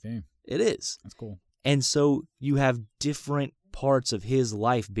 It's a great theme. It is. That's cool. And so you have different parts of his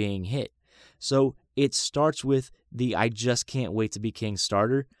life being hit. So it starts with the I Just Can't Wait to Be King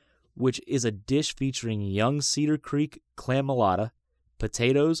starter, which is a dish featuring young Cedar Creek clam melata,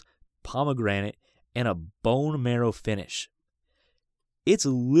 potatoes, pomegranate, and a bone marrow finish. It's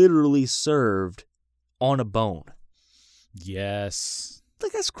literally served on a bone. Yes.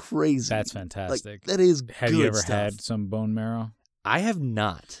 Like, that's crazy. That's fantastic. Like, that is Have good you ever stuff. had some bone marrow? I have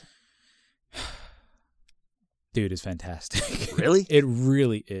not. Dude, it's fantastic. Really? It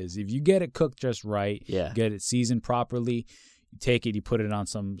really is. If you get it cooked just right, Yeah. get it seasoned properly, you take it, you put it on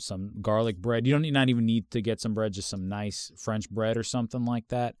some garlic bread. You don't not even need to get some bread, just some nice French bread or something like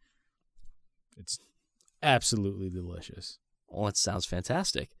that. It's absolutely delicious. Well, it sounds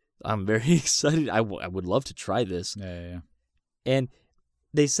fantastic. I'm very excited. I would love to try this. Yeah. And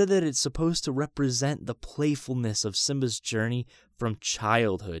they said that it's supposed to represent the playfulness of Simba's journey from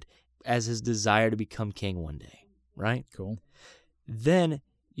childhood as his desire to become king one day, right? Cool. Then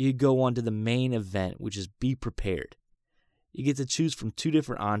you go on to the main event, which is Be Prepared. You get to choose from 2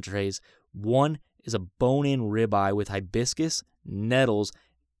 different entrees. One is a bone-in ribeye with hibiscus, nettles,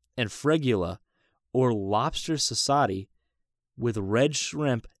 and fregula, or lobster sausage with red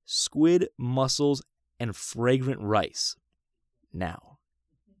shrimp, squid, mussels, and fragrant rice. Now,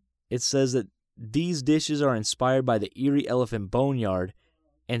 it says that these dishes are inspired by the Erie Elephant Boneyard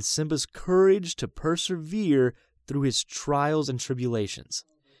and Simba's courage to persevere through his trials and tribulations.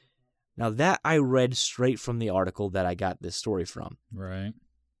 Now, that I read straight from the article that I got this story from. Right.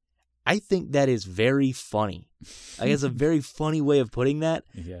 I think that is very funny. I guess a very funny way of putting that,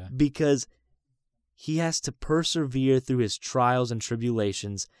 Yeah. because he has to persevere through his trials and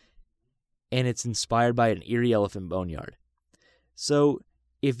tribulations, and it's inspired by an Erie Elephant Boneyard. So,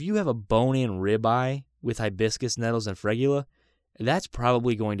 if you have a bone-in ribeye with hibiscus, nettles, and fregula, that's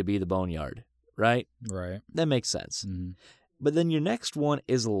probably going to be the Boneyard, right? Right. That makes sense. Mm-hmm. But then your next one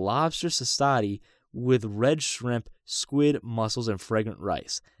is lobster sausage with red shrimp, squid, mussels, and fragrant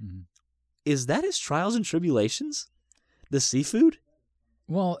rice. Mhm. Is that his trials and tribulations? The seafood?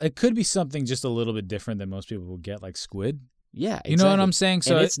 Well, it could be something just a little bit different than most people will get, like squid. Yeah, exactly. You know what I'm saying?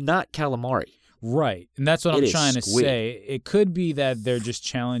 So and it's not calamari. Right. And that's what It I'm is trying to squid. say. It could be that they're just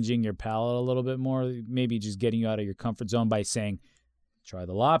challenging your palate a little bit more, maybe just getting you out of your comfort zone by saying, try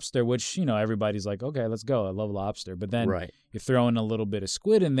the lobster, which, everybody's like, okay, let's go. I love lobster. But then Right. you're throwing a little bit of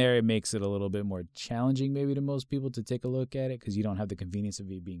squid in there. It makes it a little bit more challenging maybe to most people to take a look at it because you don't have the convenience of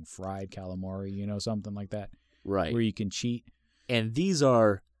it being fried calamari, something like that, Right. where you can cheat. And these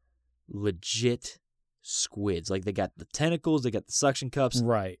are legit squids. Like, they got the tentacles, they got the suction cups.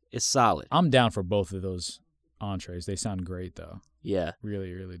 Right. It's solid. I'm down for both of those entrees. They sound great, though. Yeah.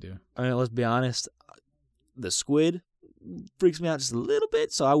 Really, really do. I mean, let's be honest. The squid freaks me out just a little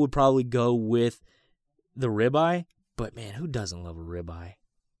bit, so I would probably go with the ribeye. But, man, who doesn't love a ribeye?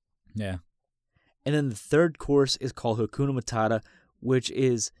 Yeah. And then the third course is called Hakuna Matata, which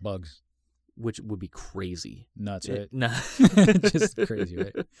would be crazy. Nuts, right? No. Just crazy,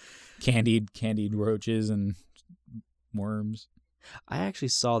 right? Candied roaches and worms. I actually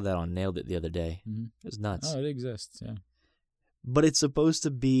saw that on Nailed It the other day. Mhm. It was nuts. Oh, it exists, yeah. But it's supposed to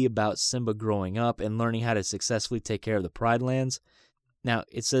be about Simba growing up and learning how to successfully take care of the Pride Lands. Now,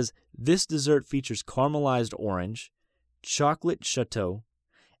 it says, this dessert features caramelized orange, chocolate chateau,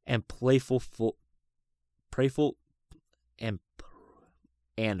 and playful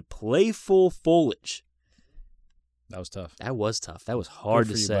foliage. That was tough. That was tough. That was hard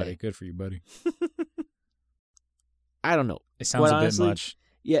Good to for you, say. buddy. Good for you, buddy. I don't know. It sounds Quite a honestly, bit much.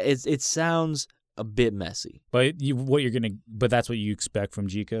 Yeah, it sounds a bit messy. But that's what you expect from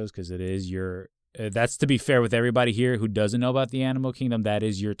Jico's because it is your. That's to be fair with everybody here who doesn't know about the Animal Kingdom. That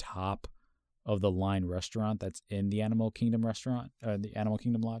is your top of the Line restaurant that's in the Animal Kingdom restaurant, the Animal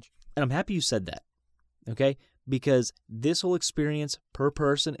Kingdom Lodge. And I'm happy you said that, okay? Because this whole experience per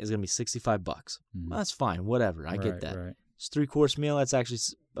person is going to be $65. Mhm. Well, that's fine, whatever. I get that. Right. It's a 3-course meal. That's actually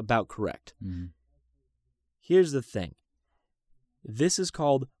about correct. Mhm. Here's the thing. This is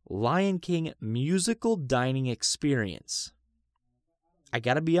called Lion King Musical Dining Experience. I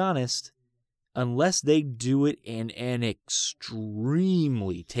got to be honest, unless they do it in an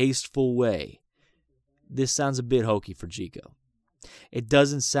extremely tasteful way, this sounds a bit hokey for Jiko. It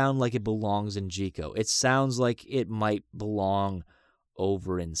doesn't sound like it belongs in Jiko. It sounds like it might belong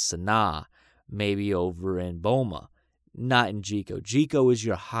over in Sanaa, maybe over in Boma, not in Jiko. Jiko is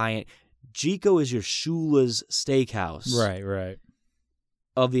your high-end. Jiko is your Shula's Steakhouse Right.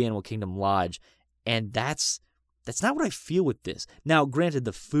 of the Animal Kingdom Lodge, and that's not what I feel with this. Now, granted,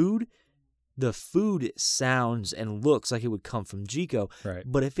 the food sounds and looks like it would come from Jiko, Right.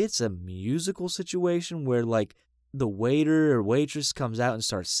 but if it's a musical situation where like the waiter or waitress comes out and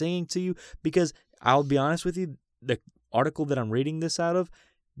starts singing to you, because I'll be honest with you, the article that I'm reading this out of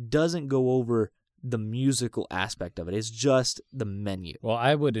doesn't go over the musical aspect of it. It's just the menu. Well,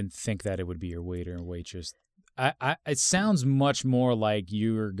 I wouldn't think that it would be your waiter and waitress. It sounds much more like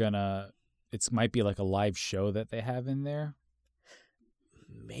you're gonna. It might be like a live show that they have in there.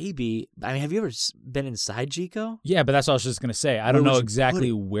 Maybe. I mean, have you ever been inside Jiko? Yeah, but that's what I was just gonna say. I Where don't would know you put exactly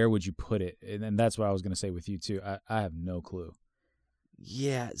it? where would you put it, and that's what I was gonna say with you too. I have no clue.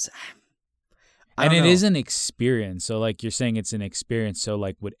 Yeah. And it is an experience. So like you're saying it's an experience. So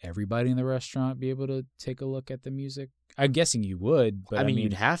like would everybody in the restaurant be able to take a look at the music? I'm guessing you would, but I mean,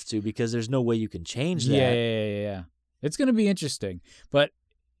 you'd have to because there's no way you can change that. Yeah. It's going to be interesting. But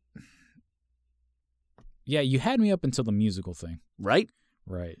yeah, you had me up until the musical thing. Right?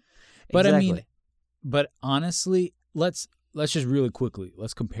 Right. But I mean, Exactly. but honestly, let's just really quickly,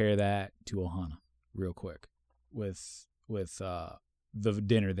 let's compare that to Ohana real quick with the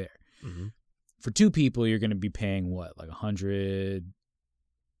dinner there. Mm-hmm. For 2 people, you're going to be paying what, like 100,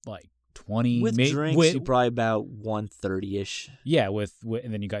 like 20 With drinks, you probably about 130-ish. Yeah, with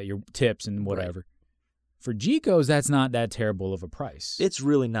and then you got your tips and whatever. For Jiko's, that's not that terrible of a price. It's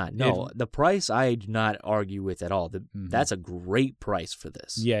really not. No, the price I do not argue with at all. That's a great price for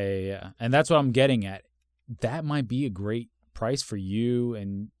this. Yeah. And that's what I'm getting at. That might be a great price for you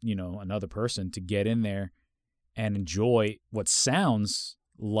and, another person to get in there and enjoy what sounds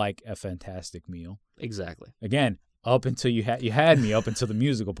like a fantastic meal. Exactly. Again, up until you had me up until the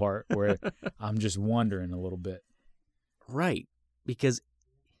musical part where I'm just wondering a little bit. Right. Because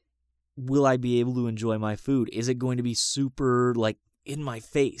will I be able to enjoy my food? Is it going to be super, like, in my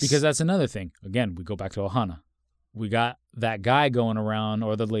face? Because that's another thing. Again, we go back to Ohana. We got that guy going around,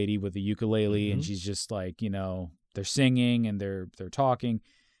 or the lady with the ukulele, and she's just like, they're singing and they're talking.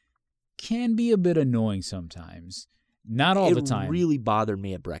 Can be a bit annoying sometimes. Not all the time. It really bothered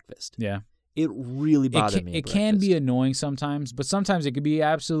me at breakfast. Yeah. It really bothered me at It breakfast. can be annoying sometimes, but sometimes it could be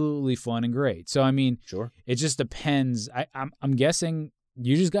absolutely fun and great. So, I mean, Sure. it just depends. I'm guessing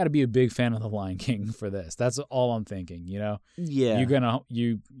you just got to be a big fan of The Lion King for this. That's all I'm thinking, Yeah.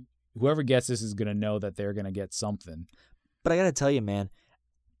 Whoever gets this is going to know that they're going to get something. But I got to tell you, man,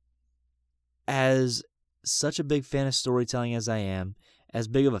 as such a big fan of storytelling as I am, as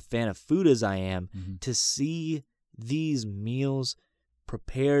big of a fan of food as I am, to see these meals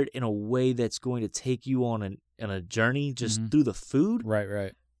prepared in a way that's going to take you on a journey just through the food,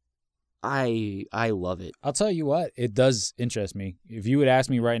 Right. I love it. I'll tell you what, it does interest me. If you would ask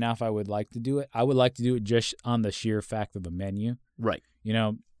me right now if I would like to do it, I would like to do it just on the sheer fact of the menu. Right.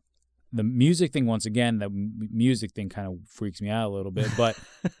 The music thing, once again, the music thing kind of freaks me out a little bit, but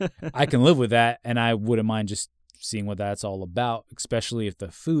I can live with that, and I wouldn't mind just seeing what that's all about, especially if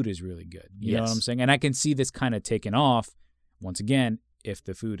the food is really good. You know what I'm saying? And I can see this kind of taking off, once again, if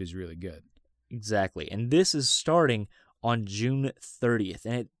the food is really good. Exactly. And this is starting on June 30th,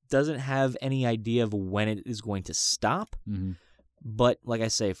 and it doesn't have any idea of when it is going to stop. Mm-hmm. But like I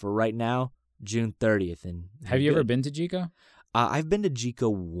say, for right now, June 30th. And have you ever been to Jiko? I've been to Jiko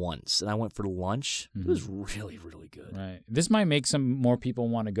once, and I went for lunch. It was really, really good. Right. This might make some more people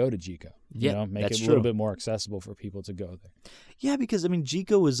want to go to Jiko. Make that's it a true. little bit more accessible for people to go there. Yeah, because,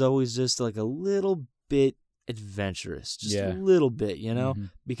 Jiko was always just like a little bit adventurous. Just a little bit,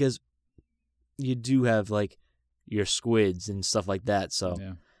 Because you do have, like, your squids and stuff like that. So,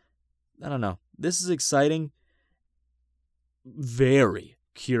 I don't know. This is exciting. Very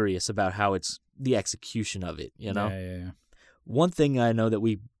curious about how it's the execution of it, Yeah. One thing I know that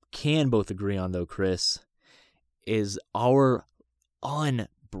we can both agree on, though, Chris, is our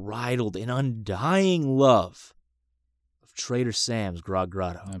unbridled and undying love of Trader Sam's Grog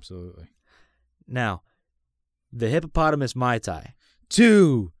Grotto. Absolutely. Now, the hippopotamus Mai Tai.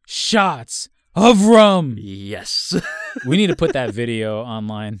 2 shots of rum. Yes. We need to put that video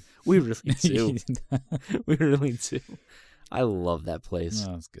online. We really do. We really do. I love that place.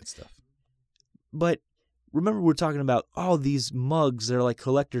 Oh, that's good stuff. But remember, we're talking about all these mugs. They're like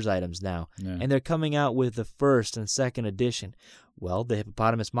collector's items now. Yeah. And they're coming out with the first and second edition. Well, the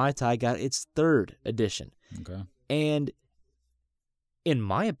hippopotamus Mai Tai got its third edition. Okay. And in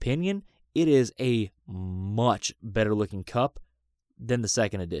my opinion, it is a much better looking cup than the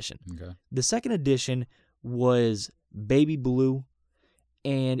second edition. Okay. The second edition was baby blue,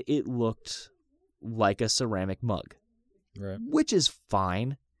 and it looked like a ceramic mug, Right. which is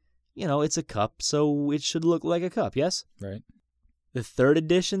fine. You know, it's a cup, so it should look like a cup, yes? Right. The third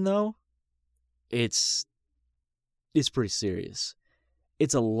edition, though, it's pretty serious.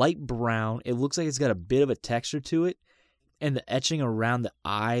 It's a light brown. It looks like it's got a bit of a texture to it, and the etching around the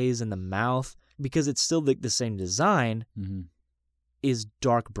eyes and the mouth, because it's still the same design, Mm-hmm. is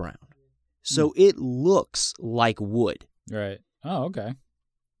dark brown. So it looks like wood. Right. Oh, okay.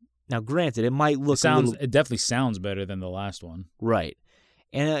 Now, granted, it might look It definitely sounds better than the last one. right,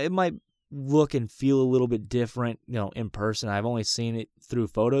 and it might look and feel a little bit different, you know, in person. I've only seen it through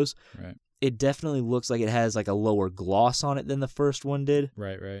photos. Right. It definitely looks like it has like a lower gloss on it than the first one did,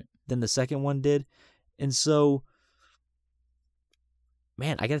 Right. Right. than the second one did, and so,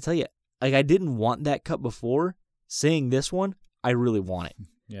 man, I gotta tell you, like I didn't want that cup before. Seeing this one, I really want it.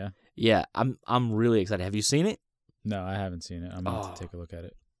 Yeah. Yeah, I'm really excited. Have you seen it? No, I haven't seen it. I'm going to have to take a look at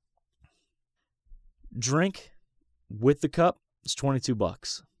it. Drink with the cup is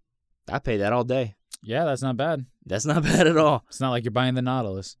 $22. I pay that all day. Yeah, that's not bad. That's not bad at all. It's not like you're buying the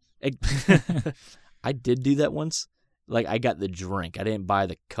Nautilus. I did do that once. Like, I got the drink. I didn't buy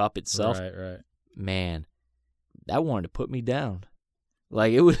the cup itself. Right, right. Man, that wanted to put me down.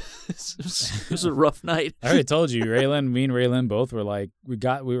 Like, it was a rough night. I already told you, me and Raylan both were like, we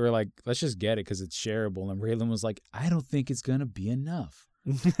were like, let's just get it because it's shareable. And Raylan was like, I don't think it's going to be enough.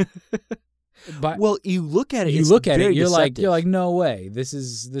 But Well, you look at it. you it's look at it, very you're deceptive. like, no way. This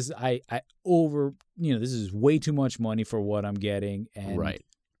is this is way too much money for what I'm getting. And right.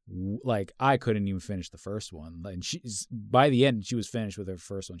 like, I couldn't even finish the first one. And by the end, she was finished with her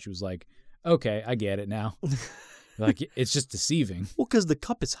first one. She was like, okay, I get it now. Like, it's just deceiving. Well, because the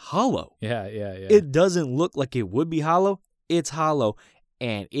cup is hollow. Yeah. It doesn't look like it would be hollow. It's hollow,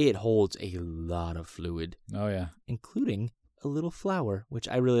 and it holds a lot of fluid, Oh, yeah. including a little flower, which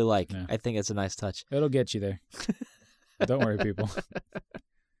I really like. Yeah. I think it's a nice touch. It'll get you there. Don't worry, people.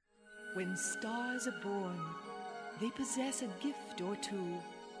 When stars are born, they possess a gift or two.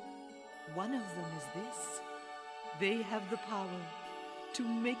 One of them is this. They have the power to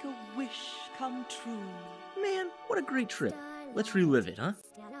make a wish come true. Man, what a great trip. Let's relive it, huh?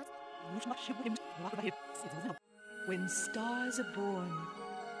 When stars are born,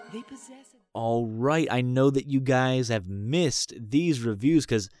 they possess a... All right, I know that you guys have missed these reviews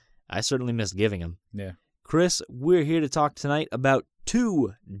because I certainly missed giving them. Yeah. Chris, we're here to talk tonight about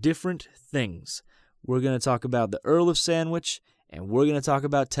two different things. We're going to talk about the Earl of Sandwich, and we're going to talk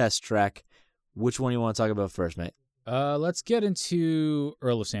about Test Track. Which one do you want to talk about first, mate? Let's get into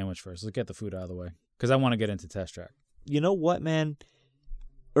Earl of Sandwich first. Let's get the food out of the way because I want to get into Test Track. You know what, man?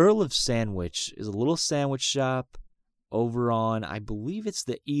 Earl of Sandwich is a little sandwich shop over on, I believe it's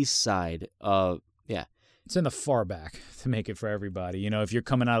the east side of, yeah. It's in the far back to make it for everybody. You know, if you're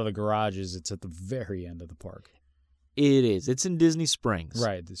coming out of the garages, it's at the very end of the park. It is. It's in Disney Springs.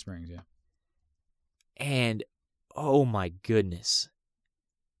 Right, the Springs, yeah. And, oh my goodness.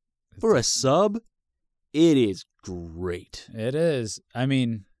 For a sub, it is great. It is. I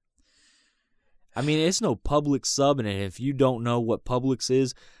mean, it's no Publix sub, and if you don't know what Publix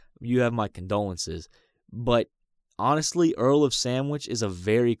is, you have my condolences. But honestly, Earl of Sandwich is a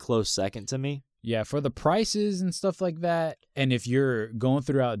very close second to me. yeah, for the prices and stuff like that, and if you're going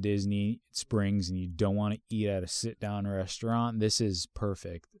throughout Disney Springs and you don't want to eat at a sit-down restaurant, this is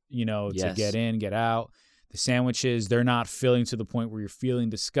perfect. You know, to Yes. get in, get out. The sandwiches, they're not filling to the point where you're feeling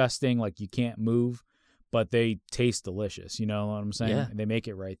disgusting, like you can't move, but they taste delicious. You know what I'm saying? Yeah. They make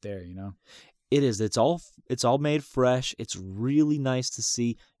it right there, you know? It is. It's all made fresh. It's really nice to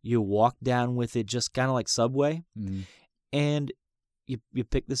see. You walk down with it just kind of like Subway, Mm-hmm. and you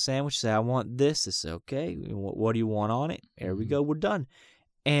pick the sandwich, say, I want this. It's okay. What do you want on it? There we go. We're done.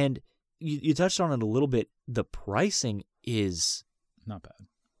 And you touched on it a little bit. The pricing is... Not bad.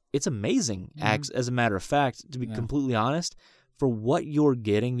 It's amazing, Mhm. as a matter of fact, to be Yeah. completely honest, for what you're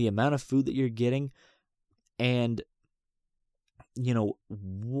getting, the amount of food that you're getting, and, you know,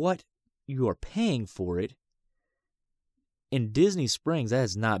 what you are paying for it, in Disney Springs, that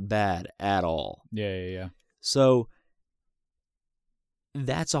is not bad at all. Yeah. So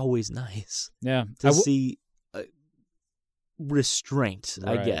that's always nice Yeah. to see restraint,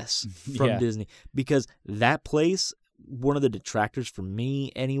 I Right. guess, from Yeah. Disney. Because that place, one of the detractors for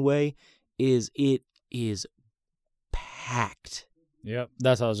me anyway, is it is packed. Yep.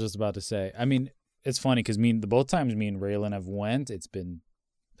 That's what I was just about to say. I mean, it's funny because both times me and Raylan have went,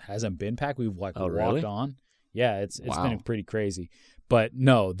 hasn't been packed. We've walked really? on. Yeah, it's Wow. been pretty crazy. But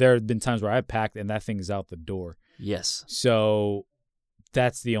no, there have been times where I packed and that thing is out the door. Yes. So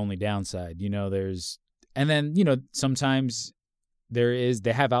that's the only downside. And then, sometimes they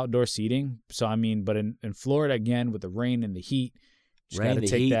have outdoor seating. So, I mean, but in Florida, again, with the rain and the heat, you Rain, got the to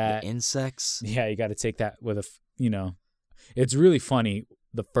take heat, that. the insects. Yeah, you got to take that with it's really funny.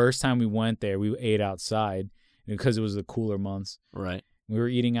 The first time we went there, we ate outside because it was the cooler months. Right. We were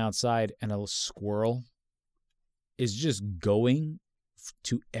eating outside, and a squirrel is just going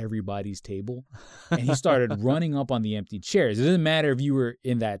to everybody's table, and he started running up on the empty chairs. It doesn't matter if you were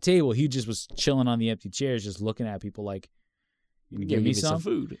in that table; he just was chilling on the empty chairs, just looking at people like, "You can give me some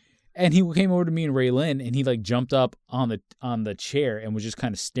food." And he came over to me and Raylin, and he like jumped up on the chair and was just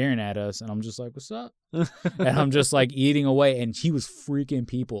kind of staring at us. And I'm just like, "What's up?" And I'm just like eating away, and he was freaking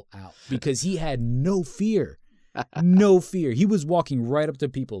people out because he had no fear. No fear. He was walking right up to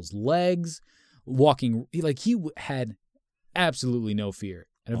people's legs, he had absolutely no feer.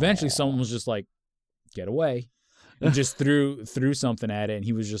 And eventually someone was just like, "Get away," and just threw something at it. And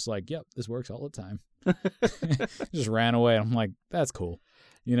he was just like, "Yep, this works all the time." Just ran away. I'm like, that's cool.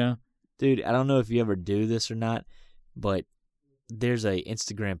 Dude, I don't know if you ever do this or not, but there's a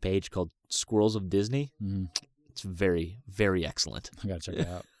Instagram page called Squirrels of Disney. Mm. It's very, very excellent. I got to check it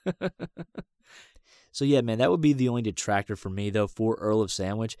out. So, yeah, man, that would be the only detractor for me, though, for Earl of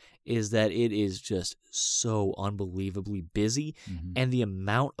Sandwich, is that it is just so unbelievably busy, Mhm. and the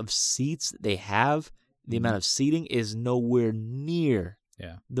amount of seats that they have, the amount of seating is nowhere near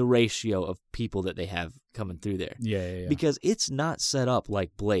Yeah. the ratio of people that they have coming through there. Yeah. Because it's not set up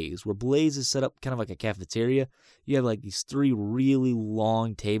like Blaze, where Blaze is set up kind of like a cafeteria. You have like these 3 really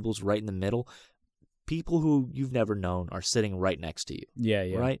long tables right in the middle. People who you've never known are sitting right next to you,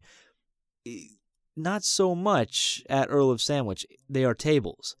 Yeah. right? Not so much at Earl of Sandwich. They are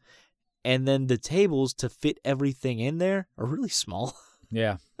tables. And then the tables to fit everything in there are really small.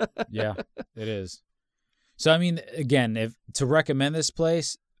 Yeah. Yeah, it is. So, I mean, again, if to recommend this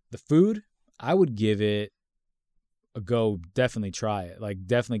place, the food, I would give it a go. Definitely try it. Like,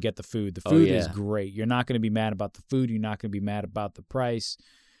 definitely get the food. The food is yeah. great. You're not going to be mad about the food. You're not going to be mad about the price.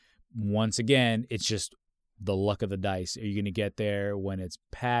 Once again, it's just the luck of the dice. Are you going to get there when it's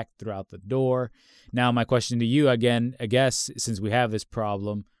packed throughout the door? Now, my question to you, again, I guess, since we have this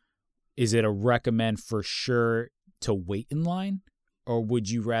problem, is it a recommend for sure to wait in line? Or would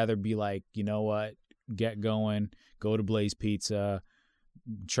you rather be like, you know what, get going, go to Blaze Pizza,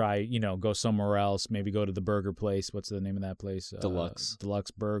 try, go somewhere else, maybe go to the burger place. What's the name of that place? Deluxe.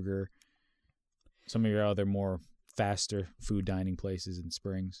 Deluxe Burger. Some of your other more faster food dining places in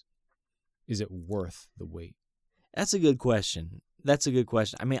Springs. Is it worth the wait? That's a good question.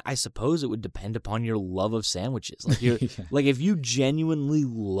 I mean, I suppose it would depend upon your love of sandwiches. Like, Yeah. like if you genuinely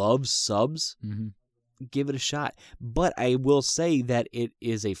love subs, Mm-hmm. give it a shot. But I will say that it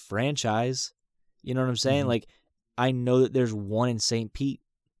is a franchise. You know what I'm saying? Mhm. Like, I know that there's one in St. Pete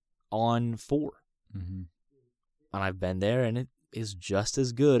on 4. Mm-hmm. And I've been there, and it is just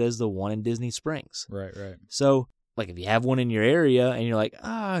as good as the one in Disney Springs. Right. So, like, if you have one in your area and you're like,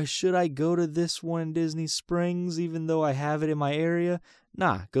 should I go to this one in Disney Springs even though I have it in my area?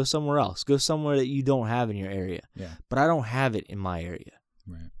 Nah, go somewhere else. Go somewhere that you don't have in your area. Yeah. But I don't have it in my area,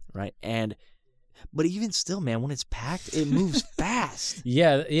 Right. right? But even still, man, when it's packed, it moves fast.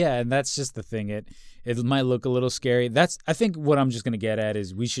 Yeah, and that's just the thing. It might look a little scary. I think what I'm just gonna get at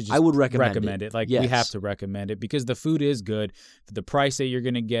is we should just I would recommend it. Like, Yes. we have to recommend it because the food is good, the price that you're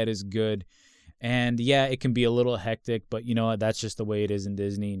gonna get is good, and yeah, it can be a little hectic, but you know what? That's just the way it is in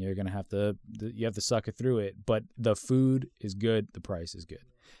Disney, and you're gonna have to suck it through it. But the food is good, the price is good.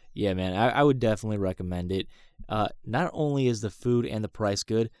 Yeah, man, I would definitely recommend it. Not only is the food and the price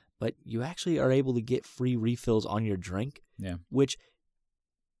good, but you actually are able to get free refills on your drink. Yeah. Which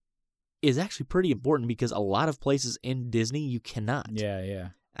is actually pretty important because a lot of places in Disney you cannot. Yeah.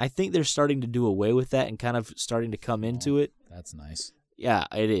 I think they're starting to do away with that and kind of starting to come into it. That's nice. Yeah,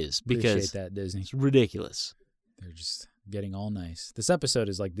 it is because Appreciate that, Disney. it's ridiculous. They're just getting all nice. This episode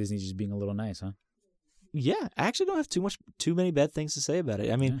is like Disney just being a little nice, huh? Yeah, I actually don't have too many bad things to say about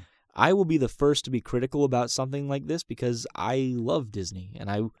it. I mean, Yeah. I will be the first to be critical about something like this because I love Disney and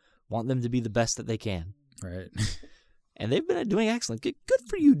I want them to be the best that they can. Right. And they've been doing excellent. Good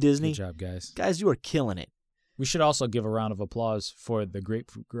for you, Disney. Good job, guys. Guys, you are killing it. We should also give a round of applause for the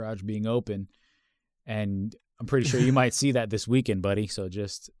Grapefruit Garage being open. And I'm pretty sure you might see that this weekend, buddy. So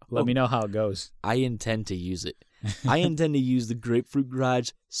just let me know how it goes. I intend to use it. I intend to use the Grapefruit Garage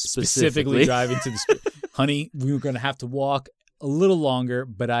Specifically drive into the... Honey, we're going to have to walk a little longer,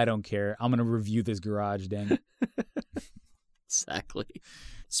 but I don't care. I'm going to review this garage, dang it. Exactly.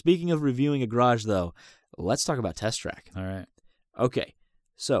 Speaking of reviewing a garage, though, let's talk about Test Track. All right. Okay,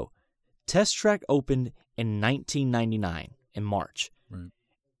 so Test Track opened in 1999 in March. Right.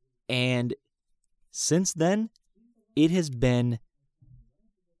 And since then, it has been,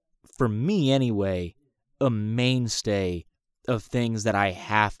 for me anyway, a mainstay of things that I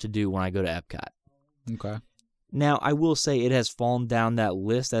have to do when I go to Epcot. Okay. Now, I will say it has fallen down that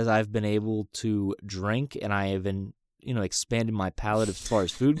list as I've been able to drink, and I have been, expanded my palate as far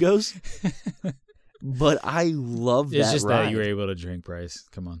as food goes. But I love that ride. It's just that you were able to drink, Bryce.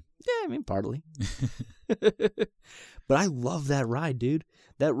 Come on. Yeah, I mean, partly. But I love that ride, dude.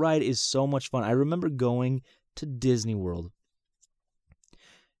 That ride is so much fun. I remember going to Disney World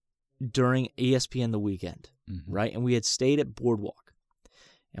during ESPN The Weekend, right? And we had stayed at Boardwalk.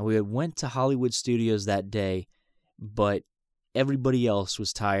 And we had went to Hollywood Studios that day, but everybody else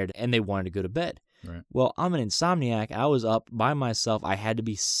was tired and they wanted to go to bed. Right. Well, I'm an insomniac. I was up by myself. I had to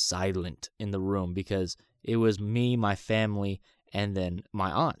be silent in the room because it was me, my family, and then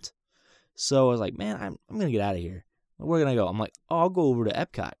my aunt. So I was like, man, I'm going to get out of here. Where are going to go? I'm like, I'll go over to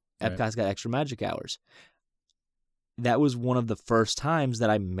Epcot. Right. Epcot's got extra magic hours. That was one of the first times that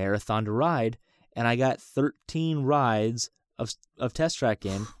I marathoned a ride, and I got 13 rides of Test Track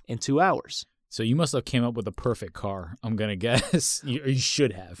in 2 hours. So you must have came up with a perfect car, I'm going to guess. You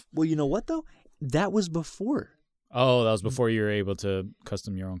should have. Well, you know what, though? That was before. Oh, that was before you were able to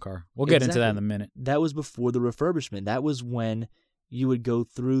custom your own car. We'll get into that in a minute. That was before the refurbishment. That was when you would go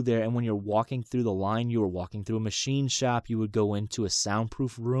through there, and when you're walking through the line, you were walking through a machine shop. You would go into a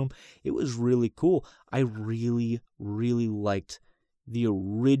soundproof room. It was really cool. I really, really liked the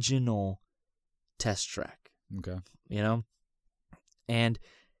original Test Track. Okay. And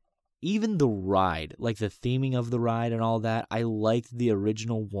even the ride, like the theming of the ride and all that, I liked the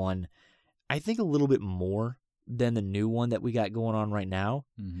original one, I think a little bit more than the new one that we got going on right now,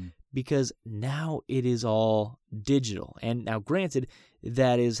 because now it is all digital. And now, granted,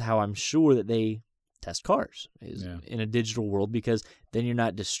 that is how I'm sure that they test cars, is in a digital world, because then you're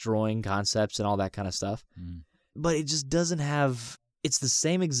not destroying concepts and all that kind of stuff. But it just doesn't have, it's the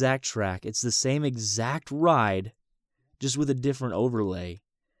same exact track, it's the same exact ride, just with a different overlay.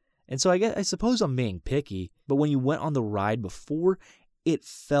 And so I suppose I'm being picky, but when you went on the ride before, it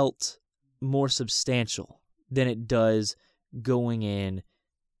felt more substantial than it does going in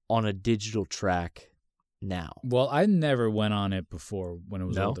on a digital track now. Well, I never went on it before when it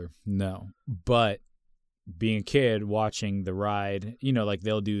was older. No. But being a kid watching the ride, like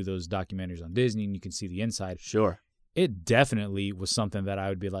they'll do those documentaries on Disney and you can see the inside. Sure. It definitely was something that I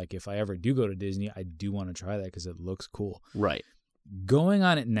would be like, if I ever do go to Disney, I do want to try that because it looks cool. Right. Going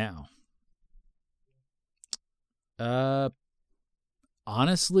on it now.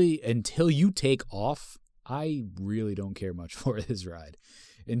 Honestly, until you take off, I really don't care much for this ride.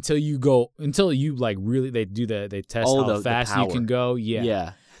 Until you really, they test how fast you can go. Yeah.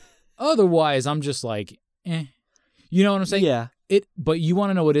 Yeah. Otherwise, I'm just like, eh. You know what I'm saying? Yeah. But you want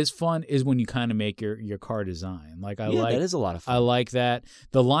to know what is fun is when you kind of make your car design. That is a lot of fun. I like that.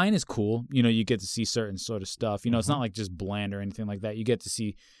 The line is cool. You get to see certain sort of stuff. It's not like just bland or anything like that. You get to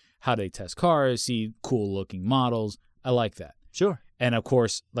see how they test cars, see cool looking models. I like that. Sure. And of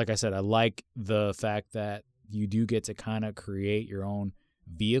course, like I said, I like the fact that you do get to kind of create your own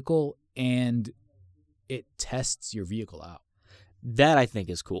vehicle and it tests your vehicle out. That I think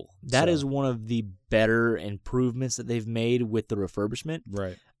is cool. That is one of the better improvements that they've made with the refurbishment.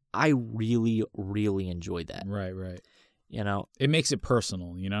 Right. I really, really enjoyed that. Right. It makes it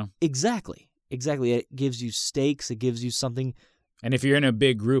personal, Exactly. It gives you stakes. It gives you something. And if you're in a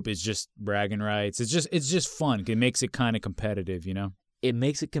big group, it's just bragging rights. It's just fun. It makes it kind of competitive, It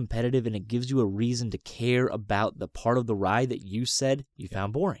makes it competitive, and it gives you a reason to care about the part of the ride that you said you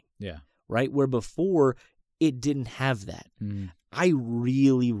found boring. Yeah. Right? Where before, it didn't have that. I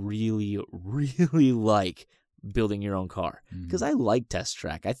really, really, really like building your own car because I like Test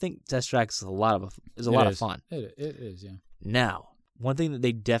Track. I think Test Track is a lot of fun. It is, yeah. Now, one thing that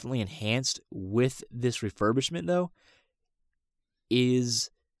they definitely enhanced with this refurbishment, though, is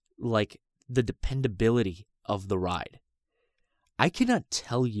like the dependability of the ride. I cannot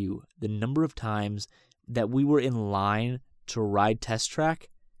tell you the number of times that we were in line to ride Test Track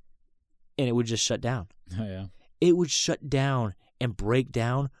and it would just shut down. Oh, yeah. it would shut down and break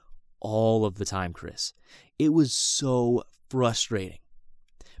down all of the time, Chris. It was so frustrating.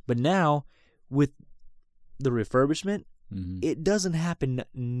 But now, with the refurbishment, it doesn't happen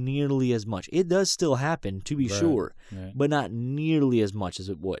nearly as much. It does still happen, to be sure, but not nearly as much as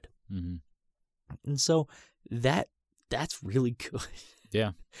it would. And so that's really good.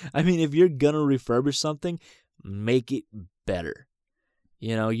 Yeah. I mean, if you're going to refurbish something, make it better.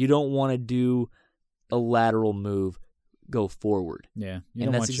 You know, you don't want to do a lateral move, go forward. Yeah.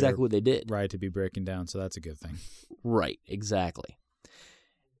 And that's exactly what they did. Ride to be breaking down, so that's a good thing. Right, exactly.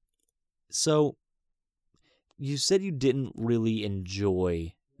 So, you said you didn't really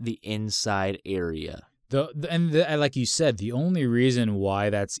enjoy the inside area. Like you said, the only reason why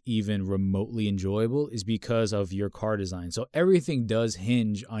that's even remotely enjoyable is because of your car design. So everything does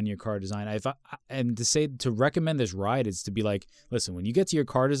hinge on your car design. And to recommend this ride is to be like, listen, when you get to your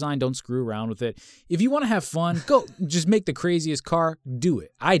car design, don't screw around with it. If you want to have fun, go just make the craziest car. Do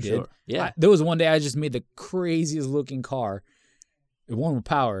it. I did. Sure. Yeah. There was one day I just made the craziest looking car. It won with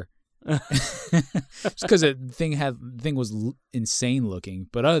power. Just because the thing was insane looking,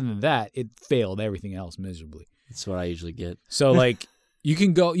 but other than that, it failed everything else miserably. That's what I usually get. So like, you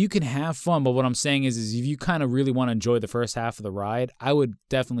can have fun, but what I'm saying is if you kind of really want to enjoy the first half of the ride, I would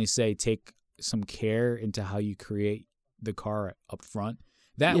definitely say take some care into how you create the car up front.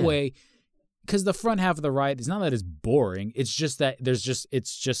 That way, because the front half of the ride is not that it's boring. It's just that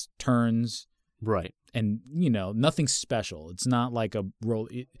it's just turns, right? And nothing special. It's not like a roll.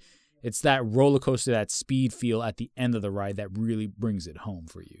 It's that roller coaster, that speed feel at the end of the ride that really brings it home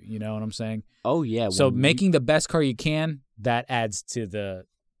for you. You know what I'm saying? Oh, yeah. So making the best car you can, that adds to the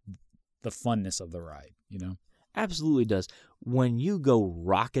funness of the ride, Absolutely does. When you go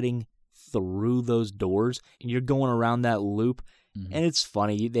rocketing through those doors and you're going around that loop, and it's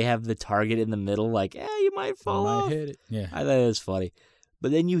funny, they have the target in the middle, like, you might fall off. Hit it. Yeah. I thought it was funny.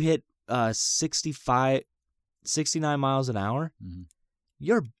 But then you hit 69 miles an hour,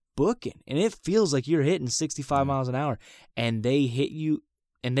 you're booking, and it feels like you're hitting 65 miles an hour, and they hit you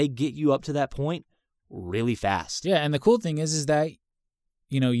and they get you up to that point really fast. Yeah, and the cool thing is that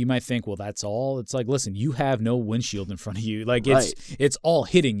you might think, well, that's all. It's like, listen, you have no windshield in front of you. Like it's all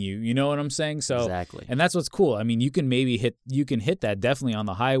hitting you. You know what I'm saying? So exactly. And that's what's cool. I mean, you can hit that definitely on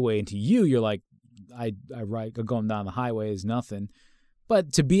the highway, and to you're like, I going down the highway is nothing.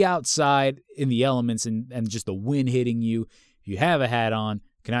 But to be outside in the elements and just the wind hitting you, if you have a hat on,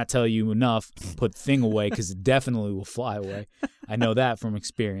 cannot tell you enough, put the thing away because it definitely will fly away. I know that from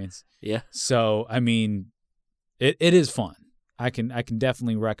experience. Yeah. So, I mean, it is fun. I can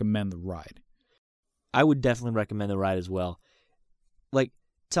definitely recommend the ride. I would definitely recommend the ride as well. Like,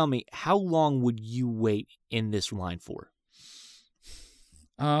 tell me, how long would you wait in this line for?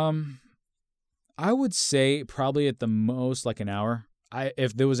 I would say probably at the most like an hour.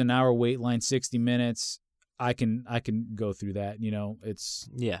 If there was an hour wait line, 60 minutes, I can go through that.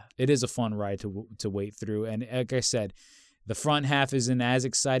 It is a fun ride to wait through. And like I said, the front half isn't as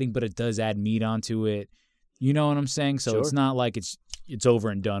exciting, but it does add meat onto it. You know what I'm saying? So It's not like it's over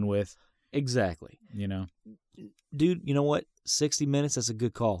and done with. Exactly. Dude, you know what? 60 minutes, that's a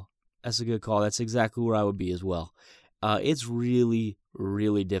good call. That's exactly where I would be as well. It's really,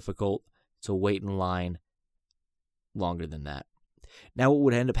 really difficult to wait in line longer than that. Now, what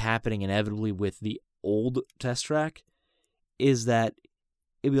would end up happening inevitably with the old test track is that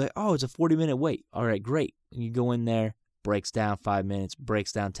it'd be like, oh, it's a 40-minute wait. All right, great. And you go in there, breaks down 5 minutes,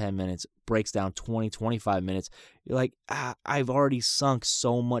 breaks down 10 minutes, breaks down 20, 25 minutes. You're like, I've already sunk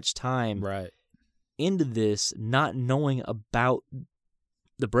so much time into this, not knowing about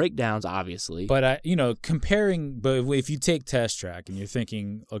the breakdowns, obviously. But, comparing, but if you take Test Track and you're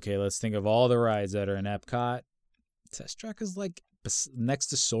thinking, okay, let's think of all the rides that are in Epcot, Test Track is like next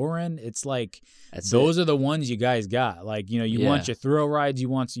to Soarin'. It's like those are the ones you guys got. Like, you want your thrill rides, you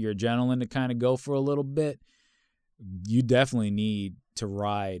want your adrenaline to kind of go for a little bit. You definitely need to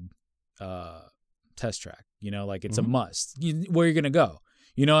ride Test Track. Like it's a must. Where you're gonna go?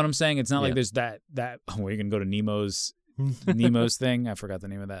 You know what I'm saying? It's not like there's that where you're gonna go to Nemo's thing. I forgot the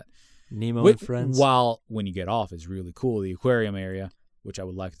name of that. Nemo and Friends. While when you get off, it's really cool. The aquarium area, which I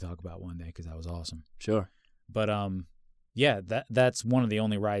would like to talk about one day because that was awesome. Sure. But that's one of the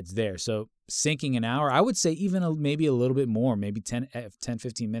only rides there. So sinking an hour, I would say even maybe a little bit more, maybe 10,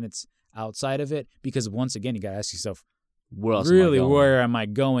 15 minutes outside of it, because once again, you got to ask yourself, where am I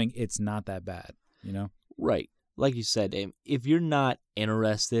going? It's not that bad, Right. Like you said, if you're not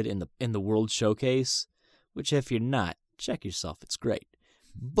interested in the World Showcase, which if you're not, check yourself. It's great.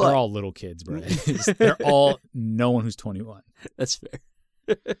 But they're all little kids, bro. They're all no one who's 21. That's fair.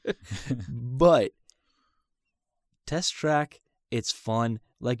 But Test Track, it's fun.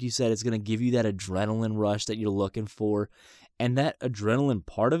 Like you said, it's going to give you that adrenaline rush that you're looking for. And that adrenaline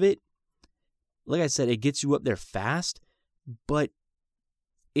part of it, like I said, it gets you up there fast, but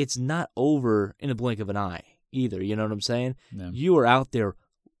it's not over in a blink of an eye either. You know what I'm saying? Yeah. You are out there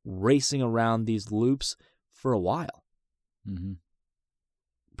racing around these loops for a while. Mm-hmm.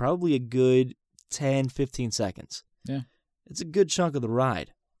 Probably a good 10, 15 seconds. Yeah. It's a good chunk of the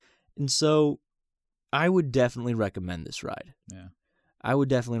ride. And so I would definitely recommend this ride. Yeah. I would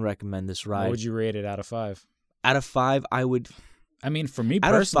definitely recommend this ride. What would you rate it out of 5? Out of 5, I would... I mean, for me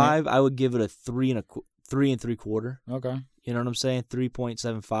Out of personally... 5, I would give it a 3 3/4. Okay. You know what I'm saying?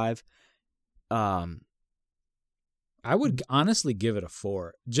 3.75. I would honestly give it a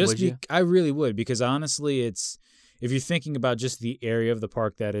 4. Would you? I really would, because honestly, it's... If you're thinking about just the area of the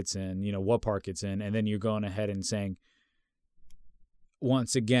park that it's in, you know, what park it's in, and then you're going ahead and saying,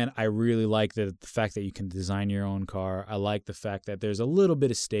 once again, I really like the fact that you can design your own car. I like the fact that there's a little bit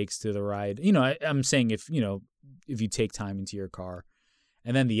of stakes to the ride. You know, I'm saying if you take time into your car,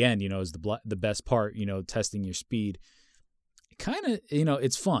 and then the end, you know, is the best part, you know, testing your speed. Kind of, you know,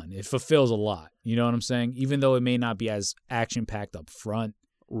 it's fun. It fulfills a lot. You know what I'm saying? Even though it may not be as action-packed up front.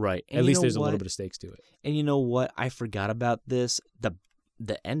 Right. And at least there's a little bit of stakes to it. And you know what? I forgot about this. The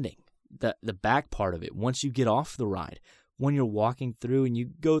ending. The back part of it. Once you get off the ride. When you're walking through and you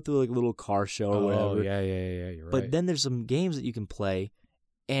go through like a little car show or whatever. Oh, yeah, you're right. But then there's some games that you can play,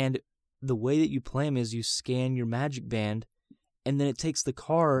 and the way that you play them is you scan your Magic Band, and then it takes the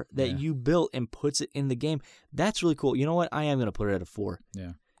car that you built and puts it in the game. That's really cool. You know what? I am going to put it at a 4.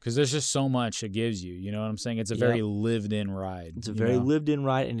 Yeah. Because there's just so much it gives you. You know what I'm saying? It's a very lived-in ride. It's a very lived-in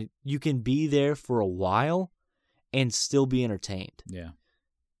ride, and you can be there for a while and still be entertained. Yeah.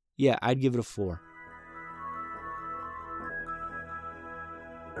 Yeah, I'd give it a 4.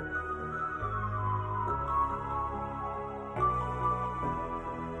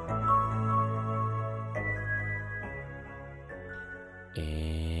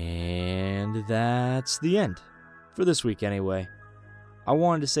 And that's the end. For this week, anyway. I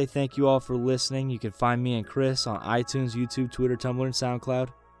wanted to say thank you all for listening. You can find me and Chris on iTunes, YouTube, Twitter, Tumblr, and SoundCloud.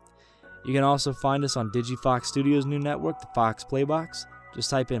 You can also find us on DigiFox Studios' new network, the Fox Playbox. Just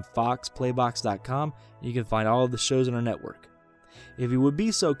type in foxplaybox.com, and you can find all of the shows in our network. If you would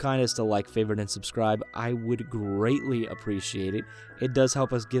be so kind as to like, favorite, and subscribe, I would greatly appreciate it. It does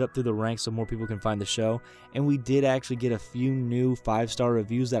help us get up through the ranks so more people can find the show. And we did actually get a few new 5-star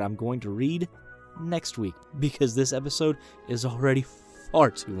reviews that I'm going to read next week, because this episode is already far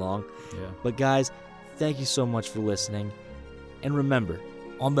too long. Yeah. But guys, thank you so much for listening. And remember,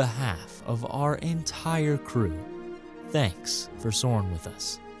 on behalf of our entire crew, thanks for soaring with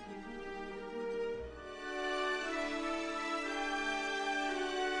us.